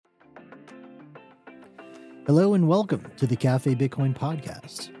Hello and welcome to the Cafe Bitcoin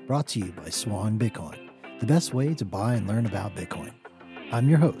podcast, brought to you by Swan Bitcoin, the best way to buy and learn about Bitcoin. I'm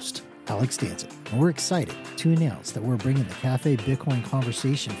your host, Alex Danzig, and we're excited to announce that we're bringing the Cafe Bitcoin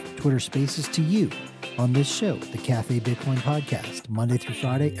conversation from Twitter Spaces to you on this show, the Cafe Bitcoin podcast, Monday through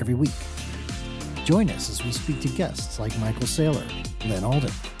Friday every week. Join us as we speak to guests like Michael Saylor, Len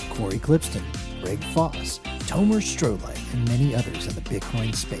Alden, Corey Clipston, Greg Foss, Tomer Strolight, and many others in the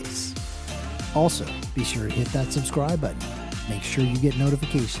Bitcoin space. Also, be sure to hit that subscribe button. Make sure you get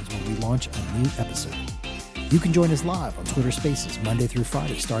notifications when we launch a new episode. You can join us live on Twitter Spaces Monday through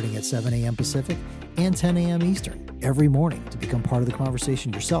Friday starting at 7 a.m. Pacific and 10 a.m. Eastern every morning to become part of the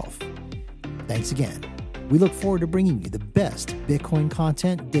conversation yourself. Thanks again. We look forward to bringing you the best Bitcoin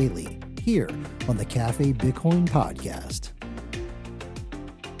content daily here on the Cafe Bitcoin podcast.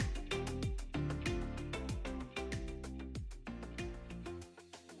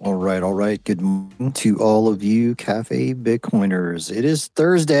 All right. Good morning to all of you Cafe Bitcoiners. It is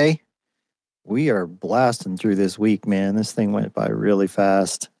Thursday. We are blasting through this week, man. This thing went by really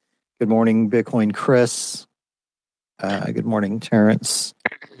fast. Good morning, Bitcoin Chris. Good morning, Terrence.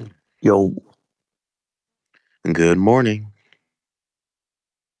 Yo. Good morning.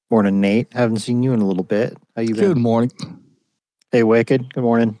 Morning, Nate. Haven't seen you in a little bit. How you been? Good morning. Hey, Wicked. Good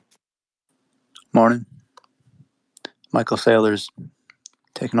morning. Morning. Michael Saylor's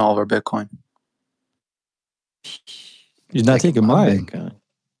taking all of our Bitcoin. He's not taking mine. Bitcoin.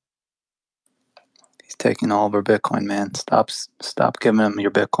 He's taking all of our Bitcoin, man. Stop giving him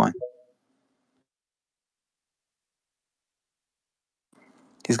your Bitcoin.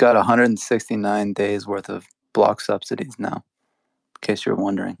 He's got 169 days worth of block subsidies now, in case you're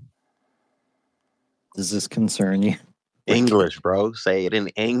wondering. Does this concern you? English, bro. Say it in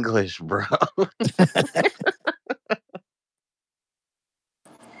English, bro.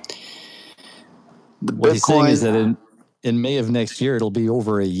 What he's saying is that in May of next year, it'll be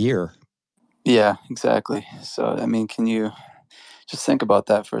over a year. Yeah, exactly. So, I mean, can you just think about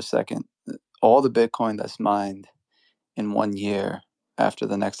that for a second? All the Bitcoin that's mined in 1 year after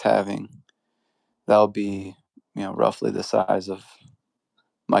the next halving, that'll be, roughly the size of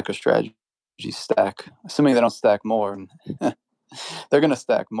MicroStrategy stack, assuming they don't stack more. They're going to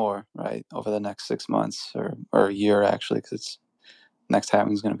stack more, right, over the next 6 months or a year, actually, because it's next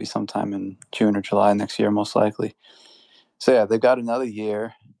halving is going to be sometime in June or July next year, most likely. So, yeah, they've got another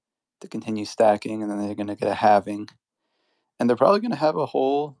year to continue stacking, and then they're going to get a halving. And they're probably going to have a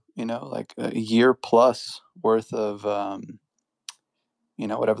whole, like a year plus worth of,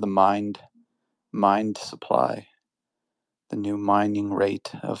 whatever the mined supply, the new mining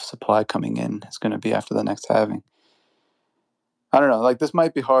rate of supply coming in is going to be after the next halving. I don't know, like this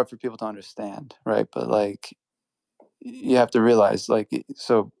might be hard for people to understand, right? But like you have to realize, like,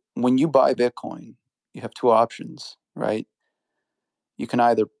 so when you buy Bitcoin, you have two options, right? You can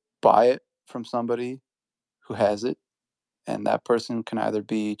either buy it from somebody who has it, and that person can either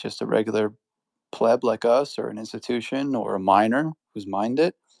be just a regular pleb like us or an institution or a miner who's mined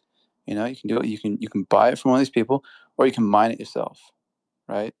it. You can do it. You can buy it from one of these people, or you can mine it yourself,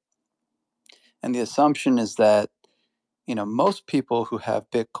 right? And the assumption is that, most people who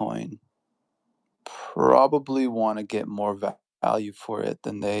have Bitcoin probably want to get more value for it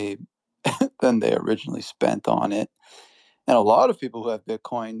than they originally spent on it. And a lot of people who have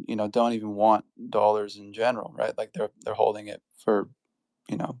Bitcoin, don't even want dollars in general, right? Like they're holding it for,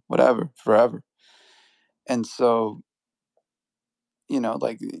 whatever, forever. And so,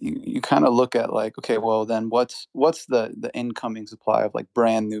 like you kind of look at like, okay, well then what's the incoming supply of like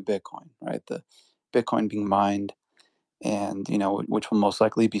brand new Bitcoin, right? The Bitcoin being mined and, which will most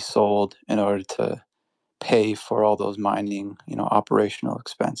likely be sold in order to pay for all those mining, operational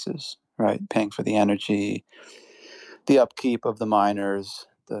expenses, right? Paying for the energy, the upkeep of the miners,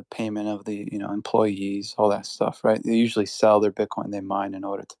 the payment of the, employees, all that stuff, right? They usually sell their Bitcoin they mine in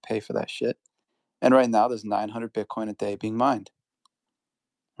order to pay for that shit. And right now there's 900 Bitcoin a day being mined,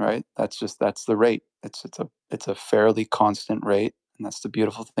 right? That's the rate. It's a fairly constant rate. And that's the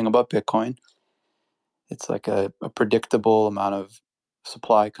beautiful thing about Bitcoin. It's like a predictable amount of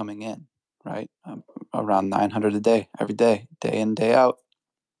supply coming in, right? Around 900 a day, every day, day in, day out.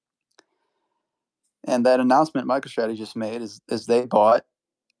 And that announcement MicroStrategy just made is they bought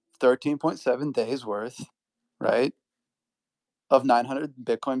 13.7 days worth, right, of 900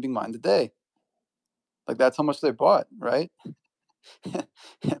 Bitcoin being mined a day. Like that's how much they bought, right?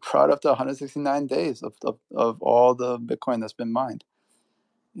 It brought up to 169 days of all the Bitcoin that's been mined.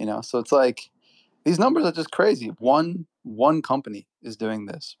 So it's like these numbers are just crazy. One company is doing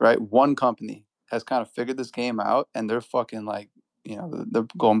this, right? One company has kind of figured this game out, and they're fucking like, they're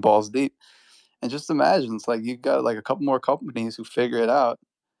going balls deep. And just imagine, it's like you got like a couple more companies who figure it out,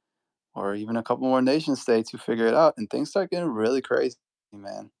 or even a couple more nation states who figure it out, and things start getting really crazy,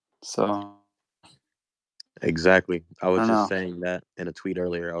 man. So Exactly. I I was don't just know. saying that in a tweet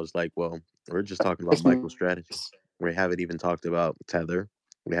earlier. I was like, well, we're just talking about Makes me- MicroStrategy. We haven't even talked about Tether.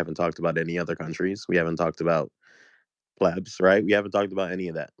 We haven't talked about any other countries. We haven't talked about plebs, right? We haven't talked about any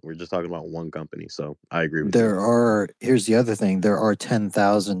of that. We're just talking about one company. So I agree with you. Here's the other thing, there are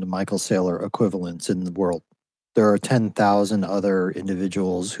 10,000 Michael Saylor equivalents in the world. There are 10,000 other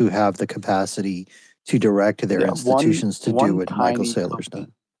individuals who have the capacity to direct their Yeah, institutions to do one what Michael tiny Saylor's company.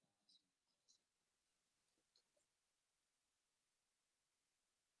 done.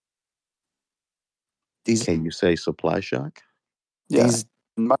 These Can you say supply shock? Yeah. these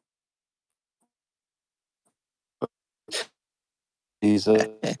These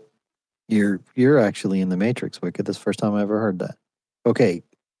you're actually in the Matrix, Wicked. That's the first time I ever heard that. Okay,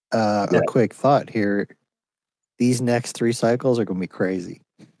 Yeah. a quick thought here. These next 3 cycles are going to be crazy.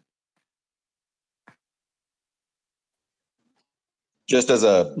 Just as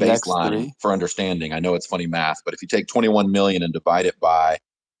a Next baseline 3? for understanding, I know it's funny math, but if you take 21 million and divide it by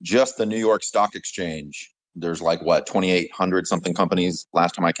just the New York Stock Exchange, there's like what, 2,800 something companies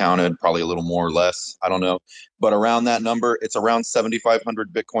last time I counted, probably a little more or less, I don't know. But around that number, it's around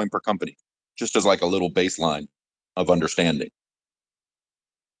 7,500 Bitcoin per company, just as like a little baseline of understanding.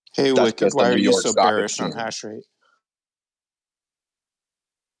 Hey, That's Wicked, just the why are New you York so Stock bearish on Exchange. hash rate?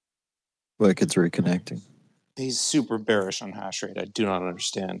 Wicked's reconnecting. He's super bearish on hash rate. I do not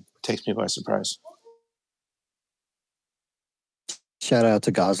understand. Takes me by surprise. Shout out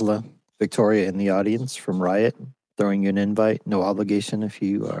to Gosla, Victoria in the audience from Riot, throwing you an invite. No obligation if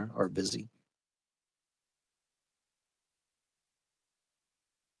you are busy.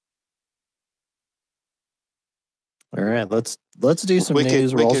 All right, let's do some Wicked,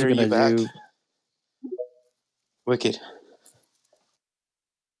 news. We're Wicked, also are you going to back? do. Wicked.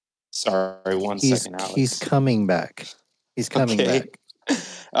 Sorry, one He's second, Alex. he's coming back. He's coming Okay.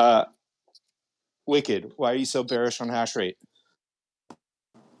 back. Wicked, why are you so bearish on hash rate?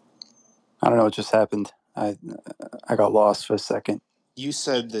 I don't know what just happened. I got lost for a second. You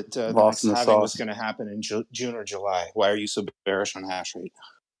said that the Lost next in the halving was sauce. going to happen in June or July. Why are you so bearish on hash rate?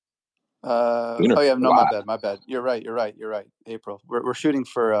 Oh yeah, no, my bad. You're right. April. We're shooting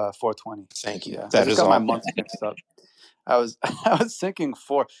for 420. Thank you. Yeah, That I just is got my all. months mixed up. I was thinking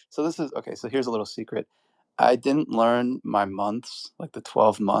 4. So this is okay. So here's a little secret. I didn't learn my months, like the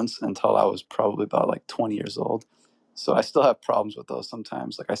 12 months, until I was probably about like 20 years old. So I still have problems with those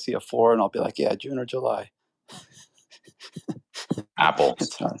sometimes. Like I see a 4 and I'll be like, yeah, June or July. Apple.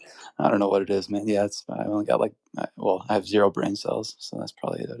 It's not, I don't know what it is, man. Yeah, I only got like, I have 0 brain cells, so that's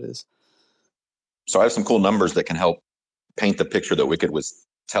probably what it is. So I have some cool numbers that can help paint the picture that Wicked was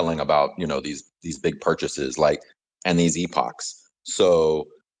telling about, these big purchases, like, and these epochs. So,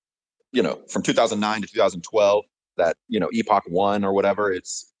 from 2009 to 2012, that, epoch 1 or whatever,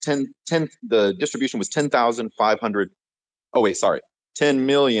 it's 10, the distribution was 10,500. Oh, wait, sorry.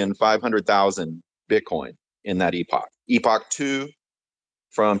 10,500,000 Bitcoin in that epoch. Epoch 2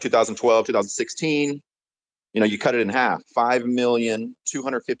 from 2012, 2016, you cut it in half,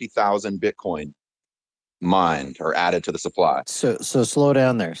 5,250,000 Bitcoin mined or added to the supply. So slow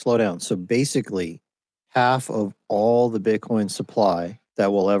down there. Slow down. So basically, half of all the Bitcoin supply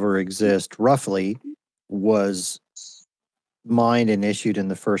that will ever exist, roughly, was mined and issued in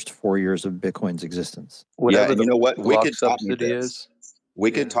the first 4 years of Bitcoin's existence. Whatever and you know what? block Wicked taught me subsidy this. is.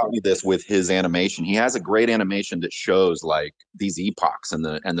 Wicked taught me this with his animation. He has a great animation that shows like these epochs and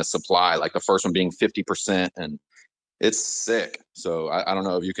the supply, like the first one being 50%, and it's sick. So I don't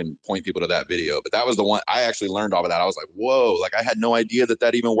know if you can point people to that video, but that was the one I actually learned all of that. I was like, whoa, like I had no idea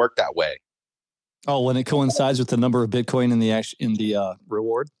that even worked that way. Oh, when it coincides with the number of Bitcoin in the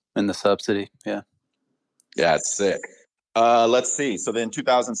reward and the subsidy, yeah. Yeah, it's sick. Let's see. So then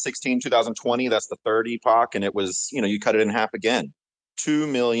 2016, 2020, that's the third epoch, and it was, you cut it in half again.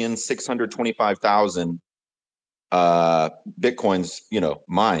 2,625,000 Bitcoins,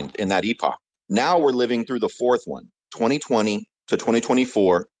 mined in that epoch. Now we're living through the fourth one, 2020 to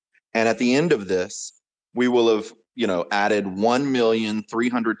 2024. And at the end of this, we will have, added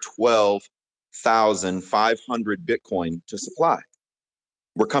 1,312,500 Bitcoin to supply.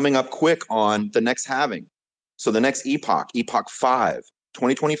 We're coming up quick on the next halving. So the next epoch 5,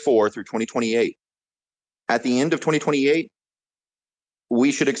 2024 through 2028. At the end of 2028, we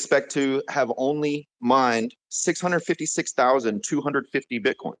should expect to have only mined 656,250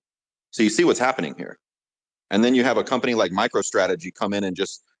 Bitcoin. So you see what's happening here. And then you have a company like MicroStrategy come in and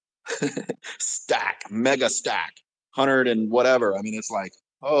just mega stack, 100 and whatever. I mean, it's like,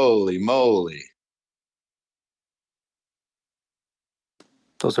 holy moly.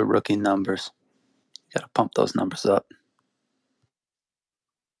 Those are rookie numbers. Got to pump those numbers up.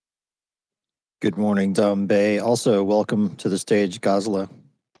 Good morning, Dom Bay. Also, welcome to the stage, Gazla.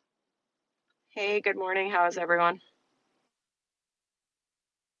 Hey, good morning. How is everyone?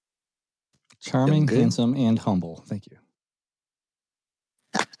 Charming, handsome, and humble. Thank you.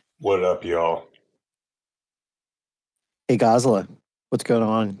 What up, y'all? Hey, Gazla, what's going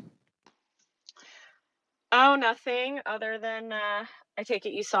on? Oh, nothing other than I take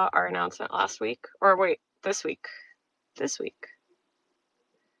it you saw our announcement last week. Or wait, this week. This week.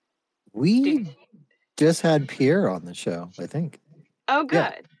 We just had Pierre on the show, I think. Oh, good.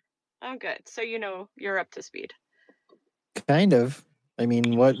 Yeah. Oh, good. So you know you're up to speed. Kind of. I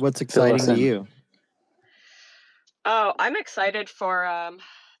mean, what's exciting to you? Oh, I'm excited for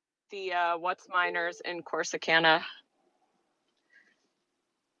the What's Miners in Corsicana.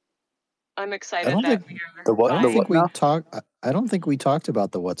 I'm excited I don't think we talked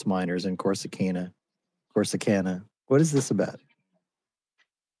about the What's Miners in Corsicana. What is this about?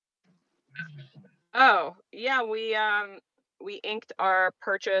 Oh, yeah, we inked our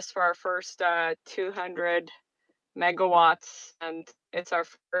purchase for our first 200 megawatts, and it's our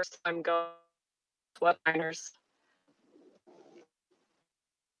first time going What's Miners.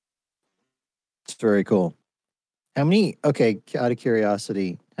 It's very cool. Out of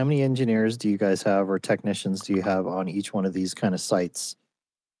curiosity, how many engineers do you guys have or technicians do you have on each one of these kind of sites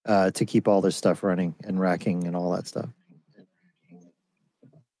to keep all this stuff running and racking and all that stuff?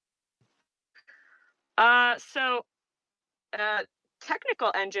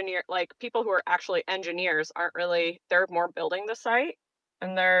 Technical engineer, like people who are actually engineers, aren't really, they're more building the site,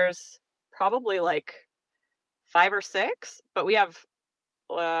 and there's probably like 5 or 6, but we have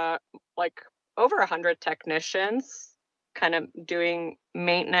like over 100 technicians kind of doing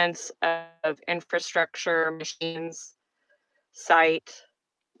maintenance of infrastructure, machines, site.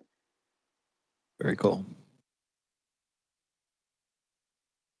 Very cool.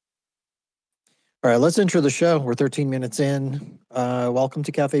 All right, let's intro the show. We're 13 minutes in. Welcome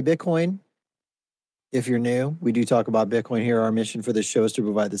to Cafe Bitcoin. If you're new, we do talk about Bitcoin here. Our mission for this show is to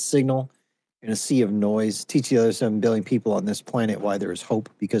provide the signal in a sea of noise, teach the other 7 billion people on this planet why there is hope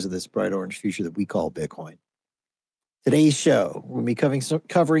because of this bright orange future that we call Bitcoin. Today's show, we're going to be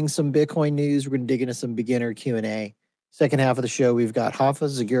covering some Bitcoin news. We're going to dig into some beginner Q&A. Second half of the show, we've got Rapha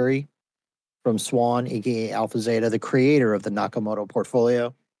Zagury from Swan, aka AlphaaZeta, the creator of the Nakamoto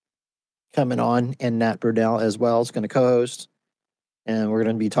portfolio, coming on, and Nat Brunell as well is going to co-host. And we're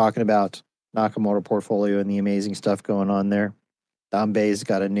going to be talking about Nakamoto portfolio and the amazing stuff going on there. Dom Bay's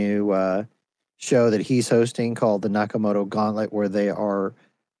got a new show that he's hosting called the Nakamoto Gauntlet, where they are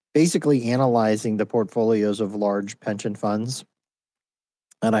basically analyzing the portfolios of large pension funds.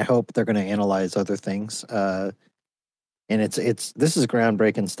 And I hope they're going to analyze other things. And this is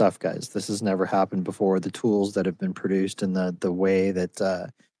groundbreaking stuff, guys. This has never happened before. The tools that have been produced and the way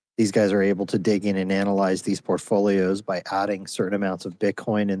that these guys are able to dig in and analyze these portfolios by adding certain amounts of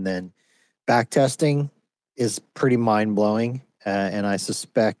Bitcoin and then backtesting is pretty mind-blowing. And I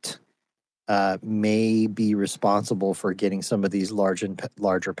suspect may be responsible for getting some of these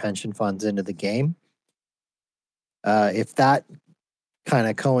larger pension funds into the game. If that kind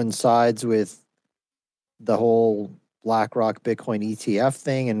of coincides with the whole BlackRock Bitcoin ETF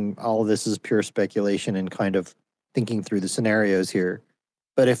thing, and all of this is pure speculation and kind of thinking through the scenarios here.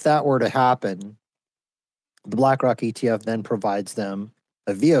 But if that were to happen, the BlackRock ETF then provides them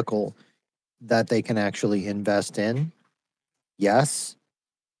a vehicle that they can actually invest in. Yes,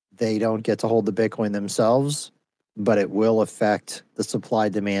 they don't get to hold the Bitcoin themselves, but it will affect the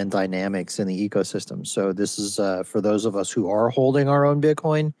supply-demand dynamics in the ecosystem. So this is for those of us who are holding our own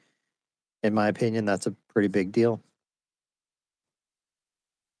Bitcoin. In my opinion, that's a pretty big deal.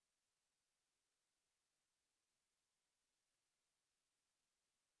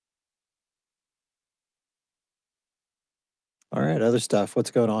 All right, other stuff. What's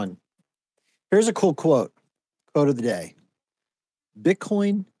going on? Here's a cool quote. Quote of the day.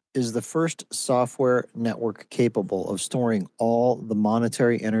 Bitcoin is the first software network capable of storing all the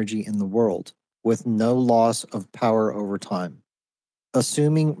monetary energy in the world with no loss of power over time.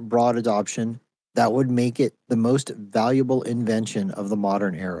 Assuming broad adoption, that would make it the most valuable invention of the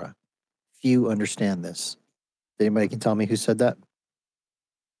modern era. Few understand this. Anybody can tell me who said that?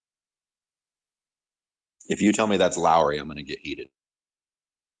 If you tell me that's Lowry, I'm going to get heated.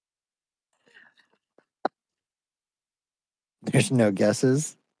 There's no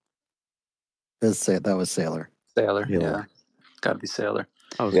guesses. Let's say that was Saylor. Saylor, yeah. Got to be Saylor.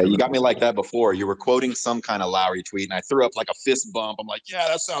 Yeah, you got me like that before. You were quoting some kind of Lowry tweet, and I threw up like a fist bump. I'm like, yeah,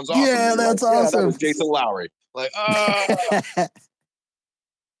 that sounds awesome. Yeah, that's awesome. Yeah, that was Jason Lowry. Like,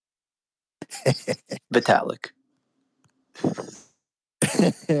 Vitalik.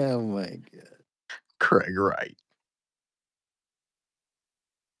 Oh my god. Craig, right.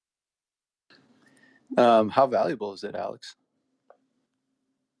 How valuable is it, Alex?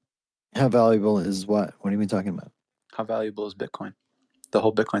 How valuable is what? What are we talking about? How valuable is Bitcoin? The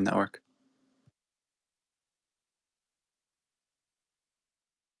whole Bitcoin network.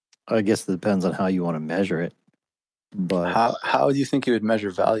 I guess it depends on how you want to measure it. But how do you think you would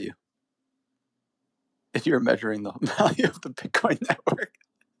measure value if you're measuring the value of the Bitcoin network?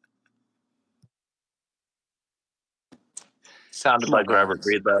 Sounded Come like on, Robert Alex.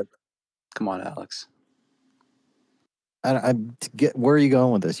 Friedberg. Come on, Alex. where are you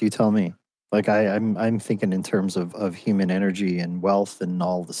going with this? You tell me. Like I'm thinking in terms of human energy and wealth and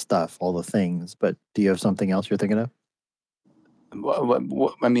all the stuff, all the things. But do you have something else you're thinking of?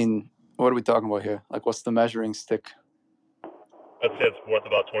 What, I mean, what are we talking about here? Like, what's the measuring stick? I'd say it's worth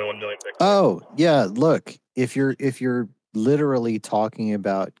about 21 million Bitcoin. Oh yeah, look, if you're literally talking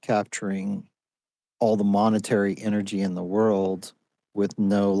about capturing all the monetary energy in the world with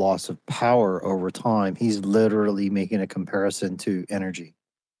no loss of power over time, he's literally making a comparison to energy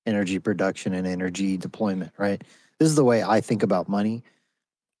production and energy deployment, right? This is the way I think about money.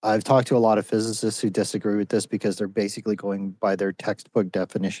 I've talked to a lot of physicists who disagree with this because they're basically going by their textbook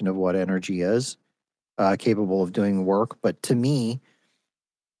definition of what energy is, capable of doing work. But to me,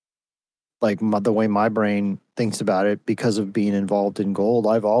 like the way my brain thinks about it, because of being involved in gold,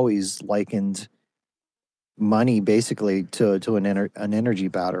 I've always likened money basically to an energy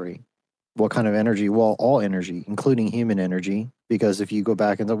battery. What kind of energy? Well, all energy, including human energy, because if you go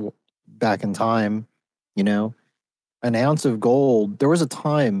back in time, you know, an ounce of gold, there was a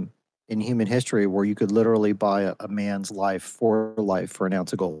time in human history where you could literally buy a man's life for an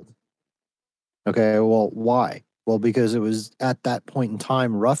ounce of gold. Okay, well, why? Well, because it was at that point in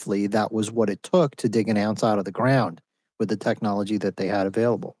time, roughly, that was what it took to dig an ounce out of the ground with the technology that they had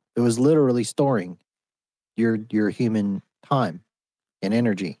available. It was literally storing your human time and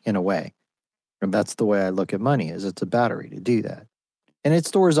energy in a way. And that's the way I look at money, is it's a battery to do that. And it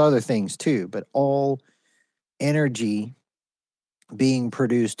stores other things too, but all energy being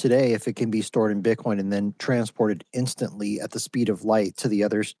produced today, if it can be stored in Bitcoin and then transported instantly at the speed of light to the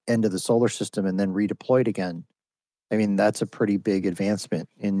other end of the solar system and then redeployed again, I mean, that's a pretty big advancement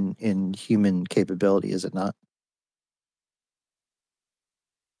in human capability, is it not?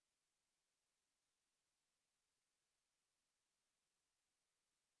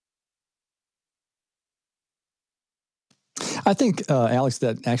 I think, Alex,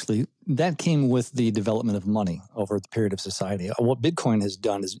 that actually that came with the development of money over the period of society. What Bitcoin has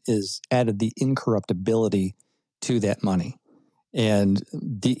done is added the incorruptibility to that money and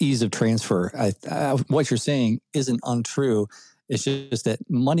the ease of transfer. What you're saying isn't untrue. It's just that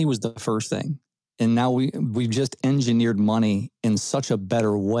money was the first thing, and now we've just engineered money in such a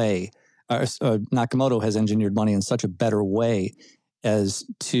better way. Nakamoto has engineered money in such a better way as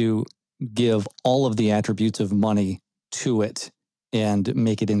to give all of the attributes of money to it and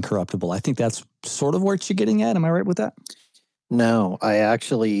make it incorruptible. I think that's sort of what you're getting at. Am I right with that? No, I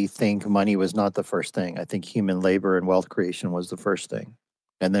actually think money was not the first thing. I think human labor and wealth creation was the first thing.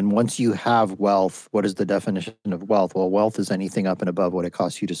 And then once you have wealth, what is the definition of wealth? Well, wealth is anything up and above what it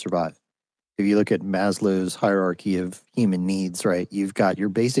costs you to survive. If you look at Maslow's hierarchy of human needs, right, you've got your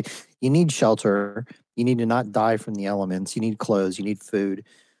basic, you need shelter, you need to not die from the elements, you need clothes, you need food.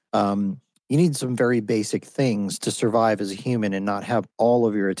 You need some very basic things to survive as a human and not have all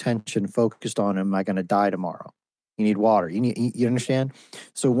of your attention focused on, am I going to die tomorrow? You need water. You understand?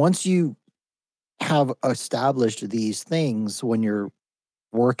 So once you have established these things when you're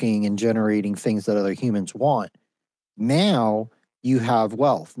working and generating things that other humans want, now you have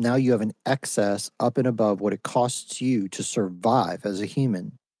wealth. Now you have an excess up and above what it costs you to survive as a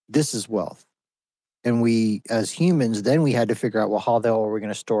human. This is wealth. And we, as humans, then we had to figure out, well, how the hell are we going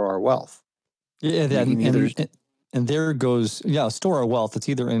to store our wealth? Yeah, and there goes, store our wealth. It's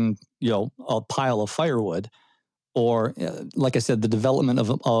either in, a pile of firewood or, like I said, the development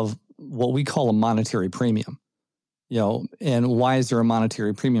of what we call a monetary premium. And why is there a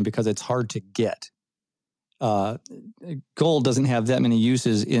monetary premium? Because it's hard to get. Gold doesn't have that many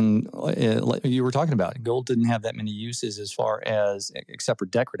uses like you were talking about. Gold didn't have that many uses as far as, except for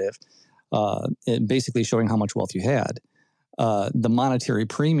decorative, basically showing how much wealth you had. The monetary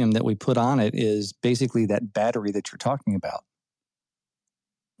premium that we put on it is basically that battery that you're talking about.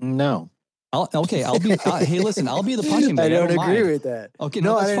 No. I'll be. Hey, listen, I'll be the punching bag. I don't agree with that. Okay,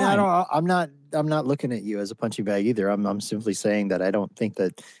 no, that's fine. I'm not looking at you as a punching bag either. I'm simply saying that I don't think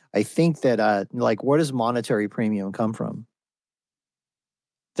that. I think that like, where does monetary premium come from?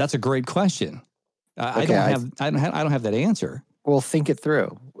 That's a great question. I don't have that answer. Well, think it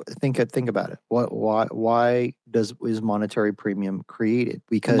through. Think about it. Why is monetary premium created?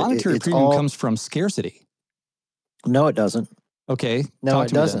 Because monetary premium comes from scarcity. No, it doesn't. Okay. No,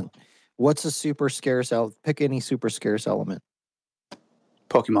 it doesn't. What's a super scarce pick any super scarce element.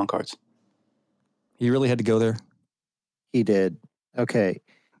 Pokemon cards. You really had to go there? He did. Okay.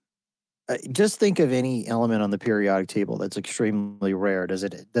 Just think of any element on the periodic table that's extremely rare. Does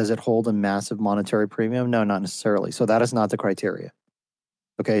it hold a massive monetary premium? No, not necessarily. So that is not the criteria.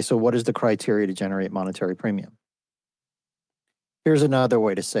 Okay, so what is the criteria to generate monetary premium? Here's another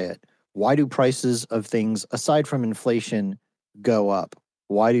way to say it. Why do prices of things, aside from inflation, go up?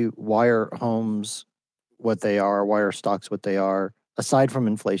 Why are homes what they are? Why are stocks what they are? Aside from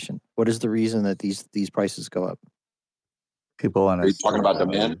inflation, what is the reason that these prices go up? People want to. Are you talking about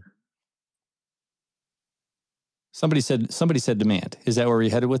demand? Somebody said demand. Is that where we're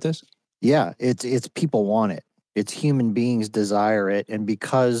headed with this? Yeah, it's people want it. It's human beings desire it, and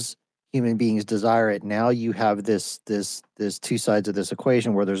because human beings desire it, now you have this two sides of this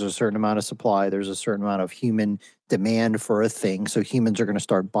equation where there's a certain amount of supply, there's a certain amount of human demand for a thing, so humans are going to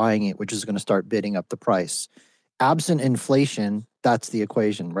start buying it, which is going to start bidding up the price. Absent inflation, that's the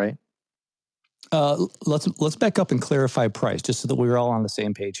equation, right? Let's back up and clarify price, just so that we're all on the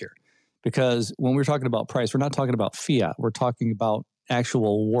same page here. Because when we're talking about price, we're not talking about fiat. We're talking about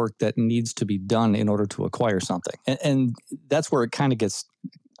actual work that needs to be done in order to acquire something. And that's where it kind of gets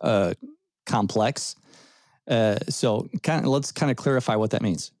complex. So let's kind of clarify what that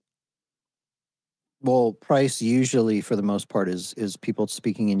means. Well, price usually, for the most part, is people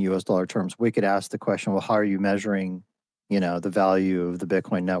speaking in U.S. dollar terms. We could ask the question, well, how are you measuring, the value of the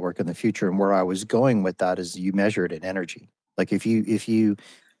Bitcoin network in the future? And where I was going with that is you measure it in energy. Like if you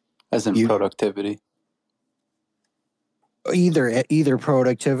as in productivity. Either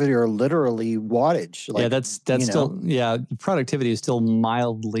productivity or literally wattage. Like, that's still productivity is still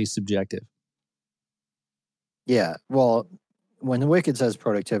mildly subjective. Yeah, well, when the Wicked says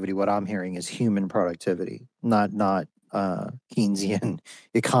productivity, what I'm hearing is human productivity, not Keynesian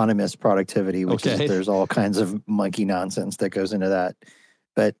economist productivity, which is there's all kinds of monkey nonsense that goes into that.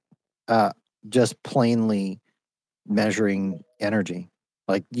 But just plainly measuring energy.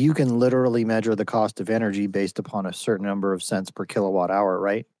 Like you can literally measure the cost of energy based upon a certain number of cents per kilowatt hour,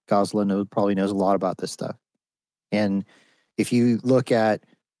 right? Gosling probably knows a lot about this stuff. And if you look at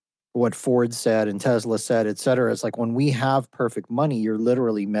what Ford said and Tesla said, et cetera, it's like when we have perfect money, you're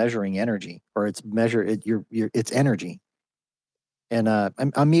literally measuring energy, or it's energy. And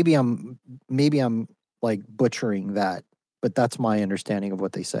maybe I'm like butchering that, but that's my understanding of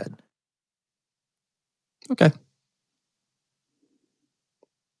what they said. Okay.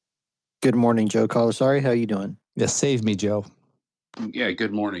 Good morning, Joe Colasari. How are you doing? Yeah, save me, Joe. Yeah,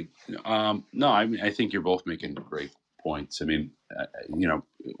 good morning. No, I think you're both making great points. I mean,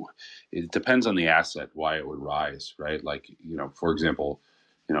 it depends on the asset, why it would rise, right? Like, for example,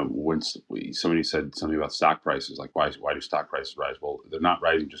 when somebody said something about stock prices, like why do stock prices rise? Well, they're not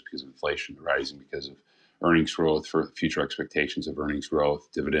rising just because of inflation. They're rising because of earnings growth, for future expectations of earnings growth,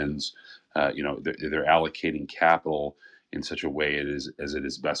 dividends. They're allocating capital in such a way as it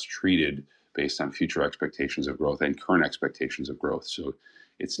is best treated based on future expectations of growth and current expectations of growth. So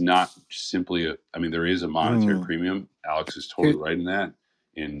it's not simply there is a monetary premium. Alex is totally right in that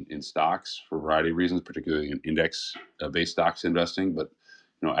in stocks for a variety of reasons, particularly in index-based stocks investing. But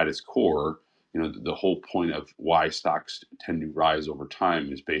at its core, the whole point of why stocks tend to rise over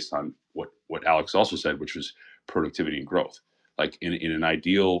time is based on what Alex also said, which was productivity and growth. Like in an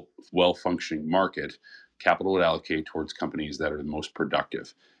ideal, well-functioning market, capital would allocate towards companies that are the most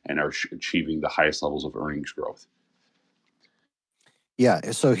productive and are achieving the highest levels of earnings growth. Yeah.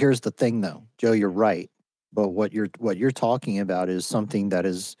 So here's the thing, though, Joe. You're right, but what you're talking about is something that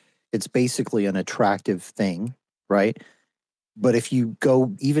it's basically an attractive thing, right? But if you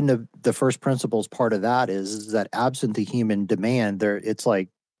go even the first principles part of that is that absent the human demand, it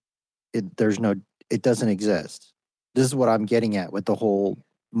doesn't exist. This is what I'm getting at with the whole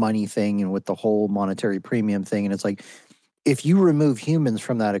money thing and with the whole monetary premium thing. And it's like, if you remove humans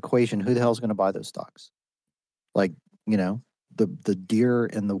from that equation, who the hell is going to buy those stocks? Like, the deer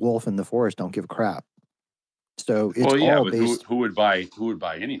and the wolf in the forest don't give a crap. So it's all based. Who would buy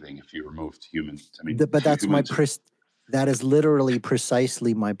anything if you removed humans? I mean, but that's that is literally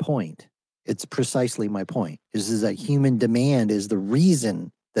precisely my point. It's precisely my point. Is that human demand is the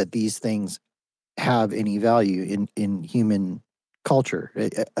reason that these things have any value in human culture.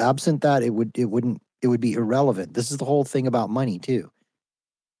 Absent that, it would be irrelevant. This is the whole thing about money too.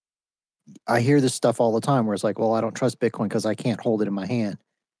 I hear this stuff all the time where it's like, well, I don't trust Bitcoin because I can't hold it in my hand.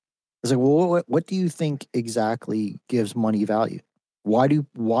 was like, well, what do you think exactly gives money value?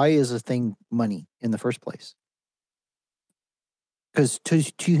 Why is a thing money in the first place? Because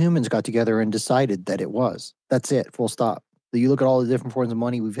two humans got together and decided that it was. That's it. Full stop. You look at all the different forms of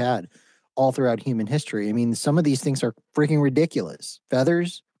money we've had all throughout human history. I mean, some of these things are freaking ridiculous.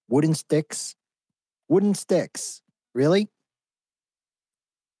 Feathers, wooden sticks. Really?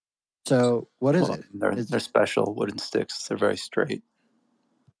 So what is it? They're special wooden sticks. They're very straight.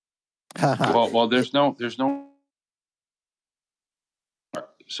 well, there's no.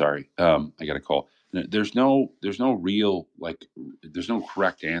 Sorry, I got a call. There's no real there's no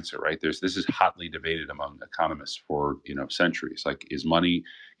correct answer, right? This is hotly debated among economists for centuries. Like, is money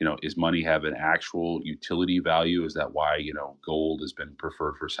have an actual utility value? Is that why gold has been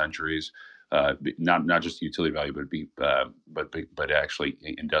preferred for centuries? Not just utility value, but actually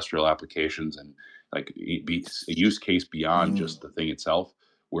industrial applications and be a use case beyond just the thing itself.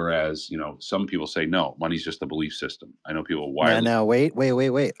 Whereas, some people say, no, money's just a belief system. I know people widely. No, wait.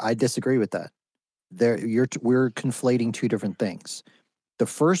 I disagree with that. We're conflating two different things. The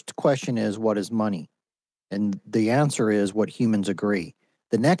first question is, what is money? And the answer is what humans agree.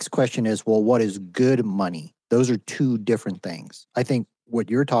 The next question is, well, what is good money? Those are two different things. I think what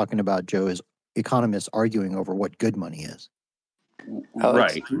you're talking about, Joe, is economists arguing over what good money is.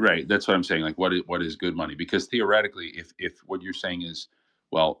 Right. That's what I'm saying. Like, what is good money? Because theoretically, if what you're saying is,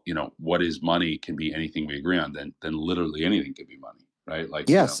 well, what is money can be anything we agree on, then literally anything can be money, right? Like,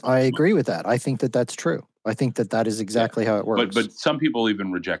 yes, I agree with that. I think that that's true. I think that is exactly how it works. But some people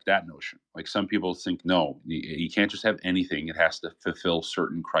even reject that notion. Like, some people think, no, you can't just have anything. It has to fulfill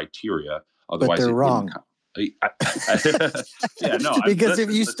certain criteria. Otherwise, but they're wrong. Because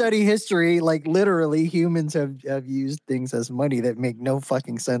if you study history, like literally humans have used things as money that make no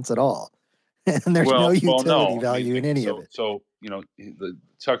fucking sense at all. And there's no utility value in any of it. So,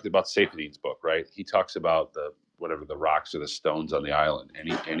 talked about Saifedean's book, right? He talks about the rocks or the stones on the island.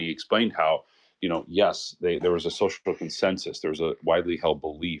 And he explained how, yes, there was a social consensus. There was a widely held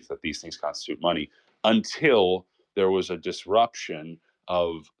belief that these things constitute money until there was a disruption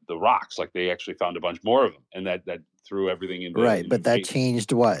of the rocks. Like, they actually found a bunch more of them, and that threw everying into right. But that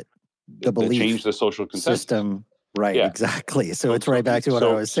changed what? The belief changed the social consensus system. Right, yeah. Exactly. So it's right back to what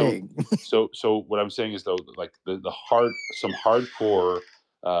I was saying. So what I'm saying is, though, like some hardcore,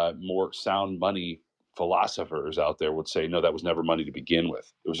 more sound money philosophers out there would say, no, that was never money to begin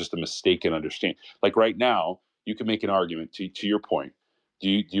with. It was just a mistaken understanding. Like, right now, you can make an argument to your point. Do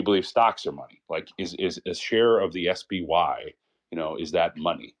you believe stocks are money? Like, is a share of the SBY, is that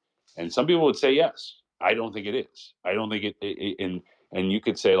money? And some people would say yes. I don't think it is. I don't think it and you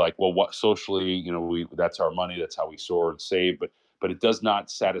could say, like, well, what socially, that's our money, that's how we soar and save, but it does not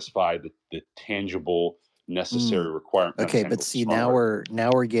satisfy the tangible necessary requirement. Okay, but see, now we're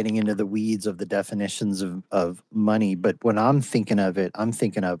getting into the weeds of the definitions of money. But when I'm thinking of it, I'm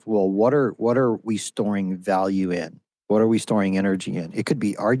thinking of, well, what are we storing value in? What are we storing energy in? It could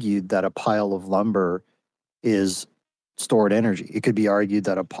be argued that a pile of lumber is stored energy. It could be argued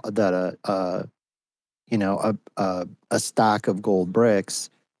that a stack of gold bricks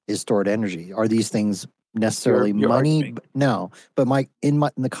is stored energy. Are these things necessarily money? No, but in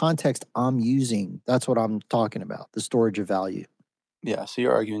the context I'm using, that's what I'm talking about, the storage of value. Yeah, so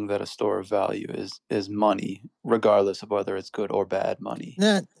you're arguing that a store of value is money, regardless of whether it's good or bad money.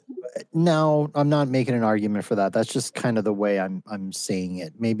 No, I'm not making an argument for that. That's just kind of the way I'm saying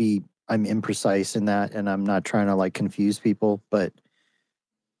it. Maybe I'm imprecise in that, and I'm not trying to confuse people, but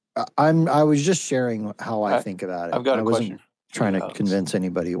I was just sharing how I think about it. I've got a question. Trying to convince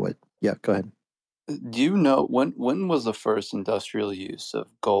anybody what. Yeah, go ahead. Do you know when was the first industrial use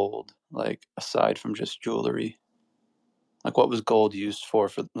of gold? Like, aside from just jewelry, like, what was gold used for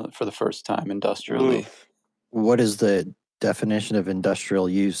the first time industrially? What is the definition of industrial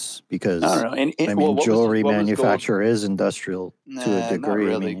use? Because I don't know. Jewelry manufacture is industrial to a degree.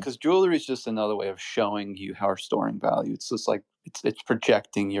 Not really, because jewelry is just another way of showing you how we're storing value. It's just like it's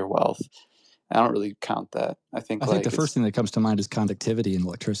projecting your wealth. I don't really count that. I think the first thing that comes to mind is conductivity and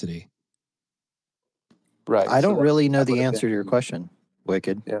electricity. Right. I don't really know the answer to your question,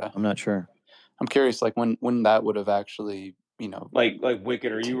 Wicked. Yeah, I'm not sure. I'm curious, like when that would have actually, like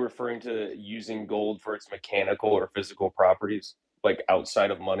Wicked. Are you referring to using gold for its mechanical or physical properties, like outside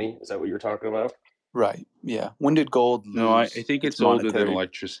of money? Is that what you're talking about? Right. Yeah. When did gold lose? No, I think it's older than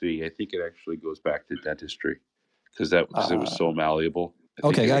electricity. I think it actually goes back to dentistry because it was so malleable.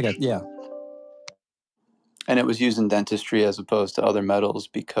 Yeah. And it was used in dentistry as opposed to other metals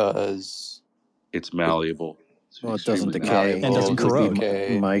because it's malleable. Well, it doesn't decay and doesn't corrode.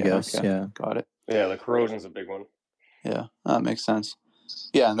 My guess, okay. yeah. Got it. Yeah, the corrosion's a big one. Yeah, that makes sense.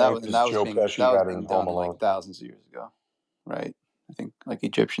 Yeah, and that Right? was Does Joe Pesci that was had it being in Home done like Alone. thousands of years ago, right? I think like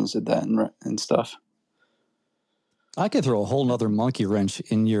Egyptians did that and stuff. I could throw a whole nother monkey wrench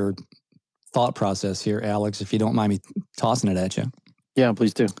in your thought process here, Alex, if you don't mind me tossing it at you. Yeah,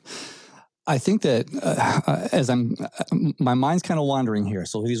 please do. I think that my mind's kind of wandering here.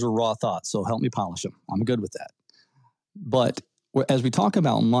 So these are raw thoughts. So help me polish them. I'm good with that. But as we talk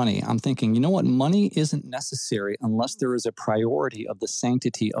about money, I'm thinking, you know what? Money isn't necessary unless there is a priority of the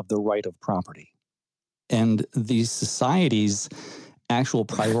sanctity of the right of property. And these societies' actual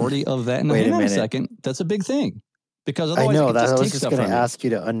priority of that. And Wait hang a on minute. a second. That's a big thing. Because I otherwise, know it that just I was takes just stuff going from to you. ask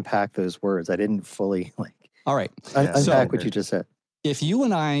you to unpack those words. I didn't fully All right. unpack what you just said. If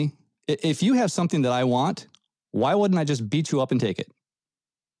you have something that I want, why wouldn't I just beat you up and take it?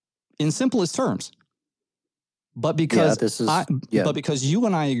 In simplest terms. But because but because you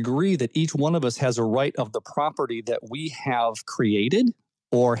and I agree that each one of us has a right of the property that we have created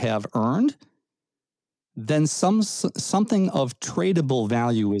or have earned, then something of tradable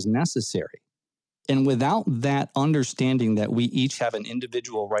value is necessary. And without that understanding that we each have an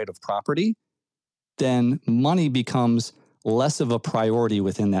individual right of property, then money becomes less of a priority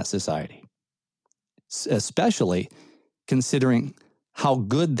within that society, especially considering how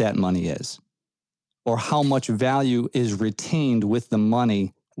good that money is or how much value is retained with the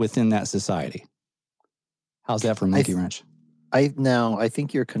money within that society. How's that for a monkey wrench? I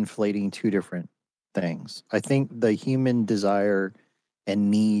think you're conflating two different things. I think the human desire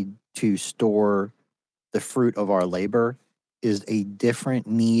and need to store the fruit of our labor is a different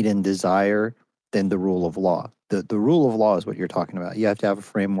need and desire than the rule of law. The rule of law is what you're talking about. You have to have a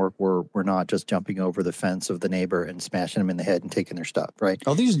framework where we're not just jumping over the fence of the neighbor and smashing them in the head and taking their stuff, right?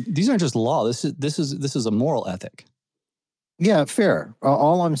 Oh, these aren't just law. This is a moral ethic. Yeah, fair.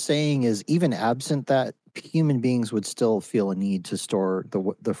 All I'm saying is, even absent that, human beings would still feel a need to store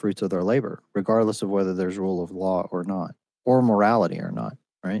the fruits of their labor, regardless of whether there's rule of law or not, or morality or not,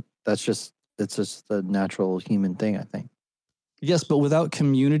 right? It's just the natural human thing, I think. Yes, but without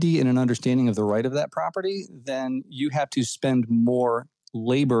community and an understanding of the right of that property, then you have to spend more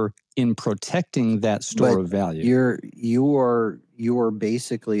labor in protecting that store of value. You are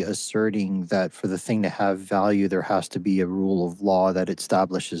basically asserting that for the thing to have value, there has to be a rule of law that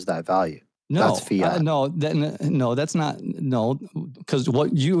establishes that value. No, that's fiat. No, that's not. No, because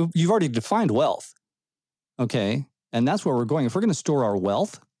what you've already defined wealth, okay, and that's where we're going. If we're going to store our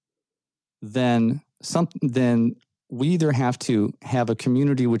wealth, then we either have to have a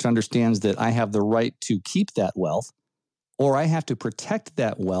community which understands that I have the right to keep that wealth, or I have to protect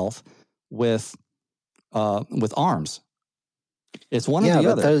that wealth with arms. It's one or the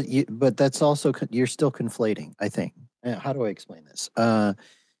other. But that's also, you're still conflating, I think. How do I explain this? How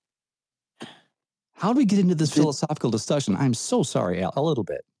do we get into this philosophical discussion? I'm so sorry, Al, a little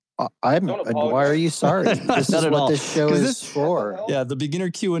bit. Why are you sorry? This is what this show is for. Yeah, the beginner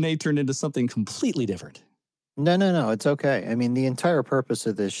Q&A turned into something completely different. No, it's okay. I mean, the entire purpose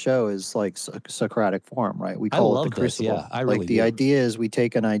of this show is like Socratic form, right? We call it the crucible. Yeah, I really the idea is we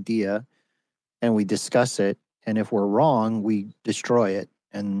take an idea and we discuss it, and if we're wrong, we destroy it.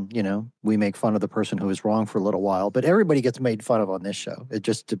 And, we make fun of the person who is wrong for a little while, but everybody gets made fun of on this show.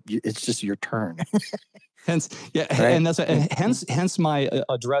 It's just your turn. Hence, yeah, right? And that's hence my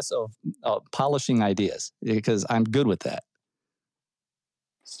address of polishing ideas, because I'm good with that.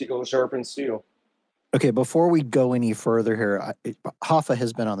 Steel sharpens steel. Okay, before we go any further here, Rapha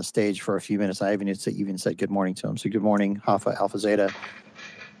has been on the stage for a few minutes. I haven't even said good morning to him. So good morning, Rapha, AlphaaZeta.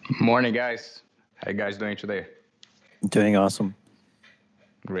 Morning, guys. How you guys doing today? Doing awesome.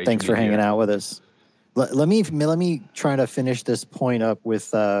 Great. Thanks for hanging out with us. Let me try to finish this point up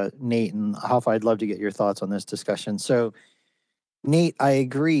with Nate and Rapha. I'd love to get your thoughts on this discussion. So, Nate, I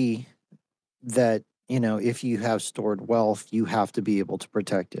agree that if you have stored wealth, you have to be able to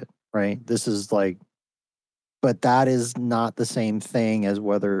protect it, right? This is but that is not the same thing as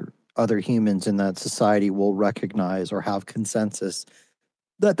whether other humans in that society will recognize or have consensus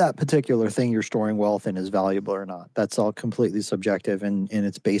that particular thing you're storing wealth in is valuable or not. That's all completely subjective, and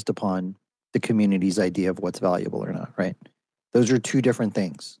it's based upon the community's idea of what's valuable or not, right? Those are two different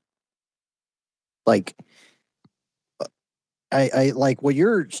things. I like what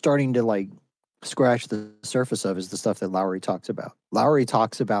you're starting to scratch the surface of is the stuff that Lowry talks about. Lowry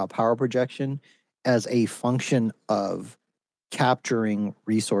talks about power projection as a function of capturing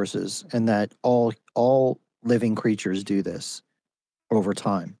resources, and that all living creatures do this over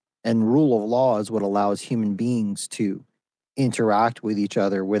time. And rule of law is what allows human beings to interact with each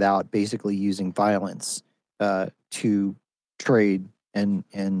other without basically using violence to trade and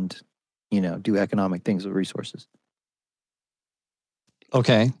do economic things with resources.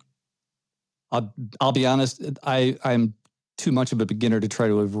 Okay. I'll be honest. I'm too much of a beginner to try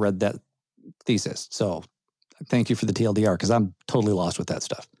to have read that thesis. So thank you for the TLDR because I'm totally lost with that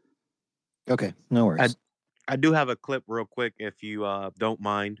stuff. Okay, no worries. I do have a clip real quick, if you don't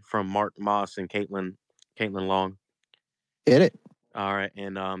mind, from Mark Moss and Caitlin Long. Hit it. All right,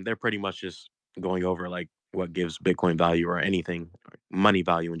 and they're pretty much just going over like what gives Bitcoin value or anything, money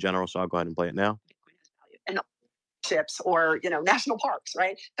value in general. So I'll go ahead and play it now. And ships or national parks,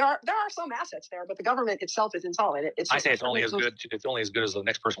 right? There are some assets there, but the government itself is insolvent. I say it's only as good. It's only as good as the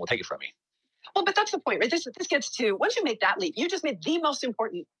next person will take it from me. Well, but that's the point, right? This gets to, once you make that leap, you just made the most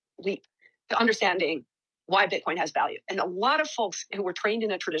important leap to understanding why Bitcoin has value. And a lot of folks who were trained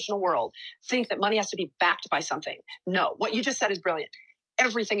in a traditional world think that money has to be backed by something. No, what you just said is brilliant.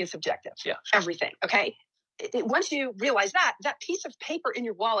 Everything is subjective. Yeah, everything. Okay. Once you realize that piece of paper in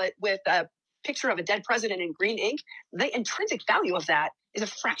your wallet with a picture of a dead president in green ink, the intrinsic value of that is a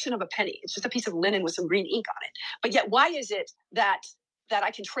fraction of a penny. It's just a piece of linen with some green ink on it. But yet, why is it that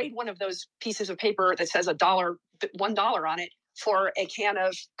I can trade one of those pieces of paper that says $1 on it for a can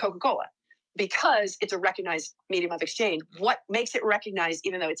of Coca-Cola? Because it's a recognized medium of exchange. What makes it recognized,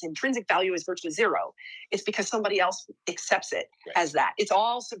 even though its intrinsic value is virtually zero, is because somebody else accepts it as that. It's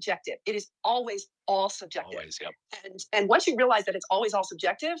all subjective. It is always all subjective. Always, yep. And once you realize that it's always all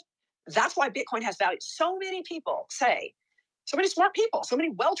subjective, that's why Bitcoin has value. So many people say, so many smart people, so many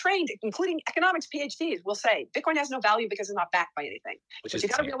well-trained, including economics PhDs, will say Bitcoin has no value because it's not backed by anything. What you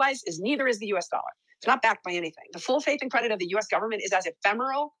got to realize is neither is the US dollar. It's not backed by anything. The full faith and credit of the US government is as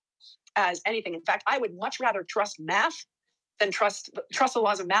ephemeral as anything. In fact, I would much rather trust math than trust the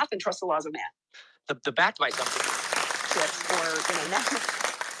laws of math than trust the laws of man. The backed by something or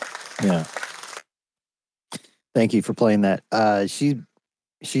Yeah. Thank you for playing that.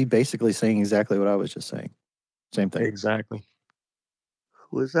 She basically saying exactly what I was just saying. Same thing. Exactly.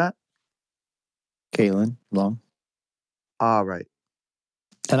 Who is that? Caitlin Long. All right.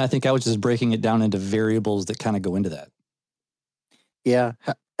 And I think I was just breaking it down into variables that kind of go into that. Yeah.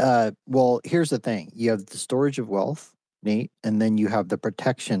 Well, here's the thing. You have the storage of wealth, Nate, and then you have the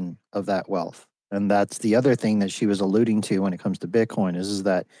protection of that wealth. And that's the other thing that she was alluding to when it comes to Bitcoin is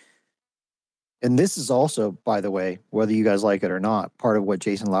that, and this is also, by the way, whether you guys like it or not, part of what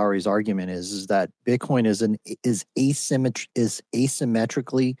Jason Lowery's argument is that Bitcoin is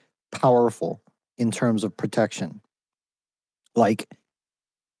asymmetrically powerful in terms of protection. Like,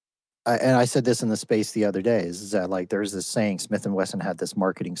 and I said this in the space the other day, is that like there's this saying, Smith & Wesson had this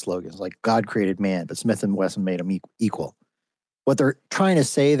marketing slogan, it's like God created man, but Smith & Wesson made him equal. What they're trying to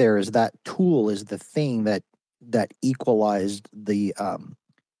say there is that tool is the thing that equalized the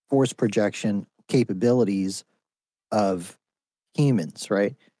force projection capabilities of humans,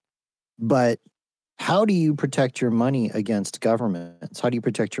 right? But how do you protect your money against governments? How do you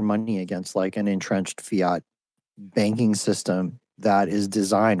protect your money against like an entrenched fiat banking system that is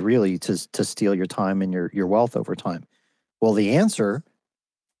designed really to steal your time and your wealth over time? Well, the answer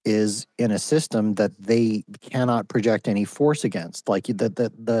is in a system that they cannot project any force against. Like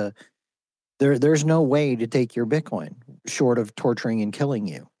there's no way to take your Bitcoin short of torturing and killing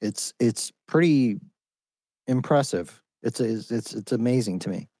you. It's pretty impressive. It's amazing to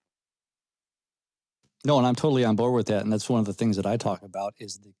me. No, and I'm totally on board with that. And that's one of the things that I talk about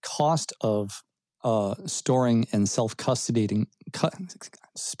is the cost of storing and self-custodying.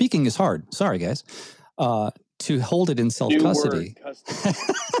 Speaking is hard. Sorry, guys. To hold it in self-custody.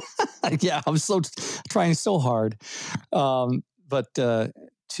 Yeah, I'm trying so hard. But to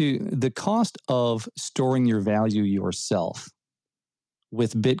the cost of storing your value yourself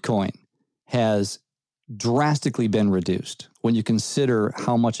with Bitcoin has drastically been reduced when you consider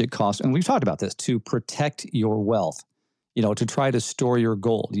how much it costs. And we've talked about this, to protect your wealth, to try to store your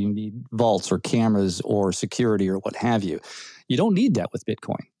gold. You need vaults or cameras or security or what have you. You don't need that with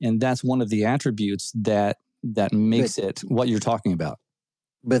Bitcoin. And that's one of the attributes that makes it what you're talking about.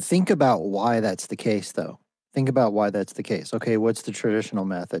 But think about why that's the case, though. Think about why that's the case. Okay, what's the traditional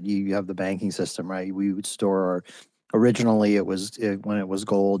method? You have the banking system, right? We would store originally when it was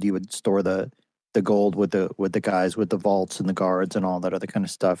gold, you would store the gold with the guys with the vaults and the guards and all that other kind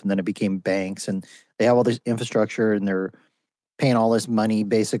of stuff. And then it became banks, and they have all this infrastructure, and they're paying all this money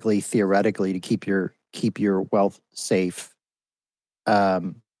basically theoretically to keep your wealth safe.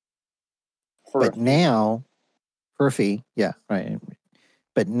 But now, for a fee, yeah, right.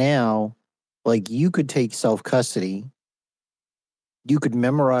 But now, like, you could take self-custody, you could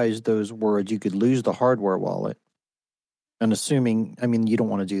memorize those words, you could lose the hardware wallet. And assuming, I mean, you don't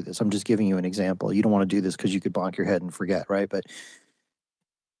want to do this. I'm just giving you an example. You don't want to do this because you could bonk your head and forget, right?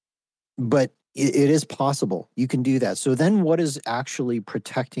 But It is possible. You can do that. So then what is actually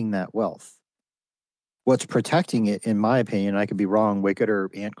protecting that wealth? What's protecting it, in my opinion, I could be wrong, Wicked or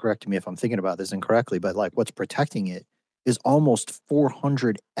Ant, correct me if I'm thinking about this incorrectly, but like what's protecting it is almost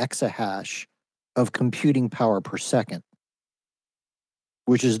 400 exahash of computing power per second,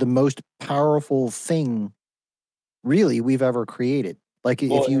 which is the most powerful thing really we've ever created. Like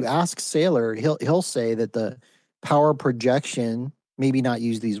if you ask Saylor, he'll say that the power projection, maybe not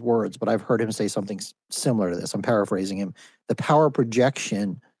use these words, but I've heard him say something similar to this. I'm paraphrasing him. The power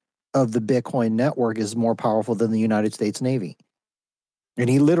projection of the Bitcoin network is more powerful than the United States Navy. And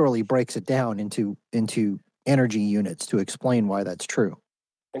he literally breaks it down into energy units to explain why that's true.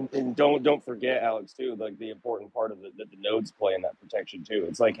 And don't forget, Alex, too, like the important part of the nodes play in that protection too.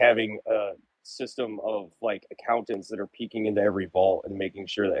 It's like having a system of like accountants that are peeking into every vault and making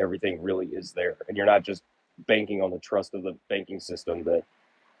sure that everything really is there, and you're not just banking on the trust of the banking system that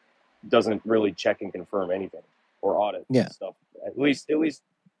doesn't really check and confirm anything or audit stuff. At least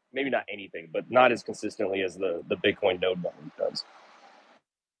maybe not anything, but not as consistently as the Bitcoin node network does.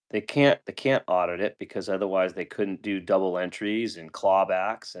 They can't audit it because otherwise they couldn't do double entries and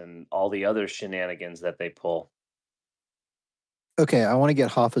clawbacks and all the other shenanigans that they pull. Okay, I want to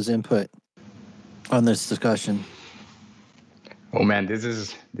get Rapha's input on this discussion. Oh man, this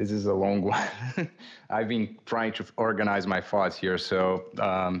is a long one. I've been trying to organize my thoughts here, so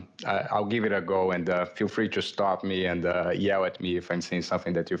I'll give it a go, and feel free to stop me and yell at me if I'm saying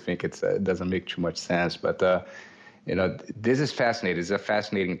something that you think it doesn't make too much sense. But this is fascinating. It's a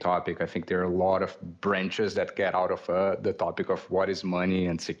fascinating topic. I think there are a lot of branches that get out of the topic of what is money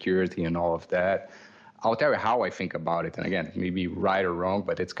and security and all of that. I'll tell you how I think about it, and again, maybe right or wrong,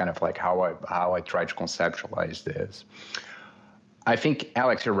 but it's kind of like how I try to conceptualize this. I think,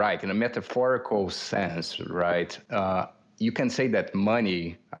 Alex, you're right. In a metaphorical sense, right, you can say that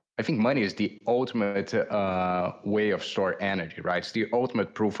I think money is the ultimate way of store energy, right? It's the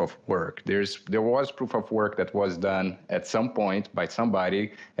ultimate proof of work. There was proof of work that was done at some point by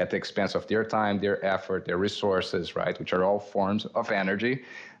somebody at the expense of their time, their effort, their resources, right, which are all forms of energy,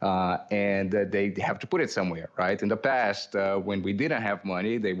 and they have to put it somewhere, right? In the past, when we didn't have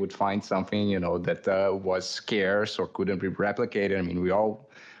money, they would find something, that was scarce or couldn't be replicated. I mean, we all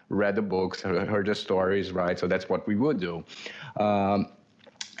read the books, heard the stories, right? So that's what we would do.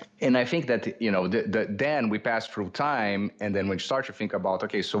 And I think that, then we pass through time, and then we start to think about,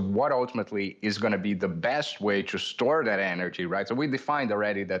 okay, so what ultimately is going to be the best way to store that energy, right? So we defined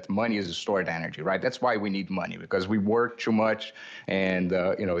already that money is stored energy, right? That's why we need money, because we work too much, and,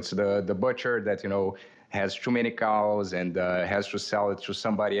 it's the butcher that, has too many cows and has to sell it to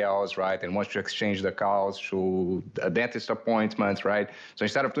somebody else, right? And wants to exchange the cows to a dentist appointment, right? So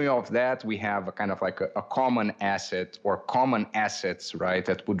instead of doing all of that, we have a kind of like a common asset or common assets, right?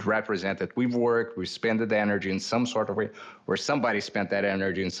 That would represent that we've worked, we spent the energy in some sort of way, or somebody spent that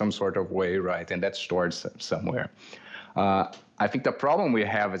energy in some sort of way, right? And that's stored somewhere. I think the problem we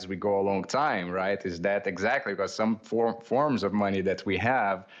have as we go along time, right, is that exactly because some forms of money that we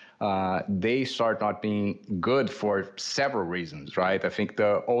have, they start not being good for several reasons, right? I think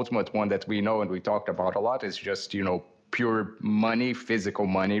the ultimate one that we know and we talked about a lot is just, pure money, physical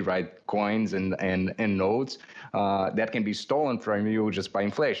money, right? Coins and notes that can be stolen from you just by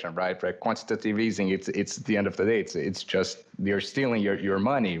inflation, right? Quantitative easing, it's the end of the day. It's just they're stealing your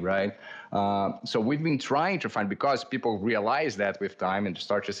money, right? So we've been trying to find, because people realize that with time and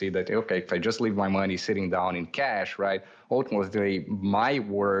start to see that, okay, if I just leave my money sitting down in cash, right? Ultimately, my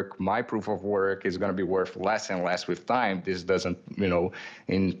work, my proof of work is going to be worth less and less with time. This doesn't,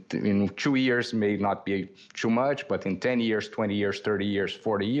 in 2 years may not be too much, but in 10 years, 20 years, 30 years,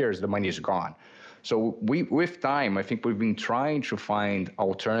 40 years, the money is gone. So with time, I think we've been trying to find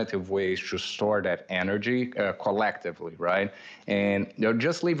alternative ways to store that energy collectively, right? And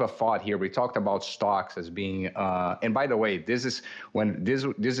just leave a thought here. We talked about stocks as being, and by the way, this is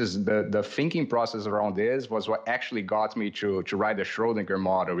the thinking process around this was what actually got me to write the Schrodinger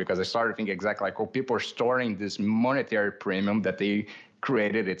model, because I started thinking exactly like, oh, people are storing this monetary premium that they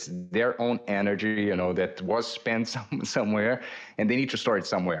created. It's their own energy, that was spent somewhere, and they need to store it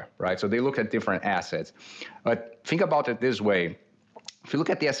somewhere, right? So they look at different assets. But think about it this way. If you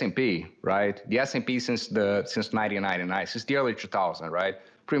look at the S&P, right? The S&P since 1999, since the early 2000, right?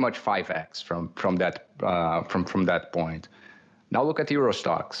 Pretty much 5x from that point. Now look at Euro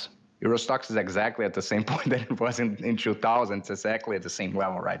stocks. Euro stocks is exactly at the same point that it was in 2000. It's exactly at the same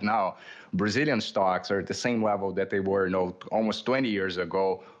level right now. Brazilian stocks are at the same level that they were, almost 20 years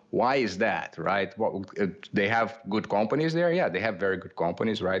ago. Why is that, right? Well, they have good companies there. Yeah, they have very good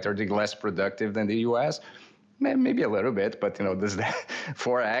companies, right? Are they less productive than the U.S.? Maybe a little bit, but does that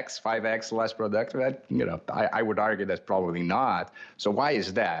 4x, 5x less productive? I would argue that probably not. So why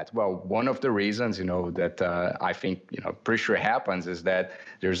is that? Well, one of the reasons, that I think, pretty sure happens is that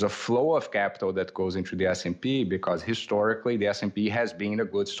there's a flow of capital that goes into the S&P because historically the S&P has been a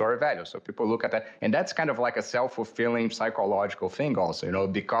good store of value. So people look at that, and that's kind of like a self-fulfilling psychological thing also,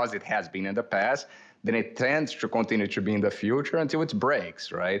 because it has been in the past, then it tends to continue to be in the future until it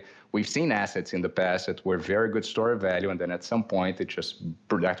breaks, right? We've seen assets in the past that were very good store of value, and then at some point,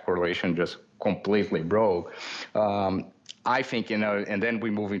 that correlation just completely broke. I think, and then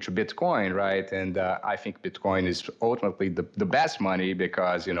we move into Bitcoin, right? And I think Bitcoin is ultimately the best money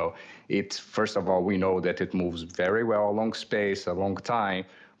because, it's, first of all, we know that it moves very well along space, a long time,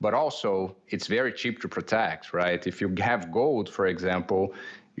 but also it's very cheap to protect, right? If you have gold, for example,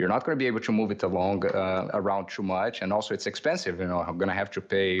 you're not going to be able to move it around too much. And also it's expensive. I'm going to have to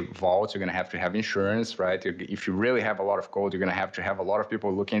pay vaults. You're going to have insurance, right? If you really have a lot of gold, you're going to have a lot of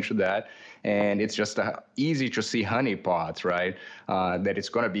people looking into that. And it's just easy to see honeypots, right? That it's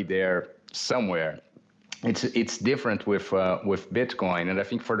going to be there somewhere. It's different with Bitcoin, and I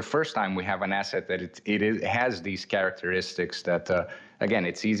think for the first time we have an asset that it has these characteristics that again,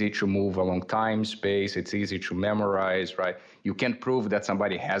 it's easy to move along time, space. It's easy to memorize, right? You can prove that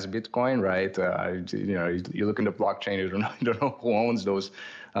somebody has Bitcoin, right? You look in the blockchain, you don't know who owns those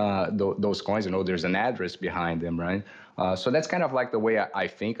coins. There's an address behind them, right? So that's kind of like the way I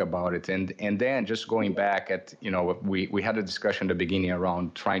think about it. And then just going back at, we had a discussion at the beginning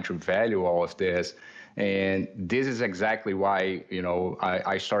around trying to value all of this. And this is exactly why,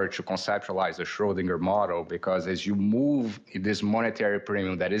 I started to conceptualize the Schrodinger model, because as you move this monetary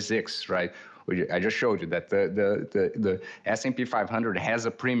premium that is X, right? I just showed you that the S&P 500 has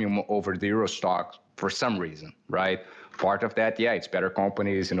a premium over the Euro stock for some reason, right? Part of that, it's better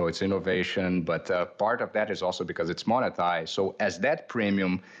companies, it's innovation, but part of that is also because it's monetized. So as that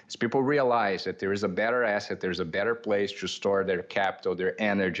premium, as people realize that there is a better asset, there's a better place to store their capital, their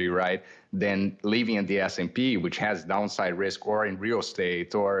energy, right, than living in the S&P, which has downside risk, or in real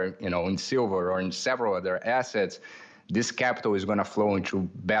estate, or, in silver, or in several other assets, this capital is going to flow into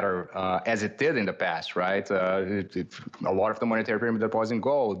better, as it did in the past, right? A lot of the monetary premium that was in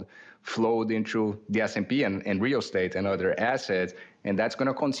gold flowed into the S&P and real estate and other assets, and that's going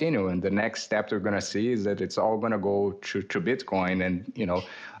to continue. And the next step we're going to see is that it's all going to go to Bitcoin. And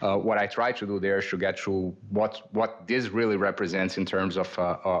what I try to do there is to get to what this really represents in terms of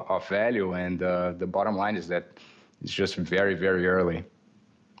value. And the bottom line is that it's just very, very early.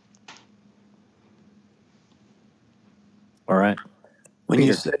 All right. When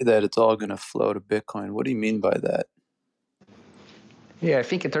you say that it's all going to flow to Bitcoin, what do you mean by that? Yeah, I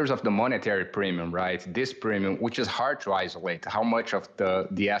think in terms of the monetary premium, right? This premium, which is hard to isolate, how much of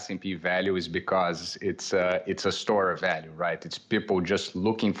the S&P value is because it's a store of value, right? It's people just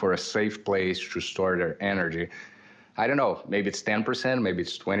looking for a safe place to store their energy. I don't know, maybe it's 10%, maybe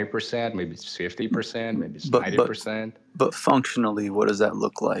it's 20%, maybe it's 50%, maybe it's 90%. But functionally, what does that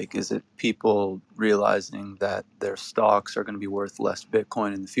look like? Is it people realizing that their stocks are going to be worth less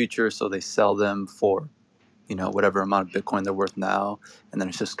Bitcoin in the future, so they sell them for whatever amount of Bitcoin they're worth now, and then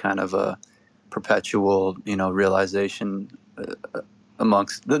it's just kind of a perpetual, realization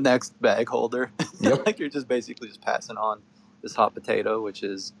amongst the next bag holder? Yep. Like you're just basically just passing on this hot potato, which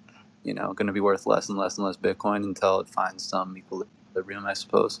is, going to be worth less and less and less Bitcoin until it finds some equilibrium, I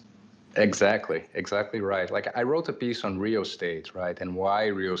suppose. Exactly right. Like I wrote a piece on real estate, right, and why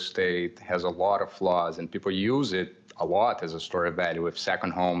real estate has a lot of flaws, and people use it a lot as a store of value with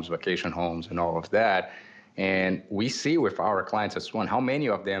second homes, vacation homes, and all of that. And we see with our clients at Swan, how many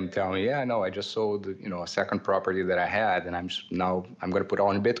of them tell me, yeah, no, I just sold, a second property that I had, and I'm going to put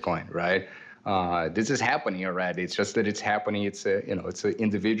all in Bitcoin, right? This is happening already. It's just that it's happening. It's it's a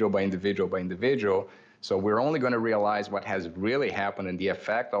individual by individual by individual. So we're only going to realize what has really happened and the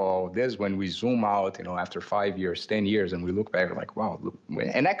effect of all this when we zoom out, after 5 years, 10 years, and we look back like, wow, look,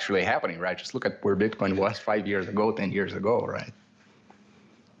 and actually happening, right? Just look at where Bitcoin was 5 years ago, 10 years ago, right?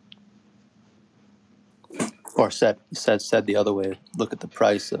 Or said the other way, look at the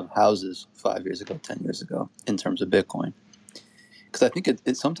price of houses 5 years ago, 10 years ago in terms of Bitcoin. Because I think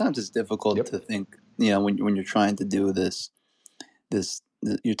it sometimes it's difficult to think, when you're trying to do this,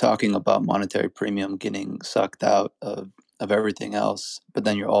 you're talking about monetary premium getting sucked out of everything else, but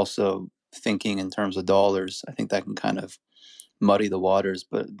then you're also thinking in terms of dollars. I think that can kind of muddy the waters,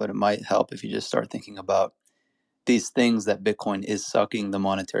 but it might help if you just start thinking about these things that Bitcoin is sucking the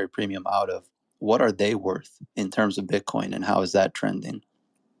monetary premium out of. What are they worth in terms of Bitcoin, and how is that trending?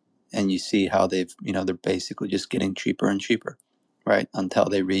 And you see how they're basically just getting cheaper and cheaper, right? Until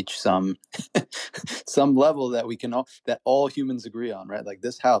they reach some some level that that all humans agree on, right? Like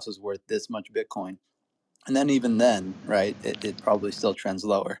this house is worth this much Bitcoin. And then even then, right, it probably still trends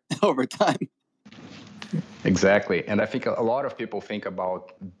lower over time. Exactly. And I think a lot of people think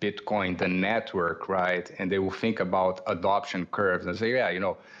about Bitcoin, the network, right? And they will think about adoption curves and say,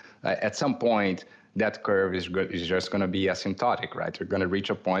 yeah, at some point, that curve is just going to be asymptotic, right? You're going to reach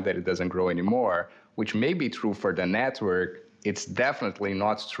a point that it doesn't grow anymore, which may be true for the network. It's definitely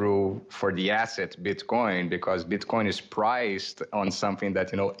not true for the asset Bitcoin, because Bitcoin is priced on something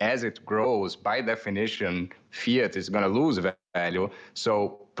that, as it grows, by definition, fiat is going to lose value.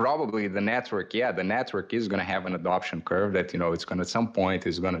 So probably the network is going to have an adoption curve that, it's going to, at some point,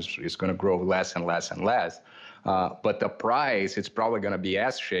 it's going to grow less and less and less. But the price, it's probably going to be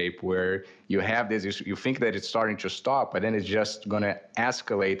S-shaped, where you have this, you think that it's starting to stop, but then it's just going to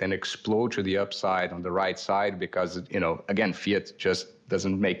escalate and explode to the upside on the right side because, again, fiat just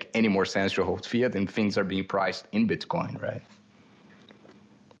doesn't make any more sense to hold fiat, and things are being priced in Bitcoin, right?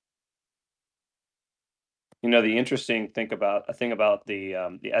 The interesting thing about the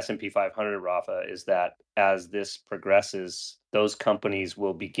S&P 500, Rapha, is that as this progresses, those companies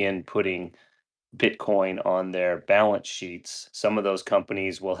will begin putting Bitcoin on their balance sheets. Some of those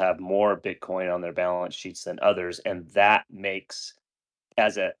companies will have more Bitcoin on their balance sheets than others, and that makes,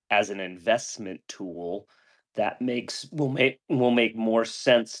 as an investment tool, will make more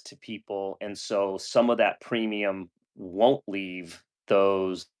sense to people, and so some of that premium won't leave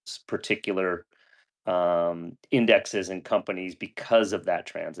those particular indexes and companies because of that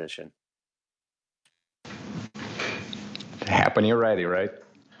transition. Happening already, right?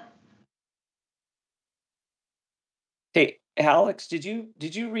 Hey, Alex, did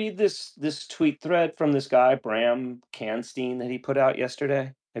you read this tweet thread from this guy Bram Canstein that he put out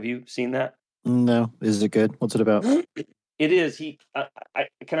yesterday? Have you seen that? No. Is it good? What's it about? It is.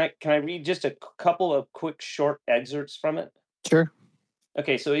 Can I read just a couple of quick short excerpts from it? Sure.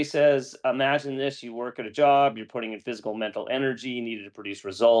 Okay, so he says, imagine this: you work at a job, you're putting in physical, mental energy needed to produce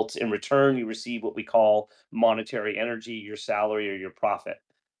results. In return, you receive what we call monetary energy, your salary or your profit.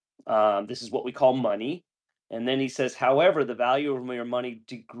 This is what we call money. And then he says, however, the value of your money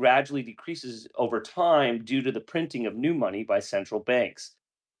gradually decreases over time due to the printing of new money by central banks.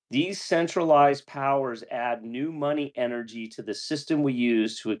 These centralized powers add new money energy to the system we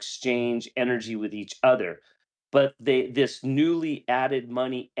use to exchange energy with each other. But this newly added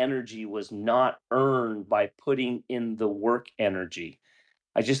money energy was not earned by putting in the work energy.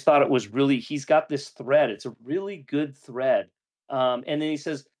 I just thought it was he's got this thread. It's a really good thread. And then he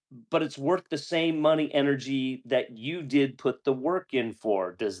says, but it's worth the same money energy that you did put the work in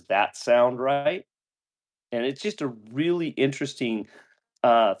for. Does that sound right? And it's just a really interesting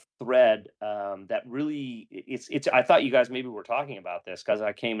thread that really it's I thought you guys maybe were talking about this because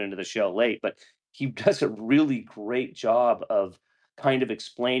I came into the show late, but he does a really great job of kind of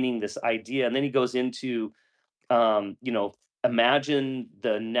explaining this idea. And then he goes into imagine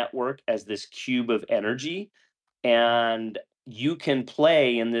the network as this cube of energy, and you can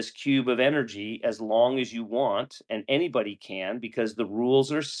play in this cube of energy as long as you want, and anybody can, because the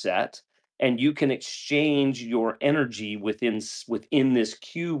rules are set, and you can exchange your energy within this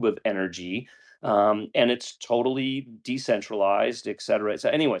cube of energy, and it's totally decentralized, etc. So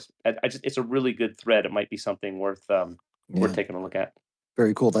anyways, it's a really good thread. It might be something worth taking a look at.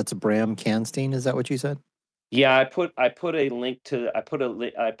 Very cool. That's a Bram Canstein. Is that what you said? Yeah, I put a link to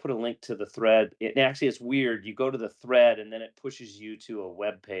the thread. It actually, it's weird. You go to the thread and then it pushes you to a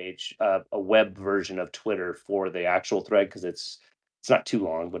web page, a web version of Twitter for the actual thread, because it's not too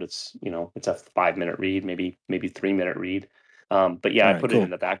long, but it's it's a 5-minute read, maybe 3-minute read. But yeah, I put it in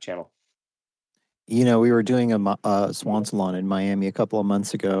the back channel. We were doing a Swan Salon in Miami a couple of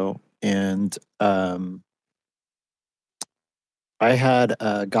months ago, and I had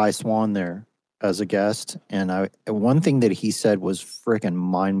Guy Swan there as a guest, and one thing that he said was freaking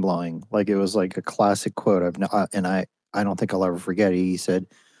mind blowing. Like, it was like a classic quote. I don't think I'll ever forget it. He said,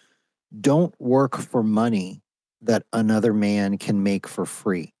 "Don't work for money that another man can make for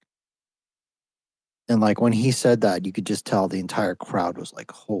free." And like when he said that, you could just tell the entire crowd was like,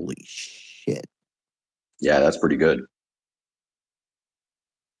 "Holy shit!" Yeah, that's pretty good.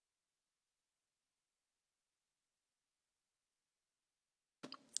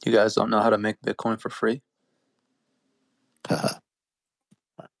 You guys don't know how to make Bitcoin for free?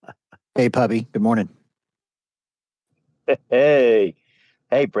 Hey, puppy. Good morning. Hey,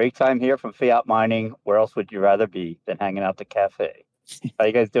 break time here from Fiat Mining. Where else would you rather be than hanging out at the cafe? How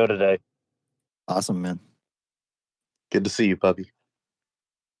you guys doing today? Awesome, man. Good to see you, puppy.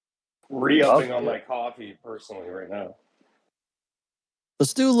 Re-upping on my coffee personally right now.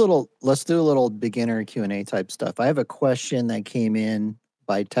 Let's do a little beginner Q&A type stuff. I have a question that came in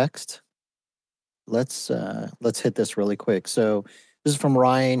by text. Let's hit this really quick. So this is from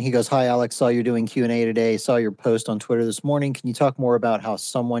Ryan. He goes, "Hi Alex, saw you doing Q&A today. Saw your post on Twitter this morning. Can you talk more about how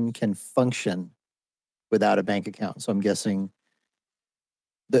someone can function without a bank account?" So I'm guessing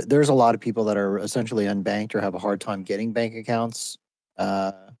there's a lot of people that are essentially unbanked or have a hard time getting bank accounts.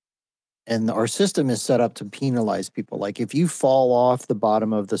 And our system is set up to penalize people. Like if you fall off the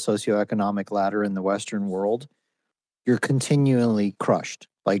bottom of the socioeconomic ladder in the Western world, you're continually crushed.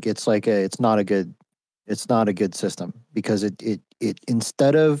 Like it's not a good system, because it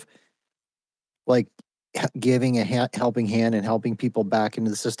instead of like giving a helping hand and helping people back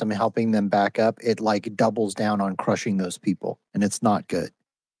into the system and helping them back up, it like doubles down on crushing those people, and it's not good.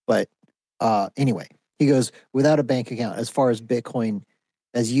 But anyway, he goes, without a bank account, as far as Bitcoin,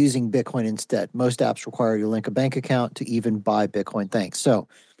 as using Bitcoin instead. Most apps require you to link a bank account to even buy Bitcoin. Thanks. So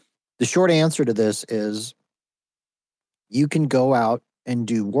the short answer to this is you can go out and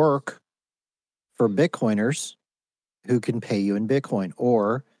do work for Bitcoiners who can pay you in Bitcoin,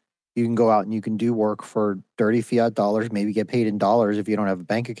 or you can go out and you can do work for dirty fiat dollars, maybe get paid in dollars if you don't have a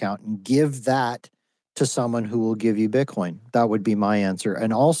bank account, and give that to someone who will give you Bitcoin. That would be my answer.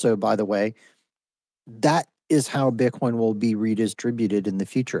 And also, by the way, that is how Bitcoin will be redistributed in the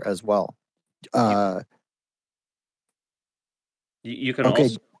future as well. You can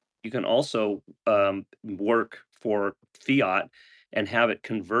okay. also work for fiat and have it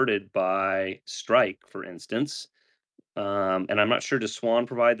converted by Strike, for instance. And I'm not sure, does Swan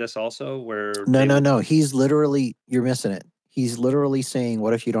provide this also? Where No. He's literally, you're missing it. He's literally saying,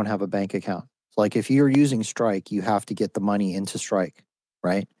 what if you don't have a bank account? Like if you're using Strike, you have to get the money into Strike,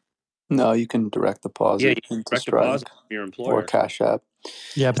 right? No, you can direct deposit into direct Strike deposit from your employer or Cash App.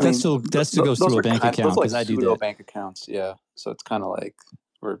 Yeah, but that still goes through a bank account, because I do pseudo that. bank accounts. Yeah, so it's kind of like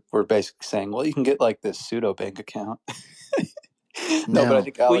we're basically saying, well, you can get like this pseudo bank account. No, but I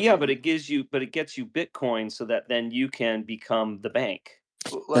think Alex, but it gets you Bitcoin so that then you can become the bank.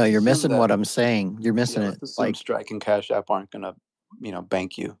 No, you're missing what I'm saying. You're missing it. Like Strike and Cash App aren't going to,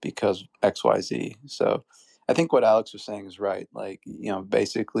 bank you because XYZ. So I think what Alex was saying is right. Like,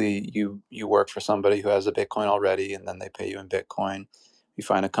 basically you work for somebody who has a Bitcoin already, and then they pay you in Bitcoin. You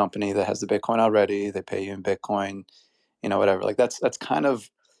find a company that has the Bitcoin already, they pay you in Bitcoin, whatever. Like that's kind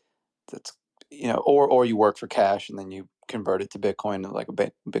of, or you work for cash and then you convert it to Bitcoin, like a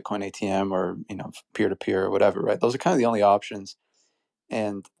Bitcoin ATM, or, peer to peer or whatever, right? Those are kind of the only options.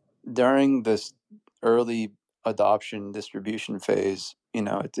 And during this early adoption distribution phase,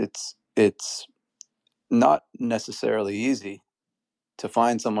 it's not necessarily easy to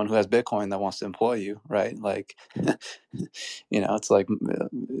find someone who has Bitcoin that wants to employ you, right? Like, it's like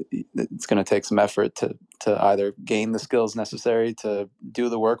it's going to take some effort to either gain the skills necessary to do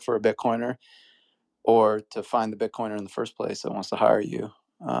the work for a Bitcoiner, or to find the Bitcoiner in the first place that wants to hire you.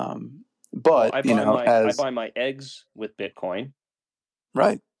 But I buy my eggs with Bitcoin.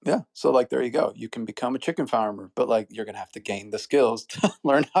 Right. Yeah. So like, there you go. You can become a chicken farmer, but like, you're going to have to gain the skills to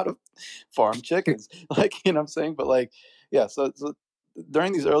learn how to farm chickens. Like, what I'm saying? But like, yeah. So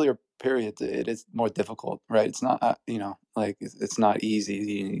during these earlier periods, it is more difficult, right? It's not, like it's not easy.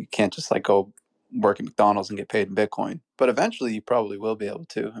 You can't just like go work at McDonald's and get paid in Bitcoin, but eventually you probably will be able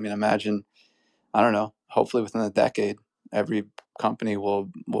to. I mean, imagine, I don't know, hopefully within a decade, every company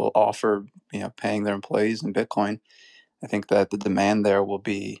will offer, paying their employees in Bitcoin. I think that the demand there will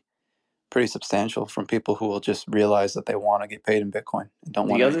be pretty substantial from people who will just realize that they want to get paid in Bitcoin and don't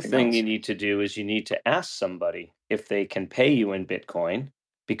want The other anything thing else. you need to do is you need to ask somebody if they can pay you in Bitcoin,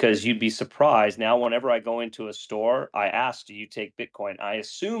 because you'd be surprised. Now, whenever I go into a store, I ask, do you take Bitcoin? I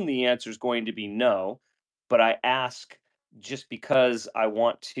assume the answer is going to be no, but I ask just because I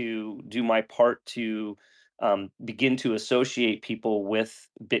want to do my part to begin to associate people with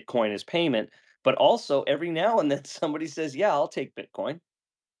Bitcoin as payment. But also, every now and then somebody says, yeah, I'll take Bitcoin.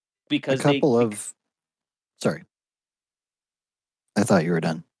 Because sorry. I thought you were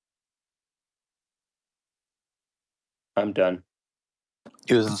done. I'm done.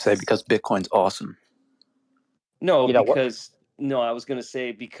 He was going to say because Bitcoin's awesome. No, I was going to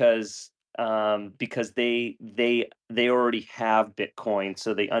say because they already have Bitcoin,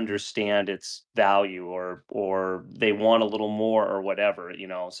 so they understand its value, or they want a little more or whatever,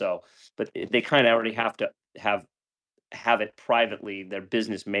 so, but they kind of already have to have it privately. Their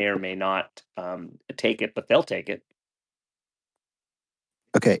business may or may not take it, but they'll take it.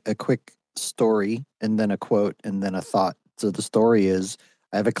 Okay, a quick story and then a quote and then a thought. So the story is,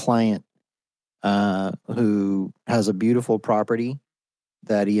 I have a client who has a beautiful property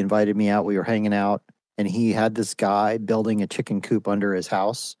that he invited me out. We were hanging out. and he had this guy building a chicken coop under his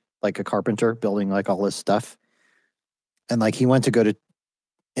house, like a carpenter building like all this stuff. And like he went to go to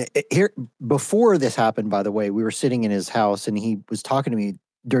here before this happened, by the way, we were sitting in his house and he was talking to me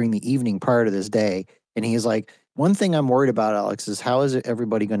during the evening prior to this day. And he's like, one thing I'm worried about, Alex, is how is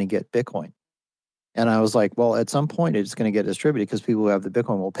everybody going to get Bitcoin? And I was like, well, at some point it's going to get distributed because people who have the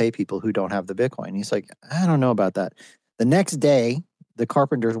Bitcoin will pay people who don't have the Bitcoin. And he's like, I don't know about that. The next day, the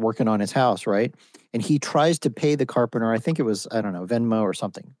carpenter's working on his house, right? And he tries to pay the carpenter, I think it was, I don't know, Venmo or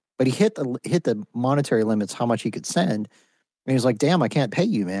something. But he hit the monetary limits, how much he could send. And he was like, damn, I can't pay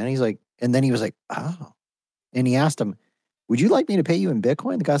you, man. He's like, and then he was like, oh. And he asked him, would you like me to pay you in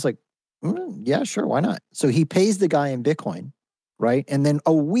Bitcoin? The guy's like, yeah, sure, why not? So he pays the guy in Bitcoin, right? And then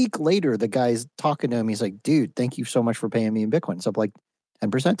a week later, the guy's talking to him. He's like, dude, thank you so much for paying me in Bitcoin. It's up like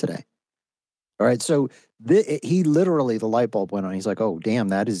 10% today. All right. So he literally, the light bulb went on. He's like, oh, damn,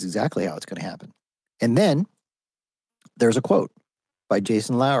 that is exactly how it's going to happen. And then there's a quote by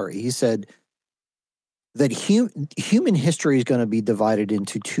Jason Lowery. He said that human history is going to be divided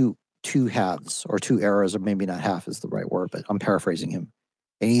into two halves or two eras, or maybe not half is the right word, but I'm paraphrasing him.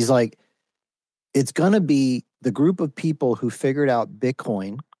 And he's like, it's going to be the group of people who figured out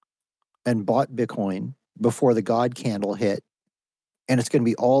Bitcoin and bought Bitcoin before the God candle hit. And it's going to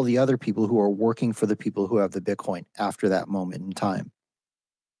be all the other people who are working for the people who have the Bitcoin after that moment in time.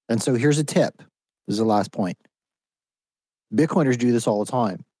 And so here's a tip. This is the last point. Bitcoiners do this all the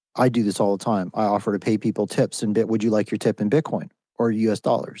time. I do this all the time. I offer to pay people tips in would you like your tip in Bitcoin or US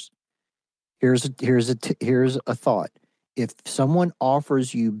dollars? Here's a thought. If someone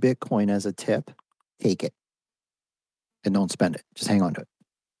offers you Bitcoin as a tip, take it and don't spend it. Just hang on to it.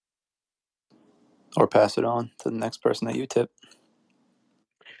 Or pass it on to the next person that you tip.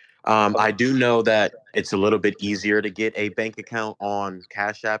 I do know that it's a little bit easier to get a bank account on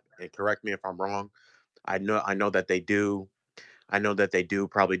Cash App. And correct me if I'm wrong. I know that they do. I know that they do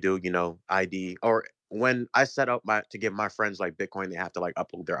probably do, ID, or when I set up to give my friends like Bitcoin, they have to like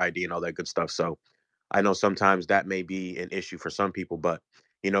upload their ID and all that good stuff. So I know sometimes that may be an issue for some people, but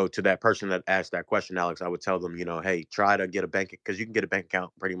to that person that asked that question, Alex, I would tell them, hey, try to get a bank, because you can get a bank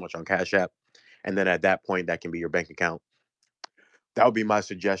account pretty much on Cash App. And then at that point, that can be your bank account. That would be my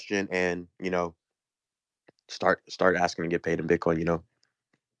suggestion. And, start asking to get paid in Bitcoin,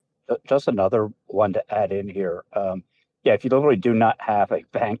 Just another one to add in here. Yeah, if you literally do not have a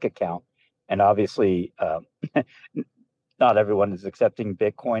bank account, and obviously not everyone is accepting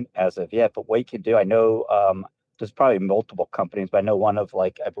Bitcoin as of yet, but what you can do, I know there's probably multiple companies, but I know one of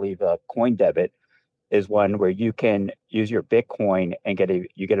I believe Coin Debit is one where you can use your Bitcoin and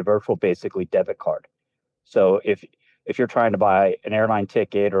you get a virtual basically debit card. So if you're trying to buy an airline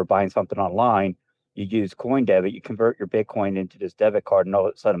ticket or buying something online, you use Coin Debit, you convert your Bitcoin into this debit card, and all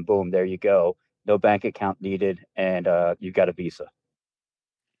of a sudden, boom, there you go. No bank account needed, and you've got a Visa.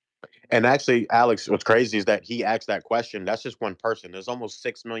 And actually, Alex, what's crazy is that he asked that question. That's just one person. There's almost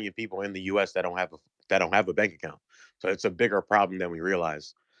 6 million people in the U.S. that don't have a bank account. So it's a bigger problem than we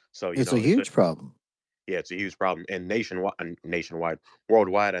realize. So it's a huge problem. Yeah, it's a huge problem. And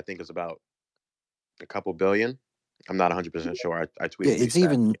worldwide, I think it's about a couple billion. I'm not 100% sure. I tweeted. Yeah,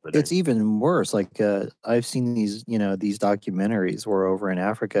 it's even worse. Like I've seen these documentaries where over in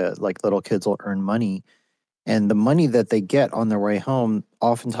Africa, like little kids will earn money, and the money that they get on their way home,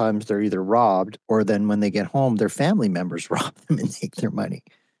 oftentimes they're either robbed, or then when they get home, their family members rob them and take their money.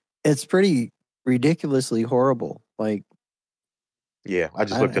 It's pretty ridiculously horrible. Like, yeah, I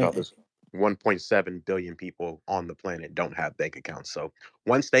just looked it up. 1.7 billion people on the planet don't have bank accounts. So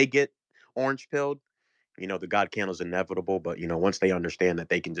once they get orange pilled, the God candle is inevitable. But, once they understand that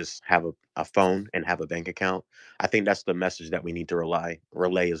they can just have a phone and have a bank account, I think that's the message that we need to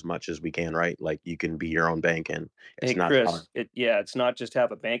relay as much as we can, right? Like you can be your own bank, and it's not Chris, hard. It's not just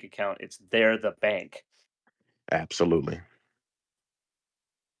have a bank account. It's they're the bank. Absolutely.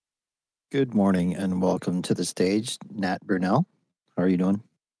 Good morning and welcome to the stage, Nat Brunell. How are you doing?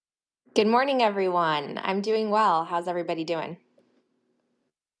 Good morning, everyone. I'm doing well. How's everybody doing?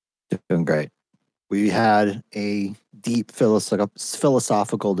 Doing great. We had a deep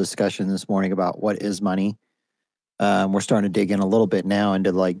philosophical discussion this morning about what is money. We're starting to dig in a little bit now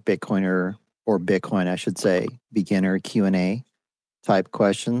into like Bitcoin, I should say, beginner Q&A type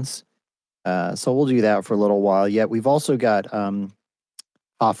questions. So we'll do that for a little while. Yet we've also got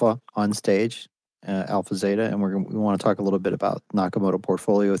Rapha on stage, AlphaaZeta, and we want to talk a little bit about Nakamoto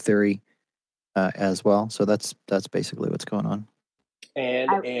portfolio theory as well. So that's basically what's going on.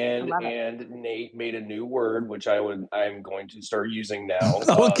 And Nate made a new word, which I'm going to start using now.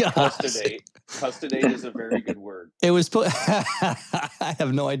 Custodate. Custodate is a very good word. It was I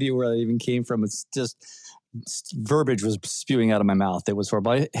have no idea where that even came from. It's just verbiage was spewing out of my mouth. It was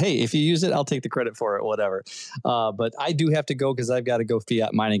horrible. Hey, if you use it, I'll take the credit for it, whatever. But I do have to go because I've got to go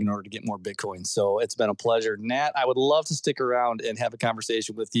fiat mining in order to get more Bitcoin. So it's been a pleasure. Nat, I would love to stick around and have a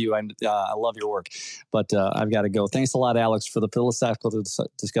conversation with you. I love your work, but I've got to go. Thanks a lot, Alex, for the philosophical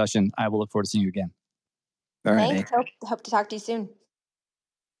discussion. I will look forward to seeing you again. All right. Thanks. Hope to talk to you soon.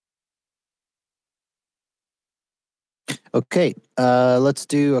 Okay, let's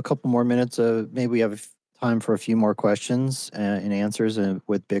do a couple more minutes of maybe we have time for a few more questions and answers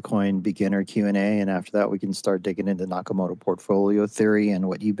with Bitcoin beginner Q&A, and after that we can start digging into Nakamoto portfolio theory and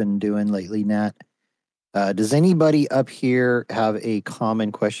what you've been doing lately, Nat. Does anybody up here have a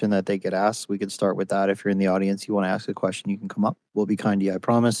common question that they could ask? We could start with that. If you're in the audience, you want to ask a question, you can come up. We'll be kind to you, I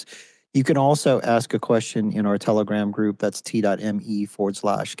promise. You can also ask a question in our Telegram group. That's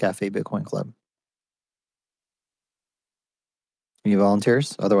t.me/Cafe Bitcoin Club. Any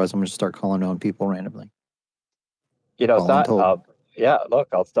volunteers? Otherwise, I'm going to start calling on people randomly. You know, it's not. Yeah, look,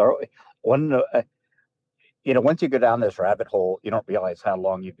 I'll start with one. You know, once you go down this rabbit hole, you don't realize how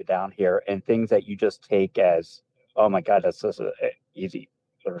long you've been down here, and things that you just take as, oh my God, that's just an easy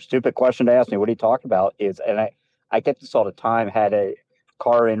or stupid question to ask me. What are you talking about? And I get this all the time. Had a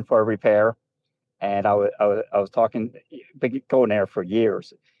car in for a repair, and I was talking, been going there for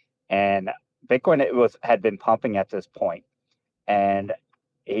years, and Bitcoin had been pumping at this point. And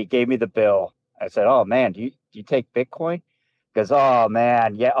he gave me the bill. I said, "Oh man, do you take Bitcoin?" Because, "Oh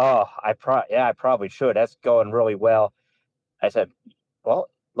man, yeah, I probably should. That's going really well." I said, "Well,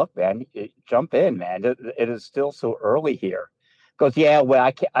 look, man, jump in, man. It is still so early here." Goes, "Yeah,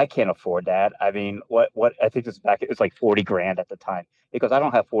 well, I can't afford that. I mean, what I think this back, it was like 40 grand at the time." Because I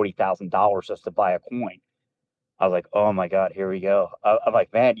don't have $40,000 just to buy a coin. I was like, "Oh my God, here we go." I'm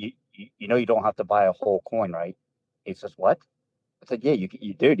like, "Man, you know you don't have to buy a whole coin, right?" He says, "What?" I said, "Yeah, you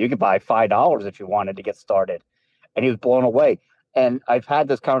could buy $5 if you wanted to get started." And he was blown away. And I've had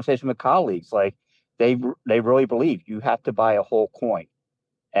this conversation with colleagues, like they really believe you have to buy a whole coin.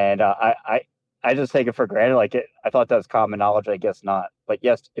 And I just take it for granted. Like I thought that was common knowledge. I guess not. But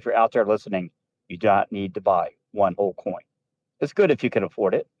yes, if you're out there listening, you do not need to buy one whole coin. It's good if you can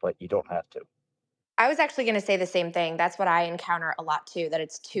afford it, but you don't have to. I was actually going to say the same thing. That's what I encounter a lot too, that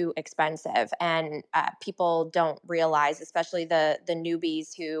it's too expensive. And people don't realize, especially the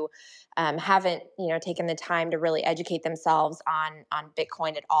newbies who haven't, taken the time to really educate themselves on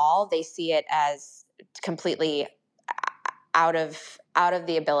Bitcoin at all. They see it as completely out of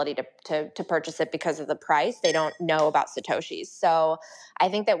the ability to purchase it because of the price. They don't know about Satoshis. So I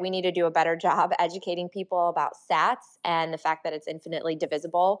think that we need to do a better job educating people about sats and the fact that it's infinitely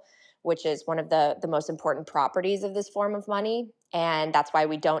divisible, which is one of the most important properties of this form of money. And that's why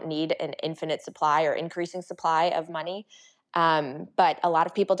we don't need an infinite supply or increasing supply of money. But a lot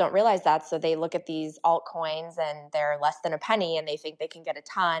of people don't realize that. So they look at these altcoins and they're less than a penny and they think they can get a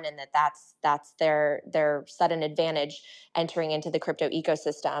ton, and that's their sudden advantage entering into the crypto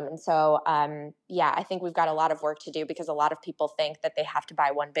ecosystem. And so, I think we've got a lot of work to do because a lot of people think that they have to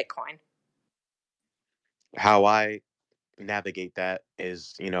buy one Bitcoin. How I navigate that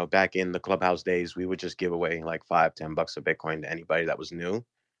is, back in the Clubhouse days, we would just give away like $5-10 of Bitcoin to anybody that was new.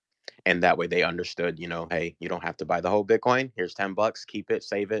 And that way they understood, hey, you don't have to buy the whole Bitcoin. Here's $10, keep it,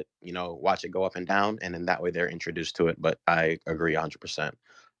 save it, watch it go up and down. And then that way they're introduced to it. But I agree 100%. A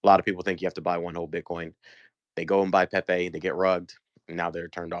lot of people think you have to buy one whole Bitcoin. They go and buy Pepe, they get rugged. And now they're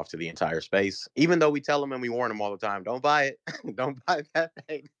turned off to the entire space. Even though we tell them and we warn them all the time, don't buy it. Don't buy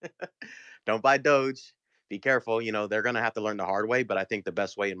Pepe. Don't buy Doge. Be careful. They're going to have to learn the hard way. But I think the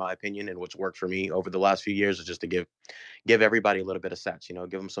best way, in my opinion, and which worked for me over the last few years, is just to give everybody a little bit of sats,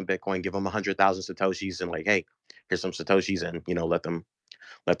 give them some Bitcoin, give them 100,000 Satoshis, and like, hey, here's some Satoshis, and,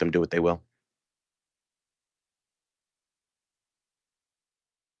 let them do what they will.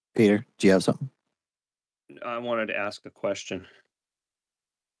 Peter, do you have something? I wanted to ask a question.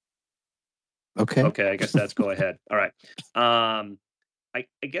 Okay. Okay, I guess that's go ahead. All right. I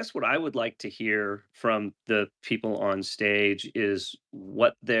guess what I would like to hear from the people on stage is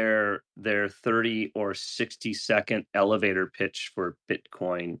what their 30 or 60-second elevator pitch for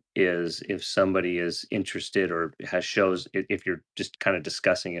Bitcoin is, if somebody is interested or has shows, if you're just kind of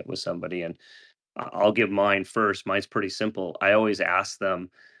discussing it with somebody. And I'll give mine first. Mine's pretty simple. I always ask them,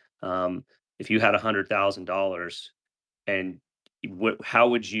 if you had $100,000 and how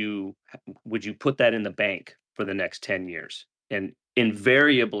would you put that in the bank for the next 10 years? And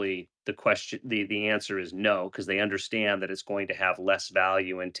invariably the answer is no, because they understand that it's going to have less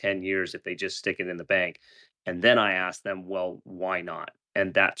value in 10 years if they just stick it in the bank. And then I ask them, well, why not?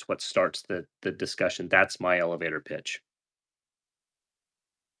 And that's what starts the discussion. That's my elevator pitch.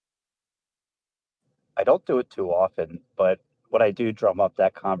 I don't do it too often, but when I do drum up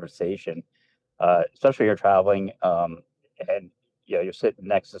that conversation, especially you're traveling, and you're sitting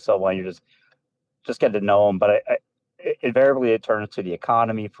next to someone, you just get to know them. But invariably it turns to the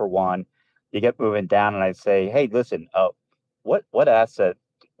economy for one. You get moving down, and I say, hey, listen, what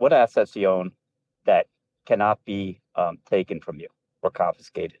assets do you own that cannot be taken from you or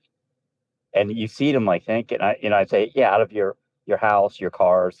confiscated? And you see them like think, and I say, yeah, out of your house, your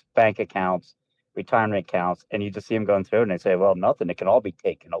cars, bank accounts, retirement accounts, and you just see them going through, and they say, well, nothing, it can all be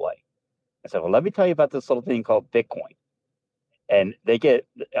taken away. I said, well, let me tell you about this little thing called Bitcoin. And they get,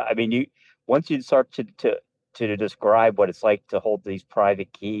 I mean, once you start to describe what it's like to hold these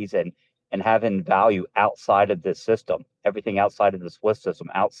private keys and having value outside of this system, everything outside of the Swiss system,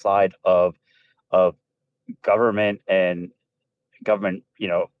 outside of government and government,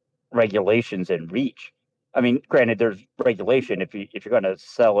 regulations and reach. I mean, granted, there's regulation if you're going to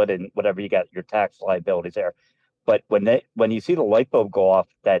sell it and whatever, you got your tax liabilities there. But when you see the light bulb go off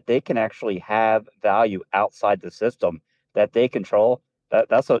that they can actually have value outside the system that they control,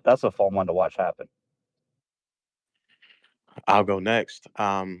 that's a fun one to watch happen. I'll go next.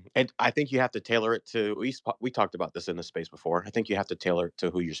 And I think you have to tailor it to. We talked about this in the space before. I think you have to tailor it to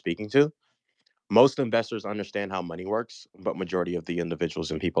who you're speaking to. Most investors understand how money works, but majority of the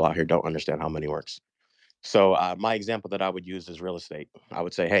individuals and people out here don't understand how money works. So my example that I would use is real estate. I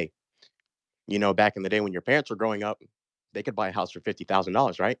would say, hey, back in the day when your parents were growing up, they could buy a house for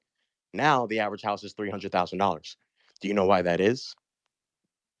 $50,000, right? Now the average house is $300,000. Do you know why that is?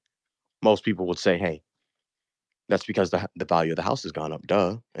 Most people would say, hey, that's because the value of the house has gone up,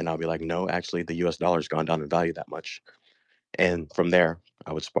 duh. And I'll be like, no, actually, the US dollar's gone down in value that much. And from there,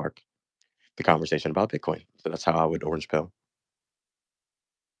 I would spark the conversation about Bitcoin. So that's how I would orange pill.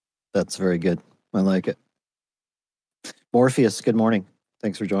 That's very good. I like it. Morpheus, good morning.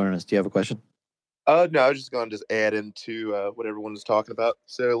 Thanks for joining us. Do you have a question? No, I was just going to add into what everyone was talking about.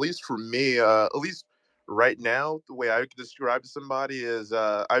 So at least for me, at least right now, the way I could describe to somebody is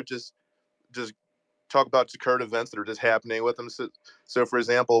I just talk about the current events that are just happening with them. So for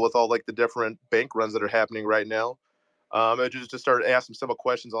example, with all like the different bank runs that are happening right now, I just started asking some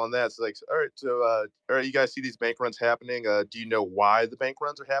questions on that. So like, all right, so all right, you guys see these bank runs happening. Do you know why the bank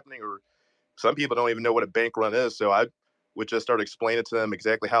runs are happening? Or some people don't even know what a bank run is. So I would just start explaining to them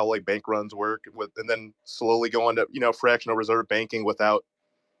exactly how like bank runs work, and then slowly go on to fractional reserve banking without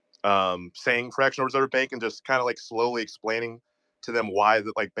saying fractional reserve banking, just kind of like slowly explaining to them why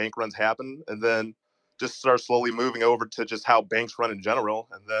that like bank runs happen, and then just start slowly moving over to just how banks run in general,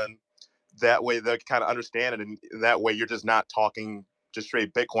 and then that way they kind of understand it, and that way you're just not talking just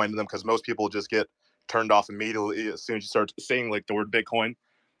straight Bitcoin to them, because most people just get turned off immediately as soon as you start saying like the word Bitcoin.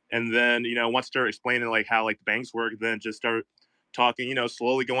 And then once start explaining like how like the banks work, then just start talking,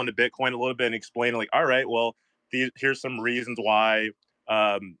 slowly going to Bitcoin a little bit and explaining like, all right, well, here's some reasons why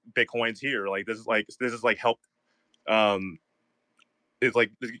Bitcoin's here. Like this is like help. It's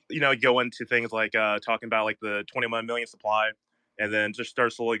like go into things like talking about like the 21 million supply, and then just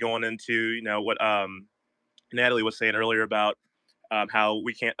start slowly going into what Natalie was saying earlier about how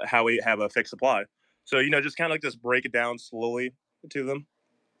we have a fixed supply. So just kind of like just break it down slowly to them.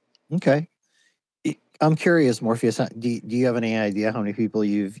 Okay. I'm curious, Morpheus, do you have any idea how many people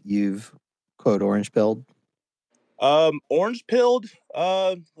you've quote orange pilled? Orange pilled,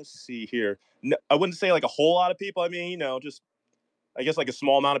 let's see here. No, I wouldn't say like a whole lot of people. I mean, just I guess like a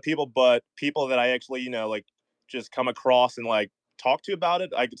small amount of people, but people that I actually, like just come across and like talk to about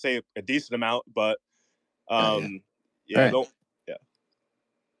it, I could say a decent amount, but yeah.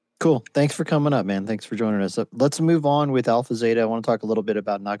 Cool. Thanks for coming up, man. Thanks for joining us. Let's move on with AlphaaZeta. I want to talk a little bit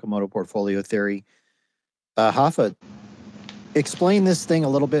about Nakamoto portfolio theory. Rapha, explain this thing a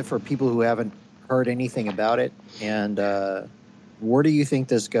little bit for people who haven't heard anything about it, and where do you think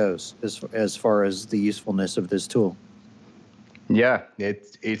this goes as far as the usefulness of this tool? Yeah,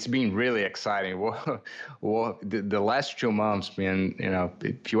 it's been really exciting. Well, the last 2 months, man,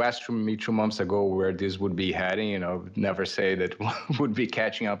 if you asked me 2 months ago where this would be heading, never say that would be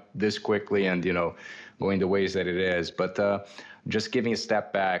catching up this quickly and, going the ways that it is. But just giving a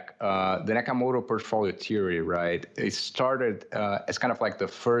step back, the Nakamoto portfolio theory, right? It started as kind of like the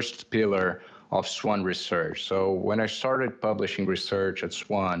first pillar of Swan research. So when I started publishing research at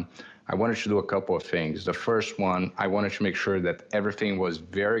Swan, I wanted to do a couple of things. The first one, I wanted to make sure that everything was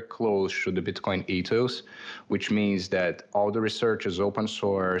very close to the Bitcoin ethos, which means that all the research is open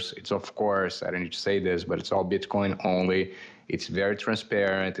source. It's, of course, I don't need to say this, but it's all Bitcoin only. It's very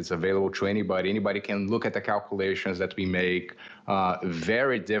transparent. It's available to anybody. Anybody can look at the calculations that we make.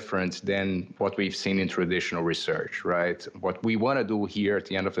 Very different than what we've seen in traditional research, right? What we want to do here at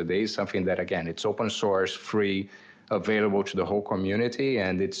the end of the day is something that, again, it's open source, free, available to the whole community.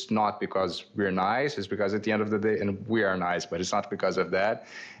 And it's not because we're nice, it's because at the end of the day, and we are nice, but it's not because of that.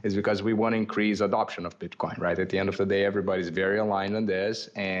 It's because we want to increase adoption of Bitcoin, right? At the end of the day, everybody's very aligned on this.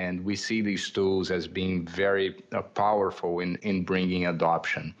 And we see these tools as being very powerful in bringing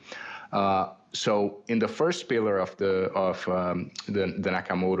adoption. So in the first pillar of the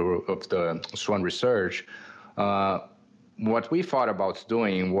Nakamoto, of the Swan research, what we thought about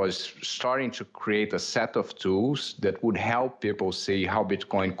doing was starting to create a set of tools that would help people see how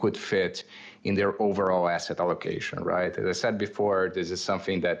Bitcoin could fit in their overall asset allocation, right? As I said before, this is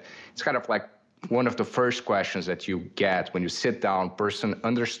something that it's kind of like one of the first questions that you get when you sit down. Person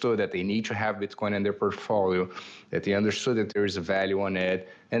understood that they need to have Bitcoin in their portfolio, that they understood that there is a value on it,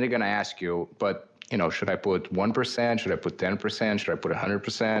 and they're going to ask you, but should I put 1%? Should I put 10%? Should I put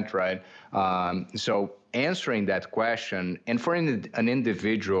 100%? Right? So answering that question, and for an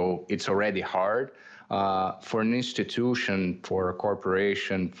individual, it's already hard. For an institution, for a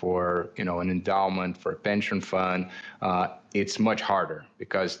corporation, for an endowment, for a pension fund, it's much harder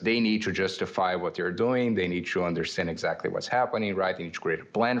because they need to justify what they're doing. They need to understand exactly what's happening, right? They need to create a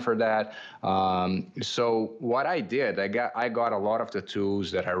plan for that. So what I did, I got a lot of the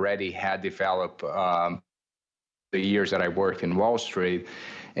tools that I already had developed the years that I worked in Wall Street,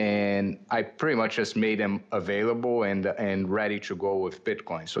 and I pretty much just made them available and ready to go with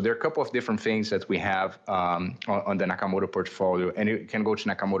Bitcoin. So there are a couple of different things that we have on the Nakamoto portfolio, and you can go to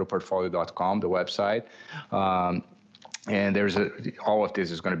nakamotoportfolio.com, the website, and all of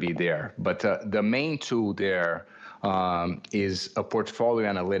this is going to be there. But the main tool there is a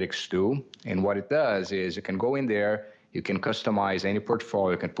portfolio analytics tool, and what it does is you can go in there. You can customize any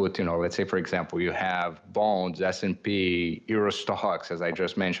portfolio. You can put, let's say, for example, you have bonds, S&P, Euro stocks, as I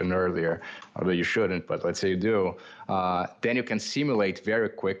just mentioned earlier, although you shouldn't, but let's say you do. Then you can simulate very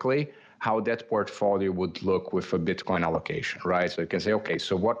quickly how that portfolio would look with a Bitcoin allocation, right? So you can say, okay,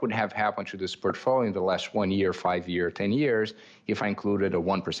 so what would have happened to this portfolio in the last 1 year, 5 year, 10 years if I included a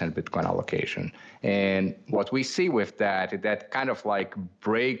 1% Bitcoin allocation? And what we see with that kind of like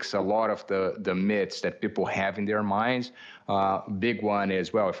breaks a lot of the myths that people have in their minds. Big one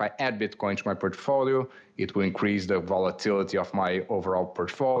is, well, if I add Bitcoin to my portfolio, it will increase the volatility of my overall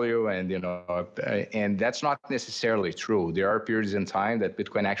portfolio, and that's not necessarily true. There are periods in time that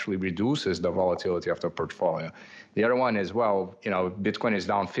Bitcoin actually reduces the volatility of the portfolio. The other one is, well, Bitcoin is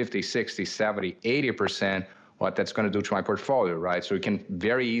down 50, 60, 70, 80%, what that's going to do to my portfolio, right? So you can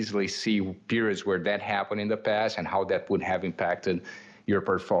very easily see periods where that happened in the past and how that would have impacted your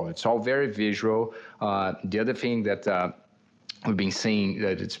portfolio. It's all very visual. The other thing that we've been seeing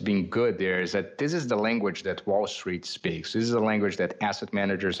that it's been good there is that this is the language that Wall Street speaks. This is the language that asset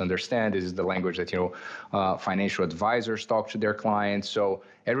managers understand. This is the language that financial advisors talk to their clients. So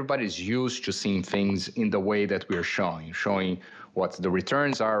everybody's used to seeing things in the way that we're showing what the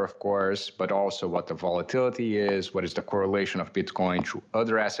returns are, of course, but also what the volatility is, what is the correlation of Bitcoin to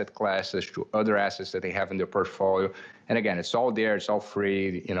other asset classes, to other assets that they have in their portfolio. And again, it's all there, it's all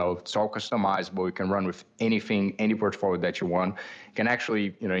free, it's all customizable. You can run with anything, any portfolio that you want. You can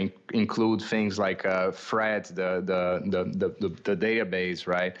actually, include things like FRED, the database,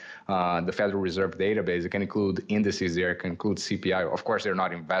 right? The Federal Reserve database. You can include indices there. You can include CPI. Of course, they're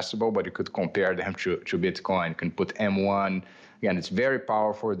not investable, but you could compare them to Bitcoin. You can put M1. Again, it's very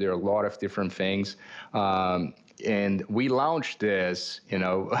powerful. There are a lot of different things. And we launched this,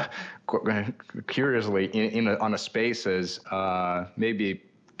 curiously on a Spaces maybe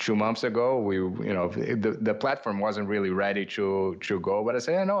 2 months ago. The platform wasn't really ready to go, but I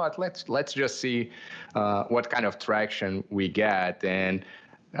said, let's just see what kind of traction we get. And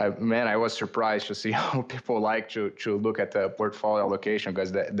I was surprised to see how people like to look at the portfolio allocation,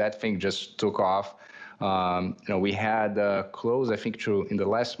 because that thing just took off. We had close, I think, in the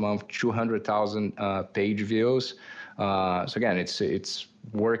last month, 200,000 page views. So again, it's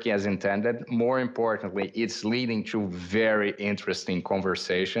working as intended. More importantly, it's leading to very interesting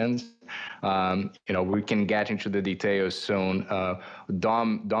conversations. We can get into the details soon.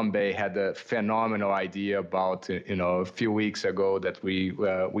 Dom Bay had a phenomenal idea about, a few weeks ago that we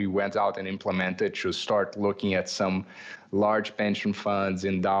went out and implemented to start looking at some large pension funds,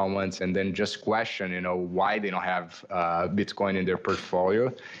 endowments, and then just question, why they don't have Bitcoin in their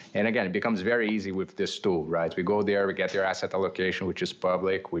portfolio. And again, it becomes very easy with this tool, right? We go there, we get their asset allocation, which is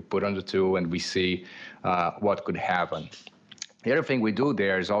public, we put on the tool, and we see what could happen. The other thing we do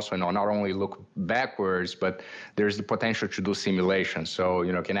there is also, not only look backwards, but there's the potential to do simulation. So,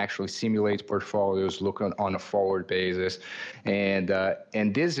 can actually simulate portfolios, look on a forward basis. And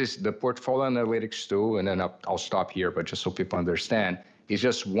this is the portfolio analytics tool. And then I'll stop here, but just so people understand, it's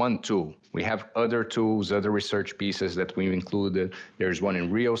just one tool. We have other tools, other research pieces that we included. There's one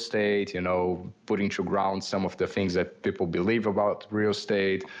in real estate, putting to ground some of the things that people believe about real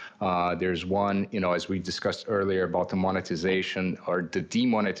estate. There's one, as we discussed earlier, about the monetization or the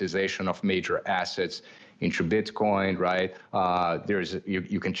demonetization of major assets into Bitcoin, right?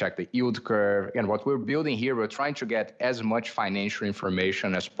 You can check the yield curve. And what we're building here, we're trying to get as much financial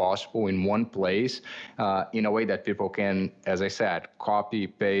information as possible in one place, in a way that people can, as I said, copy,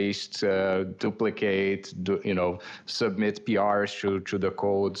 paste, duplicate, submit PRs to the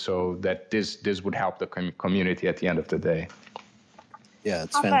code, so that this would help the community at the end of the day. Yeah,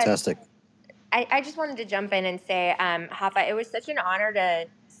 it's fantastic. I just wanted to jump in and say, Rapha, it was such an honor to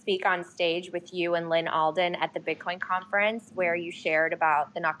speak on stage with you and Lynn Alden at the Bitcoin conference, where you shared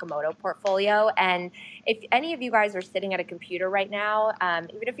about the Nakamoto portfolio. And if any of you guys are sitting at a computer right now,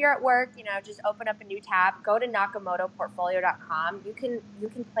 even if you're at work, just open up a new tab, go to nakamotoportfolio.com. You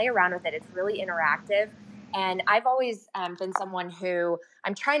can play around with it. It's really interactive. And I've always been someone who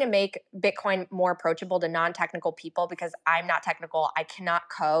I'm trying to make Bitcoin more approachable to non-technical people, because I'm not technical. I cannot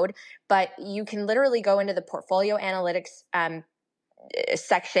code, but you can literally go into the portfolio analytics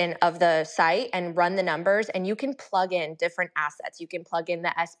section of the site and run the numbers, and you can plug in different assets. You can plug in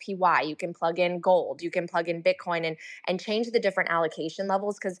the SPY, you can plug in gold, you can plug in Bitcoin, and change the different allocation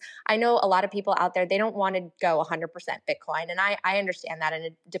levels. Because I know a lot of people out there, they don't want to go 100% Bitcoin, and I understand that.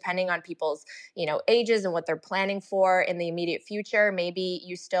 And depending on people's ages and what they're planning for in the immediate future, maybe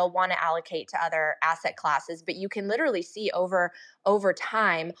you still want to allocate to other asset classes. But you can literally see over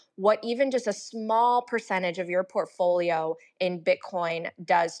time what even just a small percentage of your portfolio in Bitcoin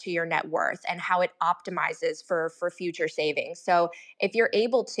does to your net worth, and how it optimizes for future savings. So if you're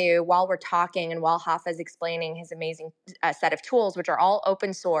able to, while we're talking and while Rapha is explaining his amazing set of tools, which are all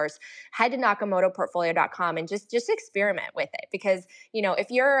open source, head to nakamotoportfolio.com and just experiment with it. Because, if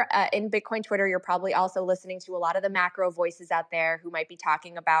you're in Bitcoin Twitter, you're probably also listening to a lot of the macro voices out there who might be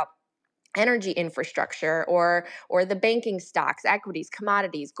talking about energy infrastructure or the banking stocks, equities,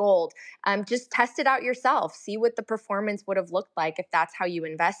 commodities, gold. Just test it out yourself. See what the performance would have looked like if that's how you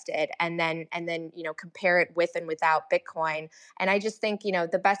invested, and then compare it with and without Bitcoin. And I just think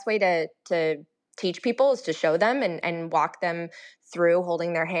the best way to teach people is to show them and walk them through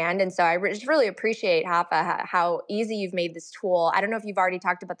holding their hand. And so I just really appreciate, Rapha, how easy you've made this tool. I don't know if you've already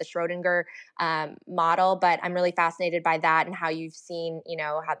talked about the Schrodinger model, but I'm really fascinated by that, and how you've seen,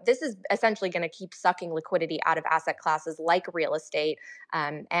 how this is essentially going to keep sucking liquidity out of asset classes like real estate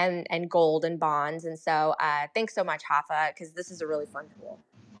and gold and bonds. And so thanks so much, Rapha, because this is a really fun tool.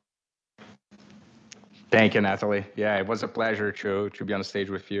 Thank you, Natalie. Yeah, it was a pleasure to be on stage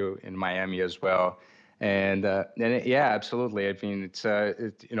with you in Miami as well. And yeah, absolutely. I mean, it's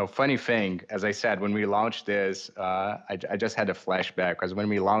funny thing, as I said, when we launched this, I just had a flashback, because when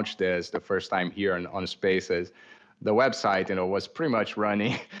we launched this the first time here on Spaces, the website, was pretty much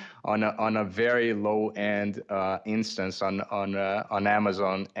running on a very low end instance on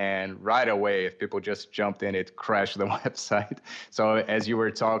Amazon, and right away, if people just jumped in, it crashed the website. So as you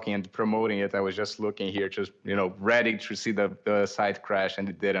were talking and promoting it, I was just looking here, just ready to see the site crash, and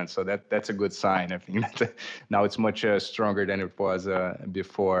it didn't. So that's a good sign. I think that now it's much stronger than it was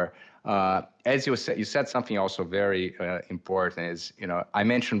before. As you said something also very important is, I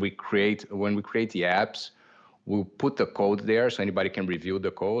mentioned when we create the apps, we'll put the code there so anybody can review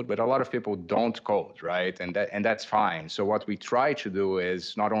the code, but a lot of people don't code, right? And that's fine. So what we try to do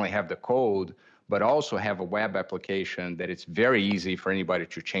is not only have the code, but also have a web application that it's very easy for anybody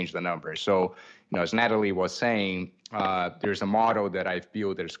to change the numbers. So, as Natalie was saying, there's a model that I've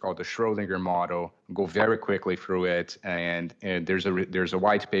built that is called the Schrodinger model. Go very quickly through it, and there's a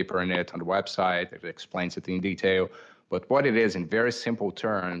white paper in it on the website that explains it in detail. But what it is in very simple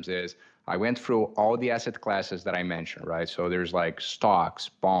terms is, I went through all the asset classes that I mentioned, right? So there's like stocks,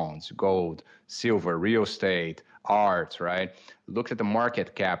 bonds, gold, silver, real estate, art, right? Look at the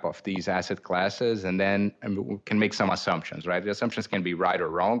market cap of these asset classes, and then we can make some assumptions, right? The assumptions can be right or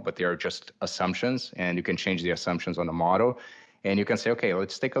wrong, but they are just assumptions, and you can change the assumptions on the model. And you can say, okay,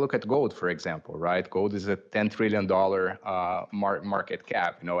 let's take a look at gold, for example, right? Gold is a $10 trillion market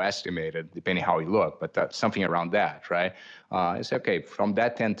cap, estimated, depending how you look, but that's something around that, right? You say, okay, from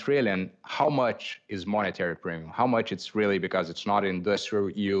that 10 trillion, how much is monetary premium? How much it's really because it's not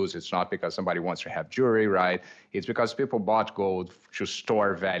industrial use, it's not because somebody wants to have jewelry, right? It's because people bought gold to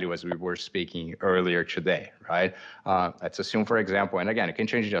store value, as we were speaking earlier today, right? Let's assume, for example, and again, you can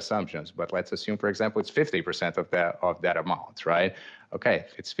change the assumptions, but let's assume, for example, it's 50% of that amount, right? Okay,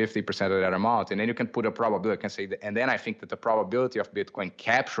 it's 50% of that amount, and then you can put a probability, you can say, and then I think that the probability of Bitcoin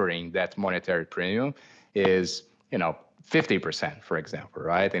capturing that monetary premium is, 50%, for example,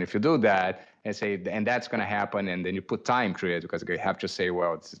 right? And if you do that and say, and that's going to happen, and then you put time to it, because you have to say,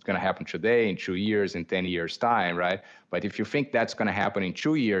 well, it's going to happen today, in 2 years, in 10 years' time, right? But if you think that's going to happen in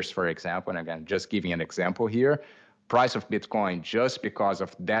 2 years, for example, and again, just giving an example here, price of Bitcoin, just because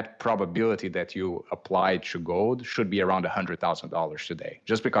of that probability that you applied to gold, should be around $100,000 today,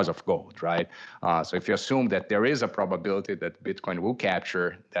 just because of gold, right? So if you assume that there is a probability that Bitcoin will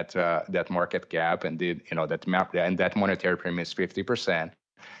capture that market cap, and that monetary premium is 50%,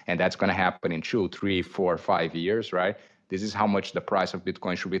 and that's going to happen in 2, 3, 4, 5 years, right? This is how much the price of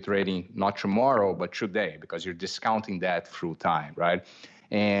Bitcoin should be trading, not tomorrow, but today, because you're discounting that through time, right?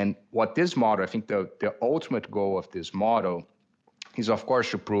 And what this model, I think the ultimate goal of this model is, of course,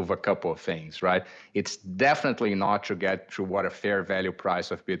 to prove a couple of things, right? It's definitely not to get to what a fair value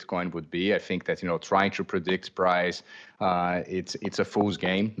price of Bitcoin would be. I think that, trying to predict price, it's a fool's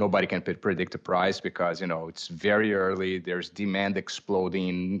game. Nobody can predict the price because, it's very early. There's demand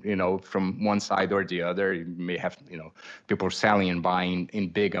exploding, from one side or the other. You may have, people selling and buying in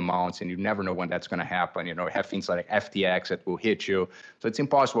big amounts, and you never know when that's going to happen. You have things like FTX that will hit you. So it's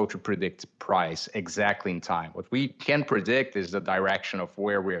impossible to predict price exactly in time. What we can predict is the direction of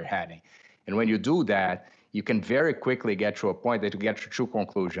where we're heading. And when you do that, you can very quickly get to a point that you get to two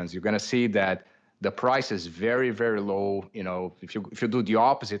conclusions. You're going to see that the price is very, very low. If you do the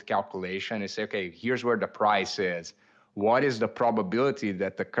opposite calculation and say, okay, here's where the price is. What is the probability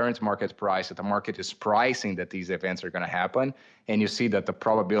that the current market price, that the market is pricing that these events are going to happen? And you see that the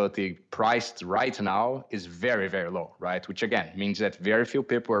probability priced right now is very, very low, right? Which again means that very few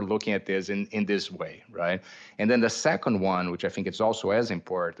people are looking at this in this way, right? And then the second one, which I think is also as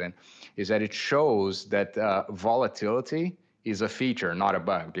important, is that it shows that volatility is a feature, not a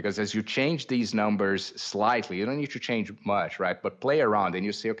bug. Because as you change these numbers slightly, you don't need to change much, right? But play around and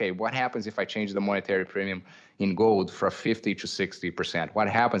you say, okay, what happens if I change the monetary premium in gold from 50 to 60%? What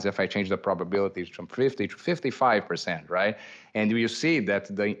happens if I change the probabilities from 50 to 55%, right? And you see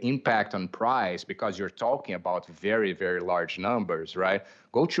that the impact on price, because you're talking about very, very large numbers, right?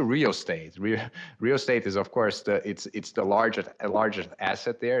 Go to real estate. Real estate is, of course, it's the largest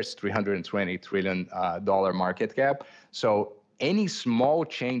asset there. It's $320 trillion market cap. So any small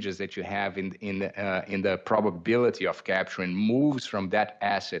changes that you have in the probability of capturing moves from that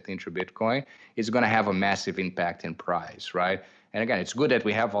asset into Bitcoin is going to have a massive impact in price, right? And again, it's good that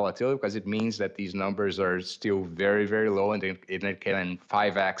we have volatility because it means that these numbers are still very, very low, and it can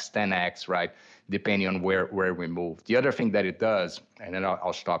 5x, 10x, right, depending on where we move. The other thing that it does, and then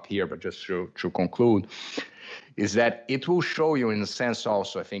I'll stop here, but just to conclude, is that it will show you in a sense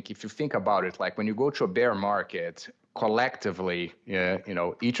also, I think, if you think about it, like when you go to a bear market, collectively,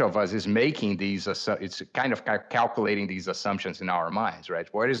 each of us is making these, it's kind of calculating these assumptions in our minds, right?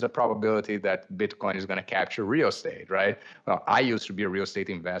 What is the probability that Bitcoin is going to capture real estate, right? Well, I used to be a real estate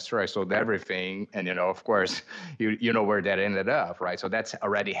investor. I sold everything. And, of course, you know where that ended up, right? So that's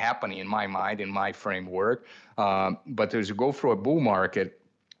already happening in my mind, in my framework. But as you go through a bull market,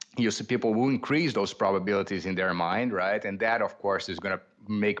 you see people will increase those probabilities in their mind, right? And that, of course, is going to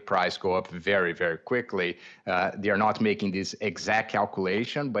make price go up very, very quickly. They are not making this exact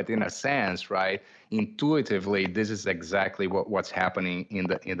calculation, but in a sense, right, intuitively, this is exactly what's happening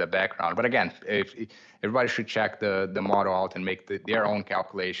in the background. But again, everybody should check the model out and make their own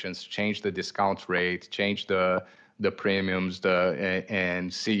calculations, change the discount rate, change the premiums,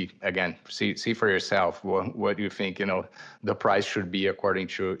 and see for yourself what you think the price should be according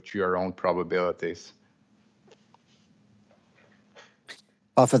to your own probabilities.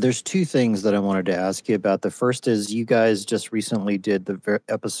 Rapha, there's two things that I wanted to ask you about. The first is you guys just recently did the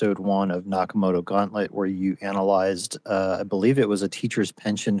episode 1 of Nakamoto Gauntlet, where you analyzed, I believe it was a teacher's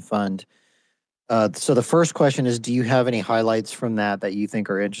pension fund. So the first question is, do you have any highlights from that you think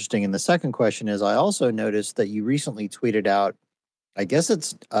are interesting? And the second question is, I also noticed that you recently tweeted out, I guess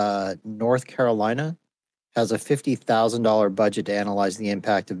it's North Carolina, has a $50,000 budget to analyze the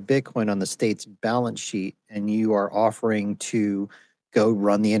impact of Bitcoin on the state's balance sheet, and you are offering to go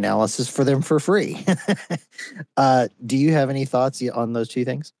run the analysis for them for free. Do you have any thoughts on those two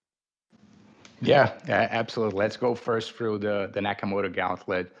things? Yeah, absolutely. Let's go first through the Nakamoto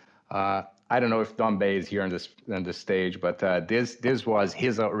Gauntlet. I don't know if Don Bay is here on this stage, but this was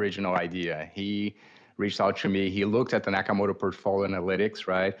his original idea. He reached out to me. He looked at the Nakamoto portfolio analytics,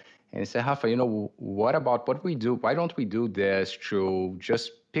 right? And he said, Rapha, what about what we do? Why don't we do this to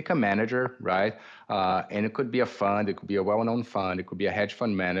just pick a manager, right? And it could be a fund, it could be a well-known fund, it could be a hedge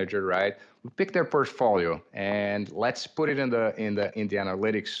fund manager, right? We pick their portfolio and let's put it in the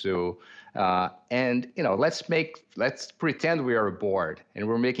analytics too. And let's pretend we are a board and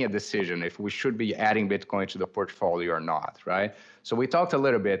we're making a decision if we should be adding Bitcoin to the portfolio or not, right? So we talked a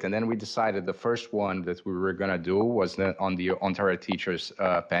little bit, and then we decided the first one that we were gonna do was on the Ontario teachers'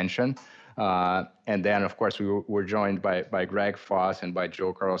 pension. And then, of course, we were joined by Greg Foss and by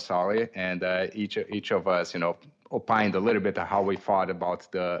Joe Carlosali, and each of us, opined a little bit of how we thought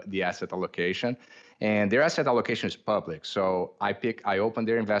about the asset allocation. And their asset allocation is public. So I opened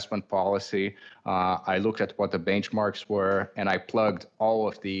their investment policy. I looked at what the benchmarks were, and I plugged all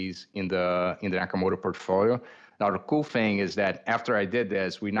of these in the Nakamoto portfolio. Now, the cool thing is that after I did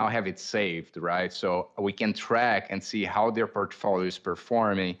this, we now have it saved, right? So we can track and see how their portfolio is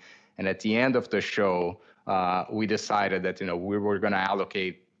performing. And at the end of the show, we decided that, we were going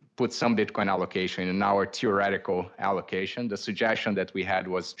to put some Bitcoin allocation in our theoretical allocation. The suggestion that we had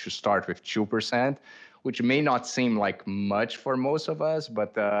was to start with 2%, which may not seem like much for most of us,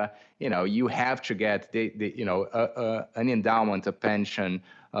 but you have to get an endowment, a pension,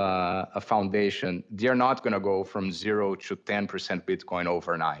 a foundation. They're not going to go from 0 to 10% Bitcoin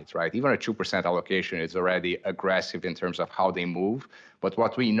overnight, right? Even a 2% allocation is already aggressive in terms of how they move. But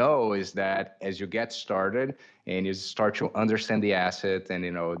what we know is that as you get started and you start to understand the asset, and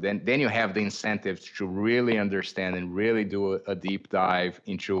then you have the incentives to really understand and really do a deep dive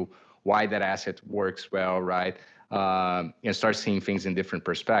into why that asset works well, right? And start seeing things in different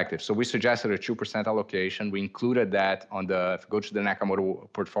perspectives. So we suggested a 2% allocation. We included that if you go to the Nakamoto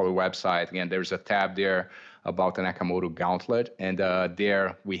portfolio website, again, there's a tab there about the Nakamoto Gauntlet. And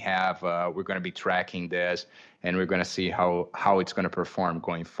there we have, we're going to be tracking this, and we're going to see how it's going to perform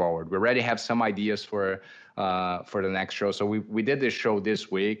going forward. We already have some ideas for the next show. So we did this show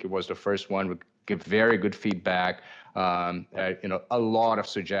this week. It was the first one. We get very good feedback. A lot of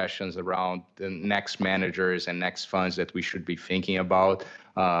suggestions around the next managers and next funds that we should be thinking about,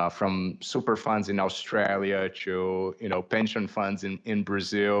 from super funds in Australia to, pension funds in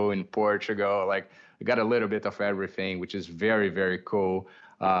Brazil, in Portugal. Like, we got a little bit of everything, which is very, very cool.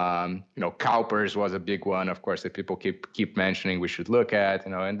 CalPERS was a big one, of course, that people keep mentioning we should look at,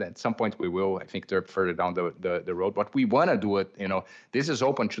 and at some point we will. I think they're further down the road, but we want to do it. This is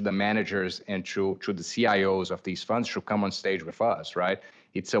open to the managers and to the CIOs of these funds to come on stage with us, right?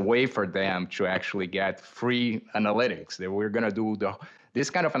 It's a way for them to actually get free analytics. That we're going to do this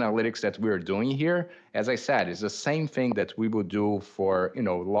kind of analytics that we're doing here, as I said, is the same thing that we would do for,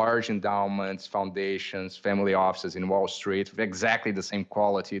 large endowments, foundations, family offices in Wall Street, with exactly the same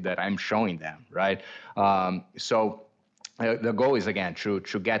quality that I'm showing them, right? So the goal is, again, to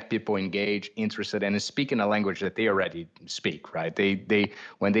get people engaged, interested, and speak in a language that they already speak, right? They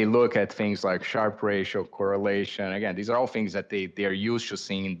when they look at things like Sharpe ratio, correlation, again, these are all things that they are used to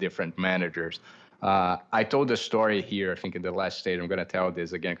seeing in different managers. I told the story here, I think in the last stage. I'm going to tell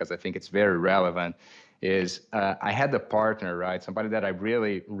this again because I think it's very relevant. I had a partner, right? Somebody that I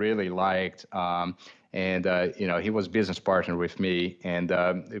really, really liked. He was business partner with me. And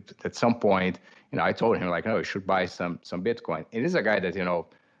at some point, I told him, like, you should buy some Bitcoin. It is a guy that,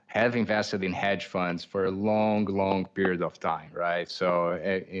 have invested in hedge funds for a long, long period of time, right? So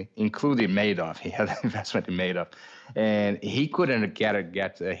including Madoff, he had an investment in Madoff. And he couldn't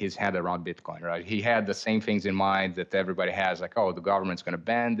get his head around Bitcoin, right? He had the same things in mind that everybody has, like, the government's going to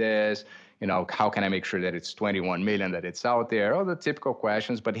ban this. How can I make sure that it's 21 million, that it's out there? All the typical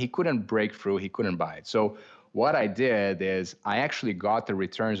questions, but he couldn't break through. He couldn't buy it. So what I did is I actually got the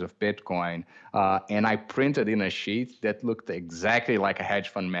returns of Bitcoin, and I printed in a sheet that looked exactly like a hedge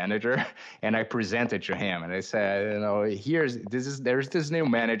fund manager, and I presented to him. And I said, there's this new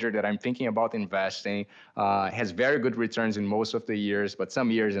manager that I'm thinking about investing, has very good returns in most of the years, but some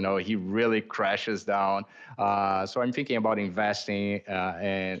years, he really crashes down. So I'm thinking about investing,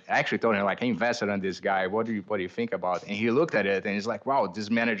 and I actually told him, like, I invested on this guy. What do you think about? And he looked at it, and he's like, wow, this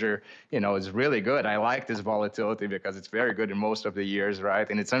manager, is really good. I like this volatility because it's very good in most of the years, right?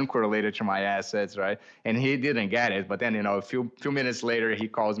 And it's uncorrelated to my assets, right? And he didn't get it. But then, a few minutes later, he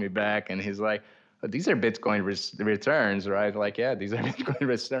calls me back, and he's like, these are Bitcoin returns, right? Like, yeah, these are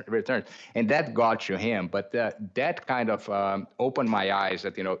Bitcoin returns. And that got to him. But that kind of opened my eyes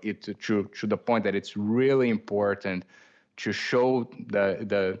that, to the point that it's really important to show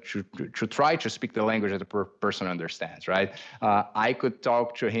to try to speak the language that the person understands, right? I could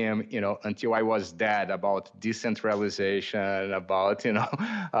talk to him, until I was dead about decentralization, about,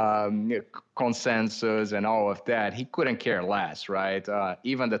 consensus and all of that. He couldn't care less, right?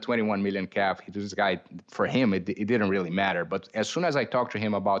 Even the 21 million cap, this guy, for him, it didn't really matter. But as soon as I talked to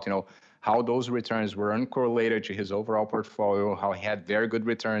him about, how those returns were uncorrelated to his overall portfolio, how he had very good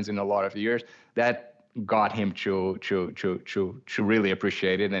returns in a lot of years, that got him to really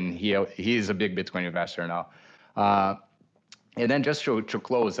appreciate it, and he is a big Bitcoin investor now. And then just to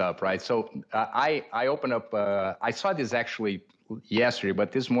close up, right? So I opened up. I saw this actually yesterday,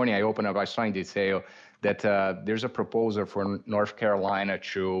 but this morning I opened up. I saw in detail that there's a proposal for North Carolina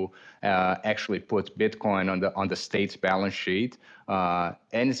to actually put Bitcoin on the state's balance sheet.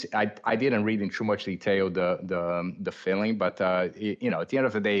 And I didn't read in too much detail the filing, but at the end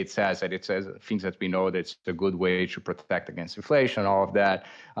of the day, it says things that we know that it's a good way to protect against inflation, all of that.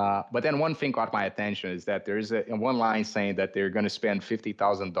 But then one thing caught my attention is that there is one line saying that they're going to spend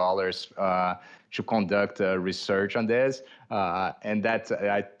 $50,000 to conduct research on this, and that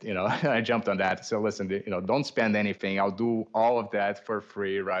I jumped on that. So listen, don't spend anything. I'll do all of that for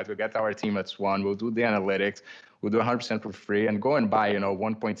free, right? We'll get our team at Swan. We'll do the analytics. We'll do 100% for free, and go and buy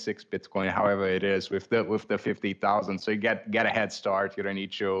 1.6 Bitcoin, however it is, with the 50,000. So you get a head start. You don't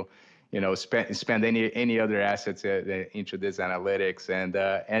need to spend any other assets into this analytics, and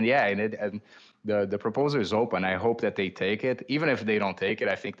the proposal is open. I hope that they take it. Even if they don't take it,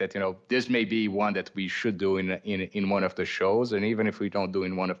 I think that this may be one that we should do in one of the shows, and even if we don't do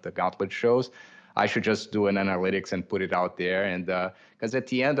in one of the Gauntlet shows, I should just do an analytics and put it out there. And because at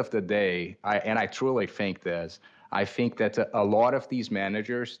the end of the day, I truly think this. I think that a lot of these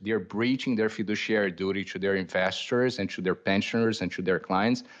managers, they're breaching their fiduciary duty to their investors and to their pensioners and to their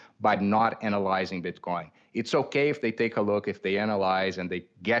clients by not analyzing Bitcoin. It's okay if they take a look, if they analyze and they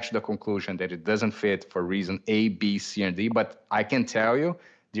get to the conclusion that it doesn't fit for reason A, B, C, and D. But I can tell you,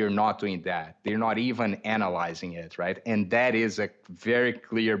 they're not doing that. They're not even analyzing it, right? And that is a very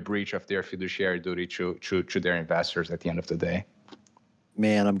clear breach of their fiduciary duty to their investors at the end of the day.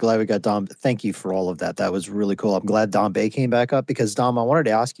 Man, I'm glad we got Dom. Thank you for all of that. That was really cool. I'm glad Dom Bay came back up, because Dom, I wanted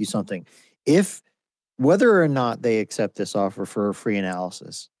to ask you something. Whether or not they accept this offer for a free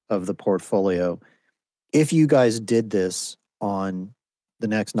analysis of the portfolio, if you guys did this on the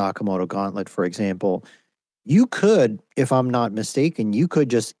next Nakamoto Gauntlet, for example, you could, if I'm not mistaken, you could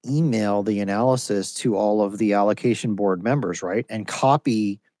just email the analysis to all of the allocation board members, right? And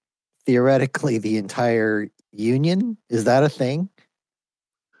copy, theoretically, the entire union. Is that a thing?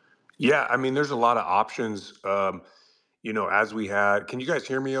 Yeah, I mean, there's a lot of options. As we had, can you guys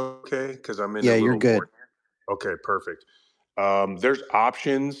hear me okay? Because I'm in a you're little good. Okay, perfect. There's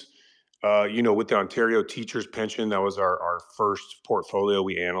options. With the Ontario Teachers Pension, that was our first portfolio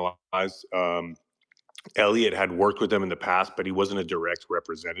we analyzed. Elliot had worked with them in the past, but he wasn't a direct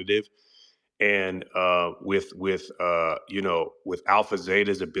representative. And with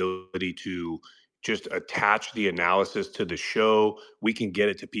AlphaaZeta's ability to just attach the analysis to the show, we can get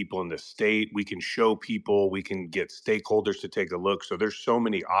it to people in the state. We can show people. We can get stakeholders to take a look. So there's so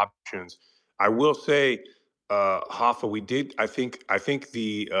many options. I will say, Hoffa, we did. I think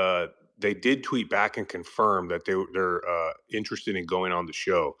they did tweet back and confirm that they're interested in going on the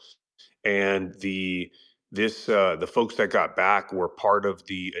show, and the folks that got back were part of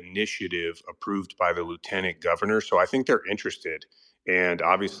the initiative approved by the lieutenant governor. So I think they're interested. And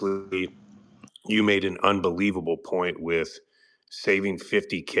obviously, you made an unbelievable point with saving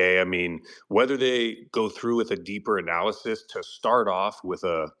 50K. I mean, whether they go through with a deeper analysis to start off with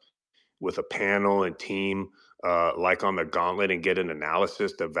a panel and team like on the Gauntlet and get an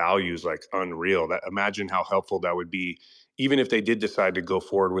analysis, the value is like unreal. Imagine how helpful that would be, even if they did decide to go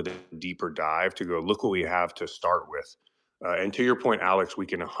forward with a deeper dive, to go look what we have to start with. And to your point, Alex, we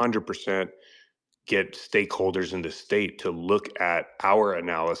can 100% get stakeholders in the state to look at our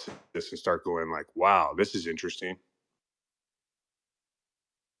analysis and start going like, wow, this is interesting.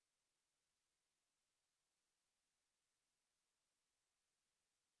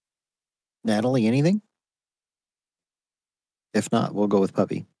 Natalie, anything? If not, we'll go with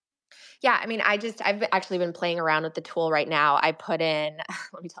Puppy. Yeah, I mean, I've actually been playing around with the tool right now. I put in,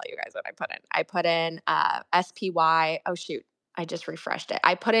 let me tell you guys what I put in. I put in SPY. Oh, shoot. I just refreshed it.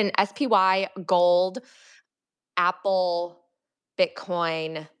 I put in SPY, gold, Apple,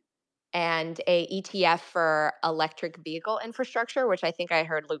 Bitcoin, and a ETF for electric vehicle infrastructure, which I think I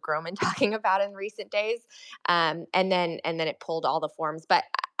heard Luke Groman talking about in recent days. And then it pulled all the forms. But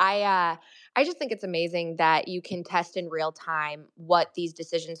I just think it's amazing that you can test in real time what these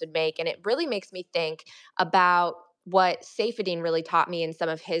decisions would make, and it really makes me think about what Saifedean really taught me in some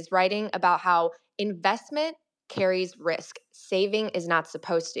of his writing about how investment carries risk. Saving is not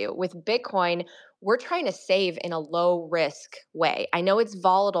supposed to. With Bitcoin, we're trying to save in a low risk way. I know it's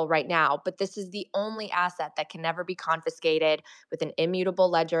volatile right now, but this is the only asset that can never be confiscated, with an immutable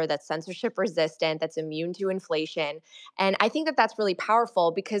ledger that's censorship resistant, that's immune to inflation. And I think that that's really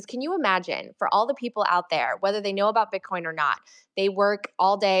powerful, because can you imagine, for all the people out there, whether they know about Bitcoin or not, they work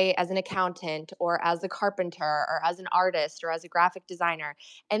all day as an accountant or as a carpenter or as an artist or as a graphic designer,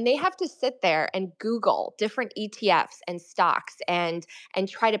 and they have to sit there and Google different ETFs and stocks and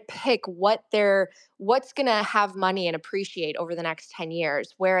try to pick what's going to have money and appreciate over the next 10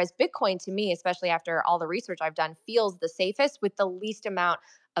 years. Whereas Bitcoin, to me, especially after all the research I've done, feels the safest with the least amount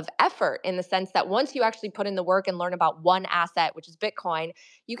of effort, in the sense that once you actually put in the work and learn about one asset, which is Bitcoin,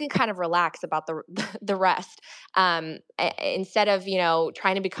 you can kind of relax about the rest. Instead of,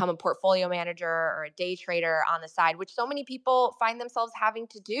 trying to become a portfolio manager or a day trader on the side, which so many people find themselves having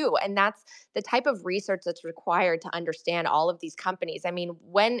to do. And that's the type of research that's required to understand all of these companies. I mean,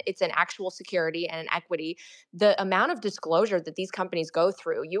 when it's an actual security and an equity, the amount of disclosure that these companies go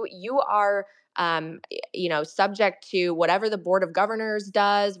through, you are subject to whatever the board of governors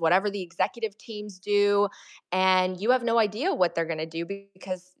does, whatever the executive teams do, and you have no idea what they're going to do,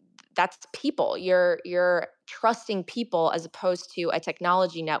 because that's people. You're trusting people as opposed to a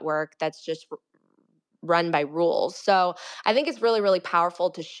technology network that's just run by rules. So I think it's really, really powerful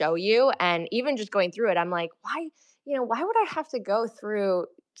to show you. And even just going through it, I'm like, why would I have to go through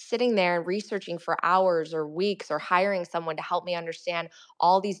sitting there and researching for hours or weeks, or hiring someone to help me understand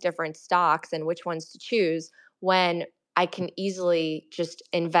all these different stocks and which ones to choose, when I can easily just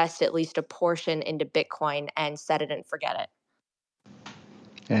invest at least a portion into Bitcoin and set it and forget it.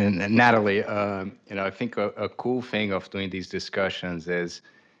 And Natalie, I think a cool thing of doing these discussions is,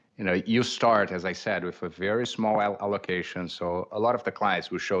 you start, as I said, with a very small allocation. So a lot of the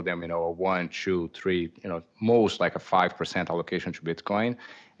clients will show them, a 1, 2, 3, most like a 5% allocation to Bitcoin.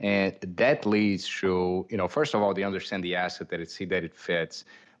 And that leads to, first of all, they understand the asset, that see that it fits.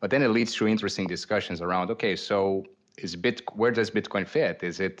 But then it leads to interesting discussions around, okay, so where does Bitcoin fit?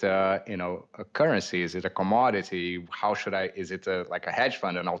 Is it, a currency? Is it a commodity? Is it like a hedge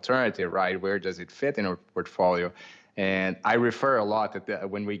fund, an alternative, right? Where does it fit in our portfolio? And I refer a lot that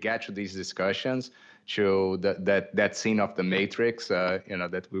when we get to these discussions to that scene of The Matrix,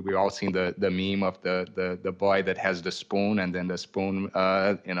 that we all seen the meme of the boy that has the spoon, and then the spoon,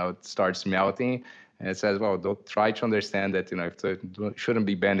 starts melting. And it says, well, don't try to understand that, shouldn't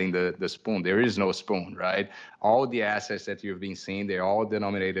be bending the spoon. There is no spoon, right? All the assets that you've been seeing, they're all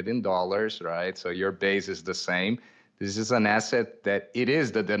denominated in dollars, right? So your base is the same. This is an asset that it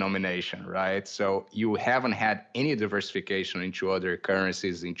is the denomination, right? So you haven't had any diversification into other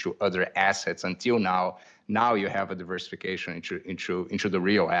currencies, into other assets until now. Now you have a diversification into the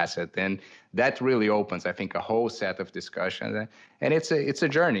real asset, and that really opens, I think, a whole set of discussions. And it's a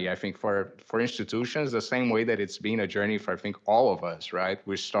journey, I think, for institutions, the same way that it's been a journey for, I think, all of us, right?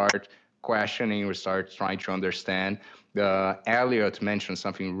 We start questioning, we start trying to understand. Elliot mentioned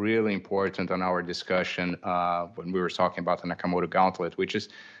something really important on our discussion when we were talking about the Nakamoto Gauntlet, which is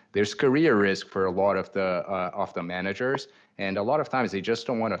there's career risk for a lot of the managers. And a lot of times they just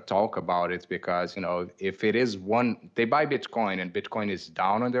don't want to talk about it because, if it is they buy Bitcoin and Bitcoin is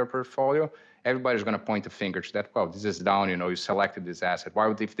down on their portfolio, everybody's going to point the finger to that. Well, this is down, you selected this asset. Why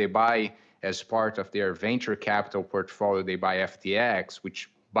would, if they buy as part of their venture capital portfolio, they buy FTX, which,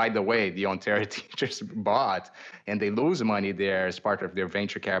 by the way, the Ontario teachers bought, and they lose money there as part of their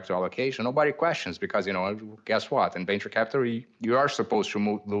venture capital allocation. Nobody questions because, guess what? In venture capital, you are supposed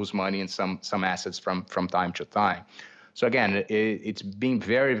to lose money in some assets from time to time. So again, it's been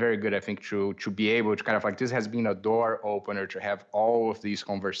very, very good, I think, to be able to kind of this has been a door opener to have all of these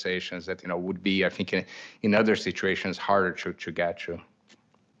conversations that, would be, I think, in other situations harder to get to.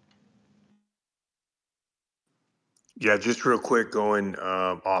 Yeah, just real quick, going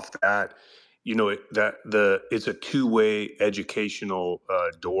off that, it's a two-way educational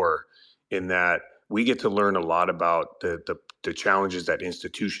door, in that we get to learn a lot about the challenges that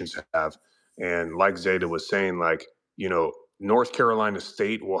institutions have, and like Zeta was saying, North Carolina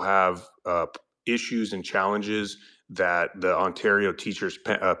State will have issues and challenges that the Ontario teachers'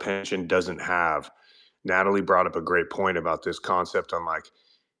 pension doesn't have. Natalie brought up a great point about this concept on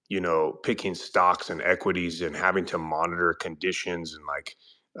picking stocks and equities and having to monitor conditions and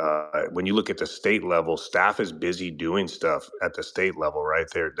When you look at the state level, staff is busy doing stuff at the state level, right?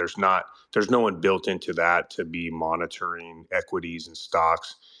 There's no one built into that to be monitoring equities and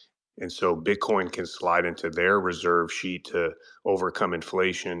stocks. And so Bitcoin can slide into their reserve sheet to overcome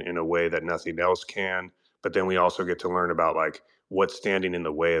inflation in a way that nothing else can. But then we also get to learn about like what's standing in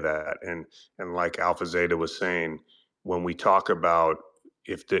the way of that. And like AlphaaZeta was saying, when we talk about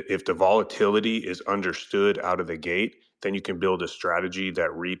if the volatility is understood out of the gate, then you can build a strategy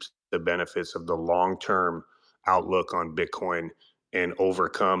that reaps the benefits of the long-term outlook on Bitcoin and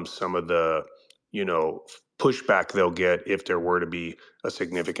overcome some of the, pushback they'll get if there were to be a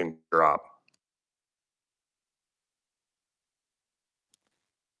significant drop.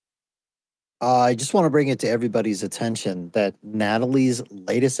 I just want to bring it to everybody's attention that Natalie's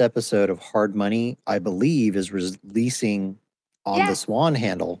latest episode of Hard Money, I believe, is releasing on the Swan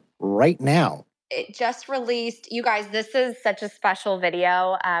handle right now. It just released. You guys, this is such a special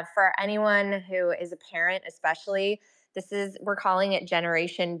video for anyone who is a parent, especially. We're calling it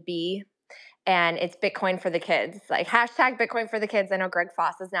Generation B, and it's Bitcoin for the kids. Like hashtag Bitcoin for the kids. I know Greg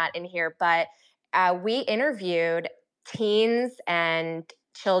Foss is not in here, but we interviewed teens and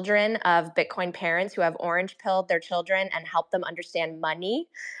children of Bitcoin parents who have orange pilled their children and helped them understand money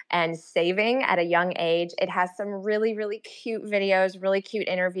and saving at a young age. It has some really, really cute videos, really cute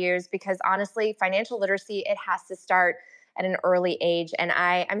interviews, because honestly, financial literacy, it has to start at an early age. And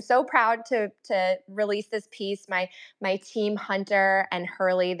I'm so proud to release this piece. My team, Hunter and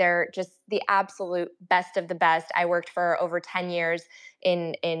Hurley, they're just the absolute best of the best. I worked for over 10 years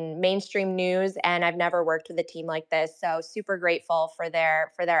in mainstream news, and I've never worked with a team like this. So super grateful for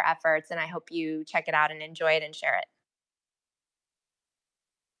their efforts, and I hope you check it out and enjoy it and share it.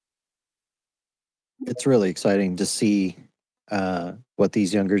 It's really exciting to see what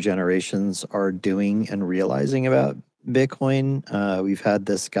these younger generations are doing and realizing about Bitcoin. We've had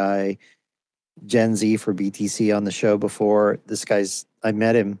this guy, Gen Z for BTC, on the show before. I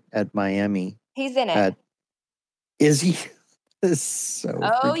met him at Miami. He's in it. Is he? This is so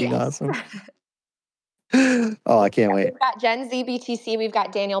freaking awesome. Oh, I can't wait. We've got Gen Z BTC. We've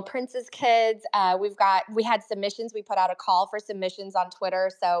got Daniel Prince's kids. We had submissions. We put out a call for submissions on Twitter.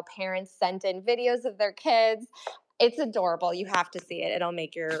 So parents sent in videos of their kids. It's adorable. You have to see it. It'll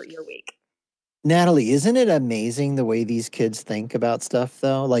make your week. Natalie, isn't it amazing the way these kids think about stuff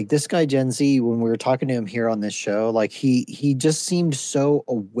though? Like this guy, Gen Z, when we were talking to him here on this show, like he just seemed so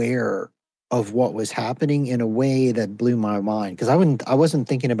aware of what was happening in a way that blew my mind. Because I wasn't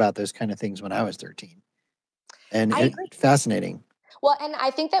thinking about those kind of things when I was 13. And it's fascinating. Well, and I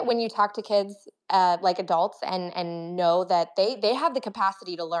think that when you talk to kids like adults and know that they have the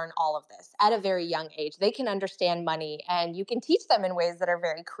capacity to learn all of this at a very young age, they can understand money, and you can teach them in ways that are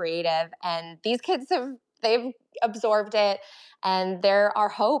very creative. And these kids they've absorbed it, and they're our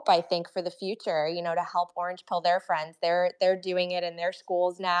hope, I think, for the future. To help orange pill their friends. They're doing it in their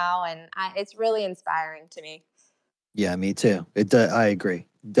schools now, and it's really inspiring to me. Yeah, me too. I agree.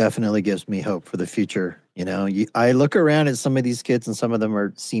 Definitely gives me hope for the future. I look around at some of these kids, and some of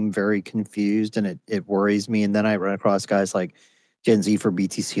them seem very confused, and it worries me. And then I run across guys like Gen Z for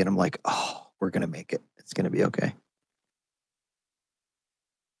BTC, and I'm like, oh, we're gonna make it. It's gonna be okay.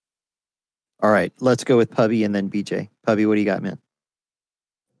 All right, let's go with Pubby and then BJ. Pubby, what do you got, man?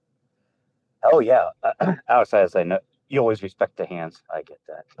 Oh yeah, Alex, as I know, you always respect the hands. I get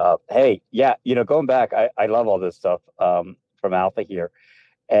that. Hey, yeah, going back, I love all this stuff from Alpha here.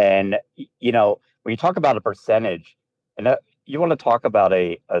 And, when you talk about a percentage, and you want to talk about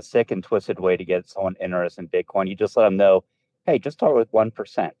a sick and twisted way to get someone interested in Bitcoin, you just let them know, hey, just start with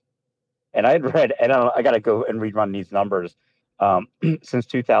 1%. And I had read, and I got to go and rerun these numbers. Since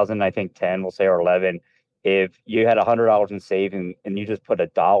 2000, I think 10, we'll say, or 11, if you had $100 in saving and you just put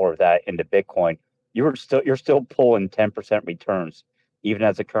 $1 of that into Bitcoin, you're still pulling 10% returns, even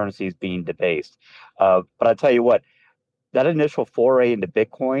as the currency is being debased. But I tell you what, that initial foray into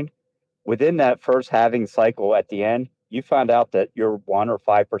Bitcoin, within that first halving cycle at the end, you found out that your 1 or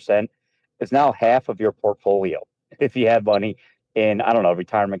 5% is now half of your portfolio if you have money in, I don't know,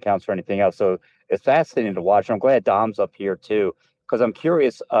 retirement accounts or anything else. So it's fascinating to watch. I'm glad Dom's up here too, because I'm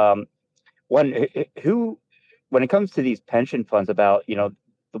curious, when it comes to these pension funds, about,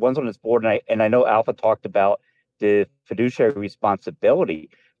 the ones on this board, and I know Alpha talked about the fiduciary responsibility,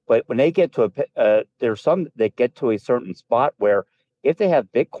 but when they get to there's some that get to a certain spot where if they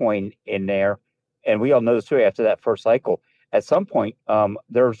have Bitcoin in there, and we all know this too, after that first cycle, at some point,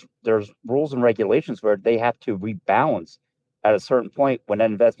 there's rules and regulations where they have to rebalance at a certain point when that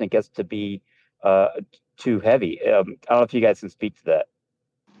investment gets to be too heavy. I don't know if you guys can speak to that.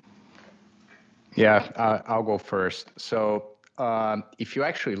 Yeah, I'll go first. So if you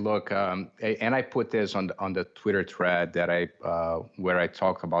actually look, and I put this on the Twitter thread that where I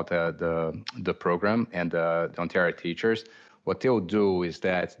talk about the program and the Ontario teachers, what they'll do is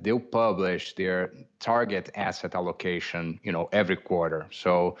that they'll publish their target asset allocation, every quarter.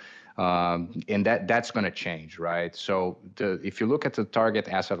 So, and that's going to change, right? So if you look at the target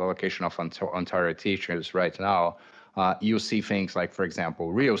asset allocation of Ontario teachers right now, you see things like, for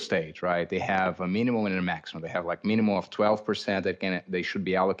example, real estate, right? They have a minimum and a maximum. They have like minimum of 12% they should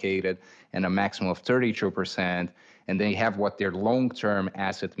be allocated and a maximum of 32%. And they have what their long-term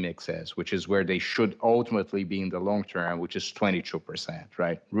asset mix is, which is where they should ultimately be in the long term, which is 22%,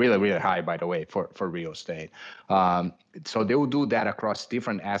 right? Really, really high, by the way, for real estate. So they will do that across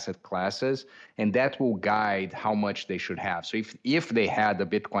different asset classes, and that will guide how much they should have. So if they had the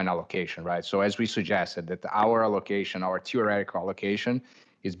Bitcoin allocation, right? So as we suggested, that our allocation, our theoretical allocation,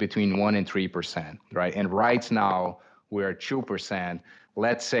 is between 1% and 3%, right? And right now we're at 2%.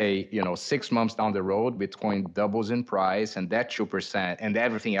 Let's say, 6 months down the road, Bitcoin doubles in price, and that 2%, and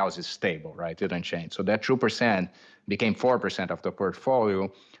everything else is stable, right? It didn't change. So that 2% became 4% of the portfolio.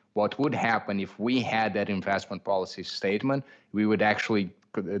 What would happen if we had that investment policy statement? We would actually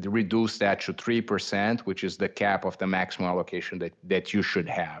reduce that to 3%, which is the cap of the maximum allocation that you should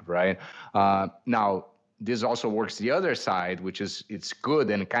have, right? Now, this also works the other side, which is it's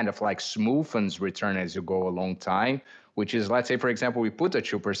good and kind of like smoothens return as you go a long time, which is, let's say, for example, we put a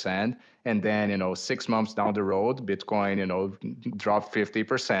 2%, and then, 6 months down the road, Bitcoin, dropped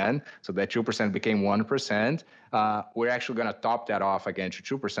 50%. So that 2% became 1%. We're actually going to top that off again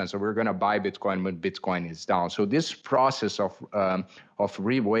to 2%. So we're going to buy Bitcoin when Bitcoin is down. So this process of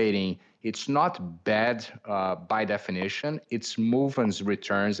reweighting, it's not bad by definition. It smoothens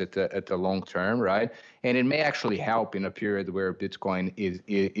returns at the long term, right? And it may actually help in a period where Bitcoin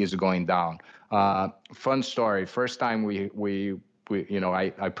is going down. Fun story. First time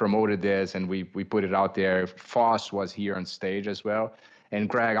I promoted this and we put it out there. Foss was here on stage as well. And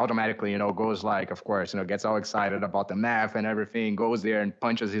Greg automatically, goes like, of course, gets all excited about the math and everything, goes there and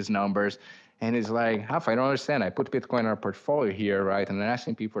punches his numbers. And he's like, Rapha, I don't understand. I put Bitcoin in our portfolio here, right? In an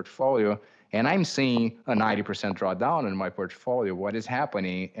S&P portfolio, and I'm seeing a 90% drawdown in my portfolio. What is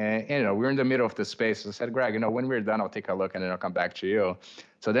happening? And, we're in the middle of the space. So I said, Greg, when we're done, I'll take a look and then I'll come back to you.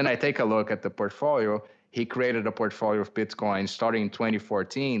 So then I take a look at the portfolio. He created a portfolio of Bitcoin starting in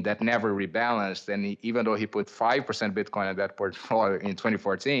 2014 that never rebalanced. And even though he put 5% Bitcoin in that portfolio in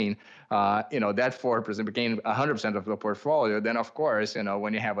 2014, that 4% became 100% of the portfolio. Then, of course,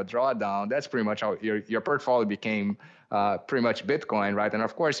 when you have a drawdown, that's pretty much how your portfolio became pretty much Bitcoin, right? And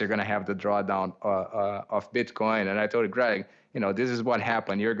of course, you're going to have the drawdown of Bitcoin. And I told Greg, this is what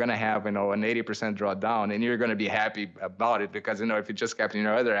happened. You're going to have, an 80% drawdown, and you're going to be happy about it because, if you just kept in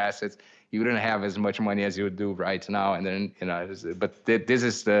your other assets, you wouldn't have as much money as you would do right now. And then, but this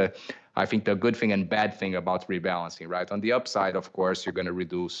is I think the good thing and bad thing about rebalancing, right? On the upside, of course, you're going to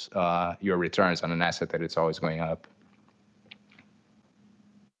reduce your returns on an asset that it's always going up.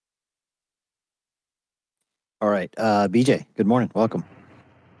 All right. BJ, good morning. Welcome.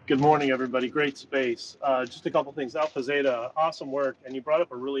 Good morning, everybody. Great space. Just a couple things. AlphaaZeta, awesome work. And you brought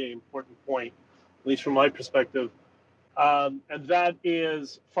up a really important point, at least from my perspective. And that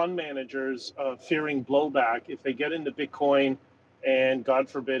is fund managers fearing blowback if they get into Bitcoin and, God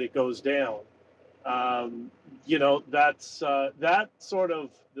forbid, it goes down. That's that sort of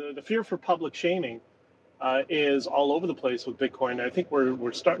the fear for public shaming is all over the place with Bitcoin. I think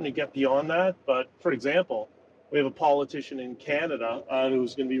we're starting to get beyond that. But for example, we have a politician in Canada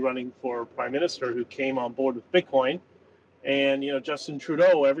who's going to be running for prime minister who came on board with Bitcoin. And, Justin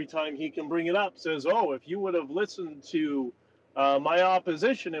Trudeau, every time he can bring it up, says, oh, if you would have listened to my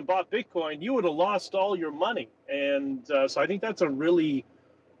opposition and bought Bitcoin, you would have lost all your money. And so I think that's a really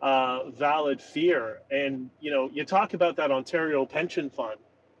valid fear. And, you talk about that Ontario pension fund.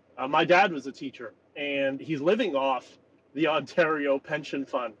 My dad was a teacher, and he's living off the Ontario pension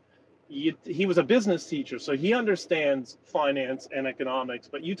fund. He was a business teacher, so he understands finance and economics.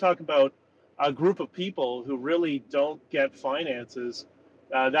 But you talk about a group of people who really don't get finances.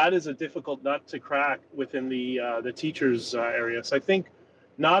 That is a difficult nut to crack within the teachers area. So I think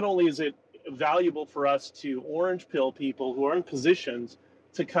not only is it valuable for us to orange pill people who are in positions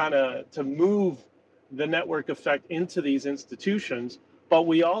to move the network effect into these institutions, but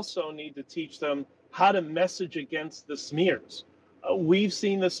we also need to teach them how to message against the smears. We've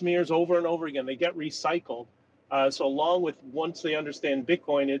seen the smears over and over again. They get recycled. So along with once they understand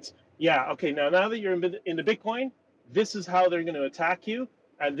Bitcoin, it's, okay, now that you're into Bitcoin, this is how they're going to attack you,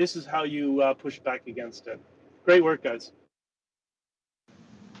 and this is how you push back against it. Great work, guys.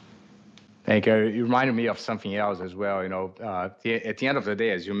 Thank you. You reminded me of something else as well. At the end of the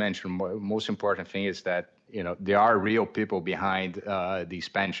day, as you mentioned, most important thing is that there are real people behind these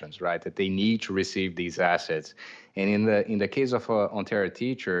pensions, right? That they need to receive these assets. And in the case of Ontario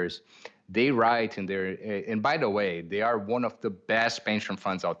teachers, they write in their, and by the way, they are one of the best pension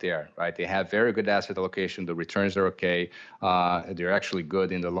funds out there, right? They have very good asset allocation. The returns are okay. They're actually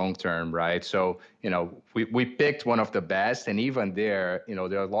good in the long term, right? So, we picked one of the best, and even there,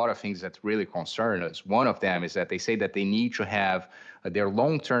 there are a lot of things that really concern us. One of them is that they say that they need to have their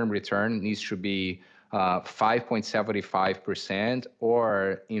long-term return needs to be 5.75%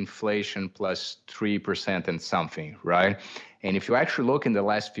 or inflation plus 3% and something, right? And if you actually look in the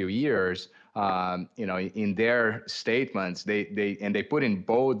last few years, in their statements, they put in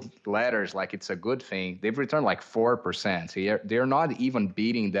bold letters like it's a good thing. They've returned like 4%. So they're not even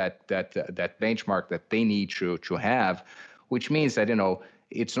beating that benchmark that they need to have, which means that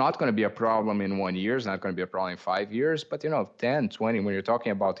it's not going to be a problem in 1 year. It's not going to be a problem in 5 years. But 10, 20, when you're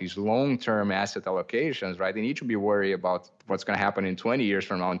talking about these long-term asset allocations, right? They need to be worried about what's going to happen in 20 years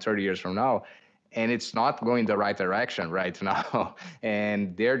from now and 30 years from now. And it's not going the right direction right now.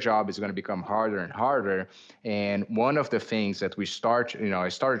 And their job is going to become harder and harder. And one of the things that I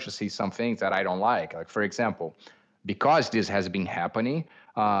started to see some things that I don't like. Like, for example, because this has been happening,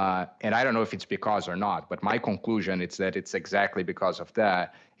 and I don't know if it's because or not, but my conclusion is that it's exactly because of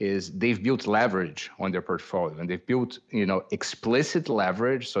that, is they've built leverage on their portfolio. And they've built, explicit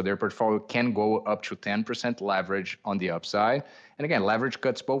leverage, so their portfolio can go up to 10% leverage on the upside. And again, leverage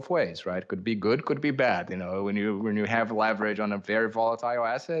cuts both ways, right? Could be good, could be bad. When you have leverage on a very volatile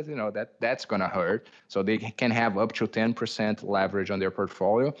asset, that's going to hurt. So they can have up to 10% leverage on their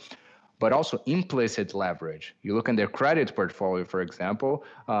portfolio. But also implicit leverage. You look in their credit portfolio, for example,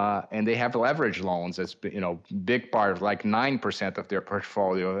 and they have leverage loans. That's big part of like 9% of their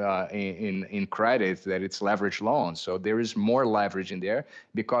portfolio in credit that it's leverage loans. So there is more leverage in there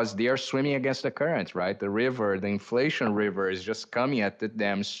because they are swimming against the current, right? The inflation river is just coming at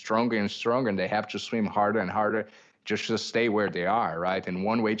them stronger and stronger, and they have to swim harder and harder just to stay where they are, right? And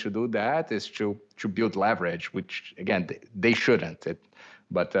one way to do that is to build leverage, which again they shouldn't.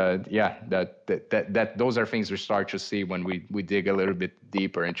 But that those are things we start to see when we dig a little bit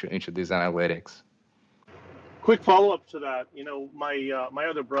deeper into these analytics. Quick follow-up to that. My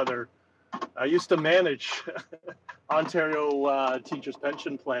other brother used to manage Ontario Teachers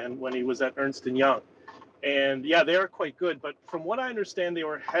Pension Plan when he was at Ernst & Young. And yeah, they are quite good. But from what I understand, they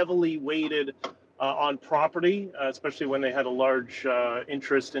were heavily weighted on property, especially when they had a large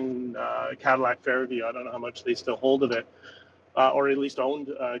interest in Cadillac Fairview. I don't know how much they still hold of it. Or at least owned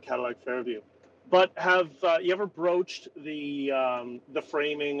Cadillac Fairview. But have you ever broached the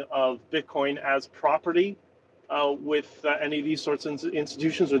framing of Bitcoin as property with any of these sorts of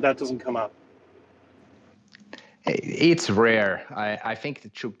institutions, or that doesn't come up? It's rare. I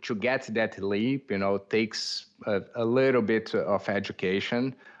think to get that leap, takes a little bit of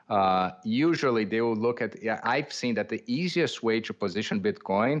education. Usually they will look at, I've seen that the easiest way to position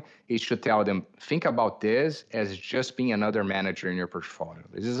Bitcoin is to tell them, think about this as just being another manager in your portfolio.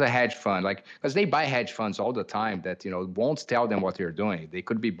 This is a hedge fund, because they buy hedge funds all the time that, won't tell them what they're doing. They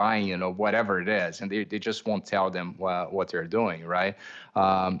could be buying, whatever it is, and they just won't tell them what they're doing, right?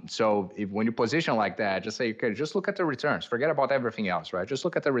 So when you position like that, just say, okay, just look at the returns. Forget about everything else, right? Just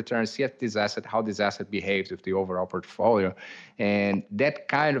look at the returns, see if how this asset behaves with the overall portfolio. And that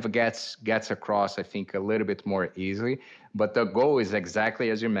kind of gets across, I think, a little bit more easily. But the goal is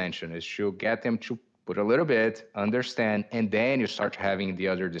exactly as you mentioned, is to get them to put a little bit, understand, and then you start having the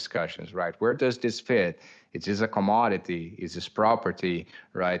other discussions, right? Where does this fit? Is this a commodity? Is this property,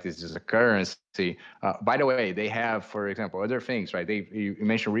 right? Is this a currency? By the way, they have, for example, other things, right? You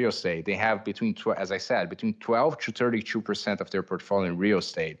mentioned real estate. They have as I said, between 12 to 32% of their portfolio in real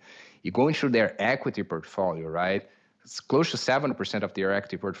estate. You go into their equity portfolio, right? It's close to 7% of their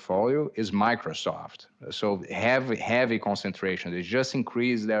equity portfolio is Microsoft. So heavy concentration. They just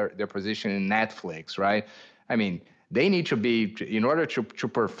increased their position in Netflix, right? I mean, they need to be, in order to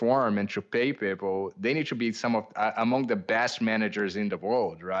perform and to pay people, they need to be among the best managers in the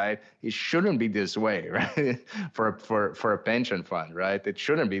world, right? It shouldn't be this way, right? for a pension fund, right? It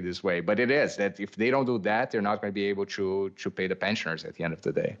shouldn't be this way, but it is. That if they don't do that, they're not going to be able to pay the pensioners at the end of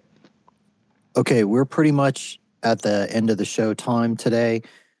the day. Okay, we're pretty much at the end of the show time today.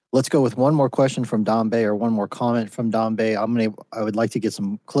 Let's go with one more question from Don Bay, or one more comment from Don Bay. I would like to get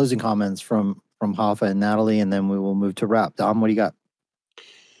some closing comments from Rapha and Natalie, and then we will move to wrap. Dom, what do you got?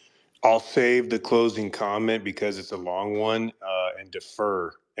 I'll save the closing comment because it's a long one and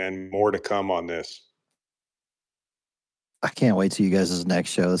defer, and more to come on this. I can't wait till you guys' next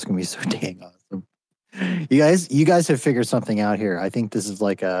show. It's gonna be so dang awesome. You guys have figured something out here. I think this is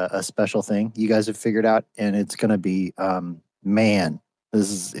like a special thing you guys have figured out, and it's gonna be man,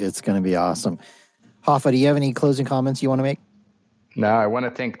 it's gonna be awesome. Rapha, do you have any closing comments you want to make? No, I want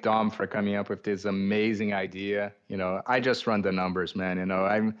to thank Dom for coming up with this amazing idea. I just run the numbers,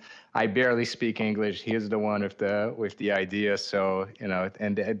 man. I barely speak English. He's the one with the idea. So,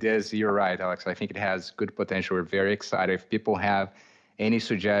 and this, you're right, Alex. I think it has good potential. We're very excited. If people have any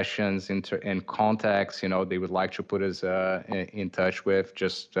suggestions and contacts, they would like to put us in touch with,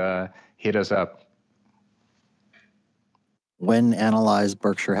 just hit us up. When analyze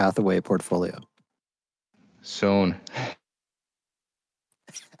Berkshire Hathaway portfolio? Soon.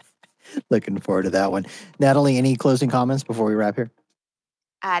 Looking forward to that one. Natalie, any closing comments before we wrap here?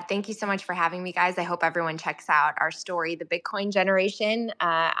 Thank you so much for having me, guys. I hope everyone checks out our story, The Bitcoin Generation,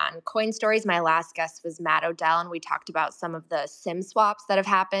 on Coin Stories. My last guest was Matt Odell, and we talked about some of the SIM swaps that have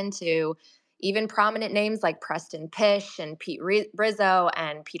happened to even prominent names like Preston Pish and Pete Rizzo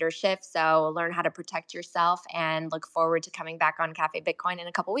and Peter Schiff. So learn how to protect yourself, and look forward to coming back on Cafe Bitcoin in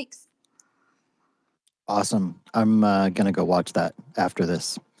a couple weeks. Awesome. I'm going to go watch that after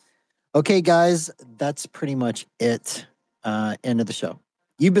this. Okay, guys, that's pretty much it. End of the show.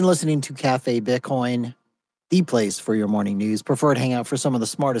 You've been listening to Cafe Bitcoin, the place for your morning news, preferred hangout for some of the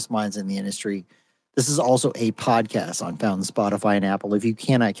smartest minds in the industry. This is also a podcast on found Spotify and Apple. If you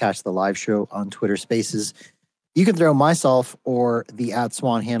cannot catch the live show on Twitter Spaces, you can throw myself or the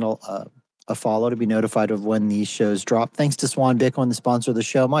 @Swan handle a follow to be notified of when these shows drop. Thanks to Swan Bitcoin, the sponsor of the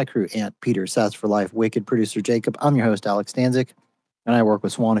show, my crew, Ant, Peter, Sats for Life, Wicked, producer Jacob. I'm your host, Alex Stanzik, and I work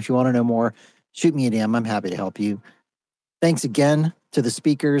with Swan. If you want to know more, shoot me a DM. I'm happy to help you. Thanks again to the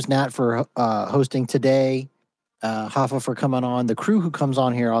speakers, Nat for hosting today, Rapha for coming on, the crew who comes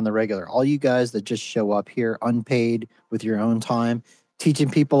on here on the regular, all you guys that just show up here unpaid with your own time, teaching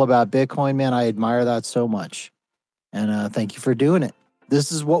people about Bitcoin, man, I admire that so much. And thank you for doing it.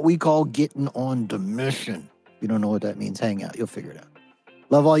 This is what we call getting on the mission. If you don't know what that means, hang out. You'll figure it out.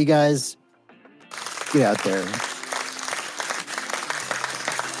 Love all you guys. Get out there.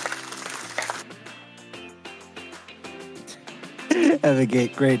 Have a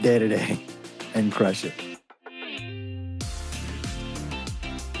great day today and crush it.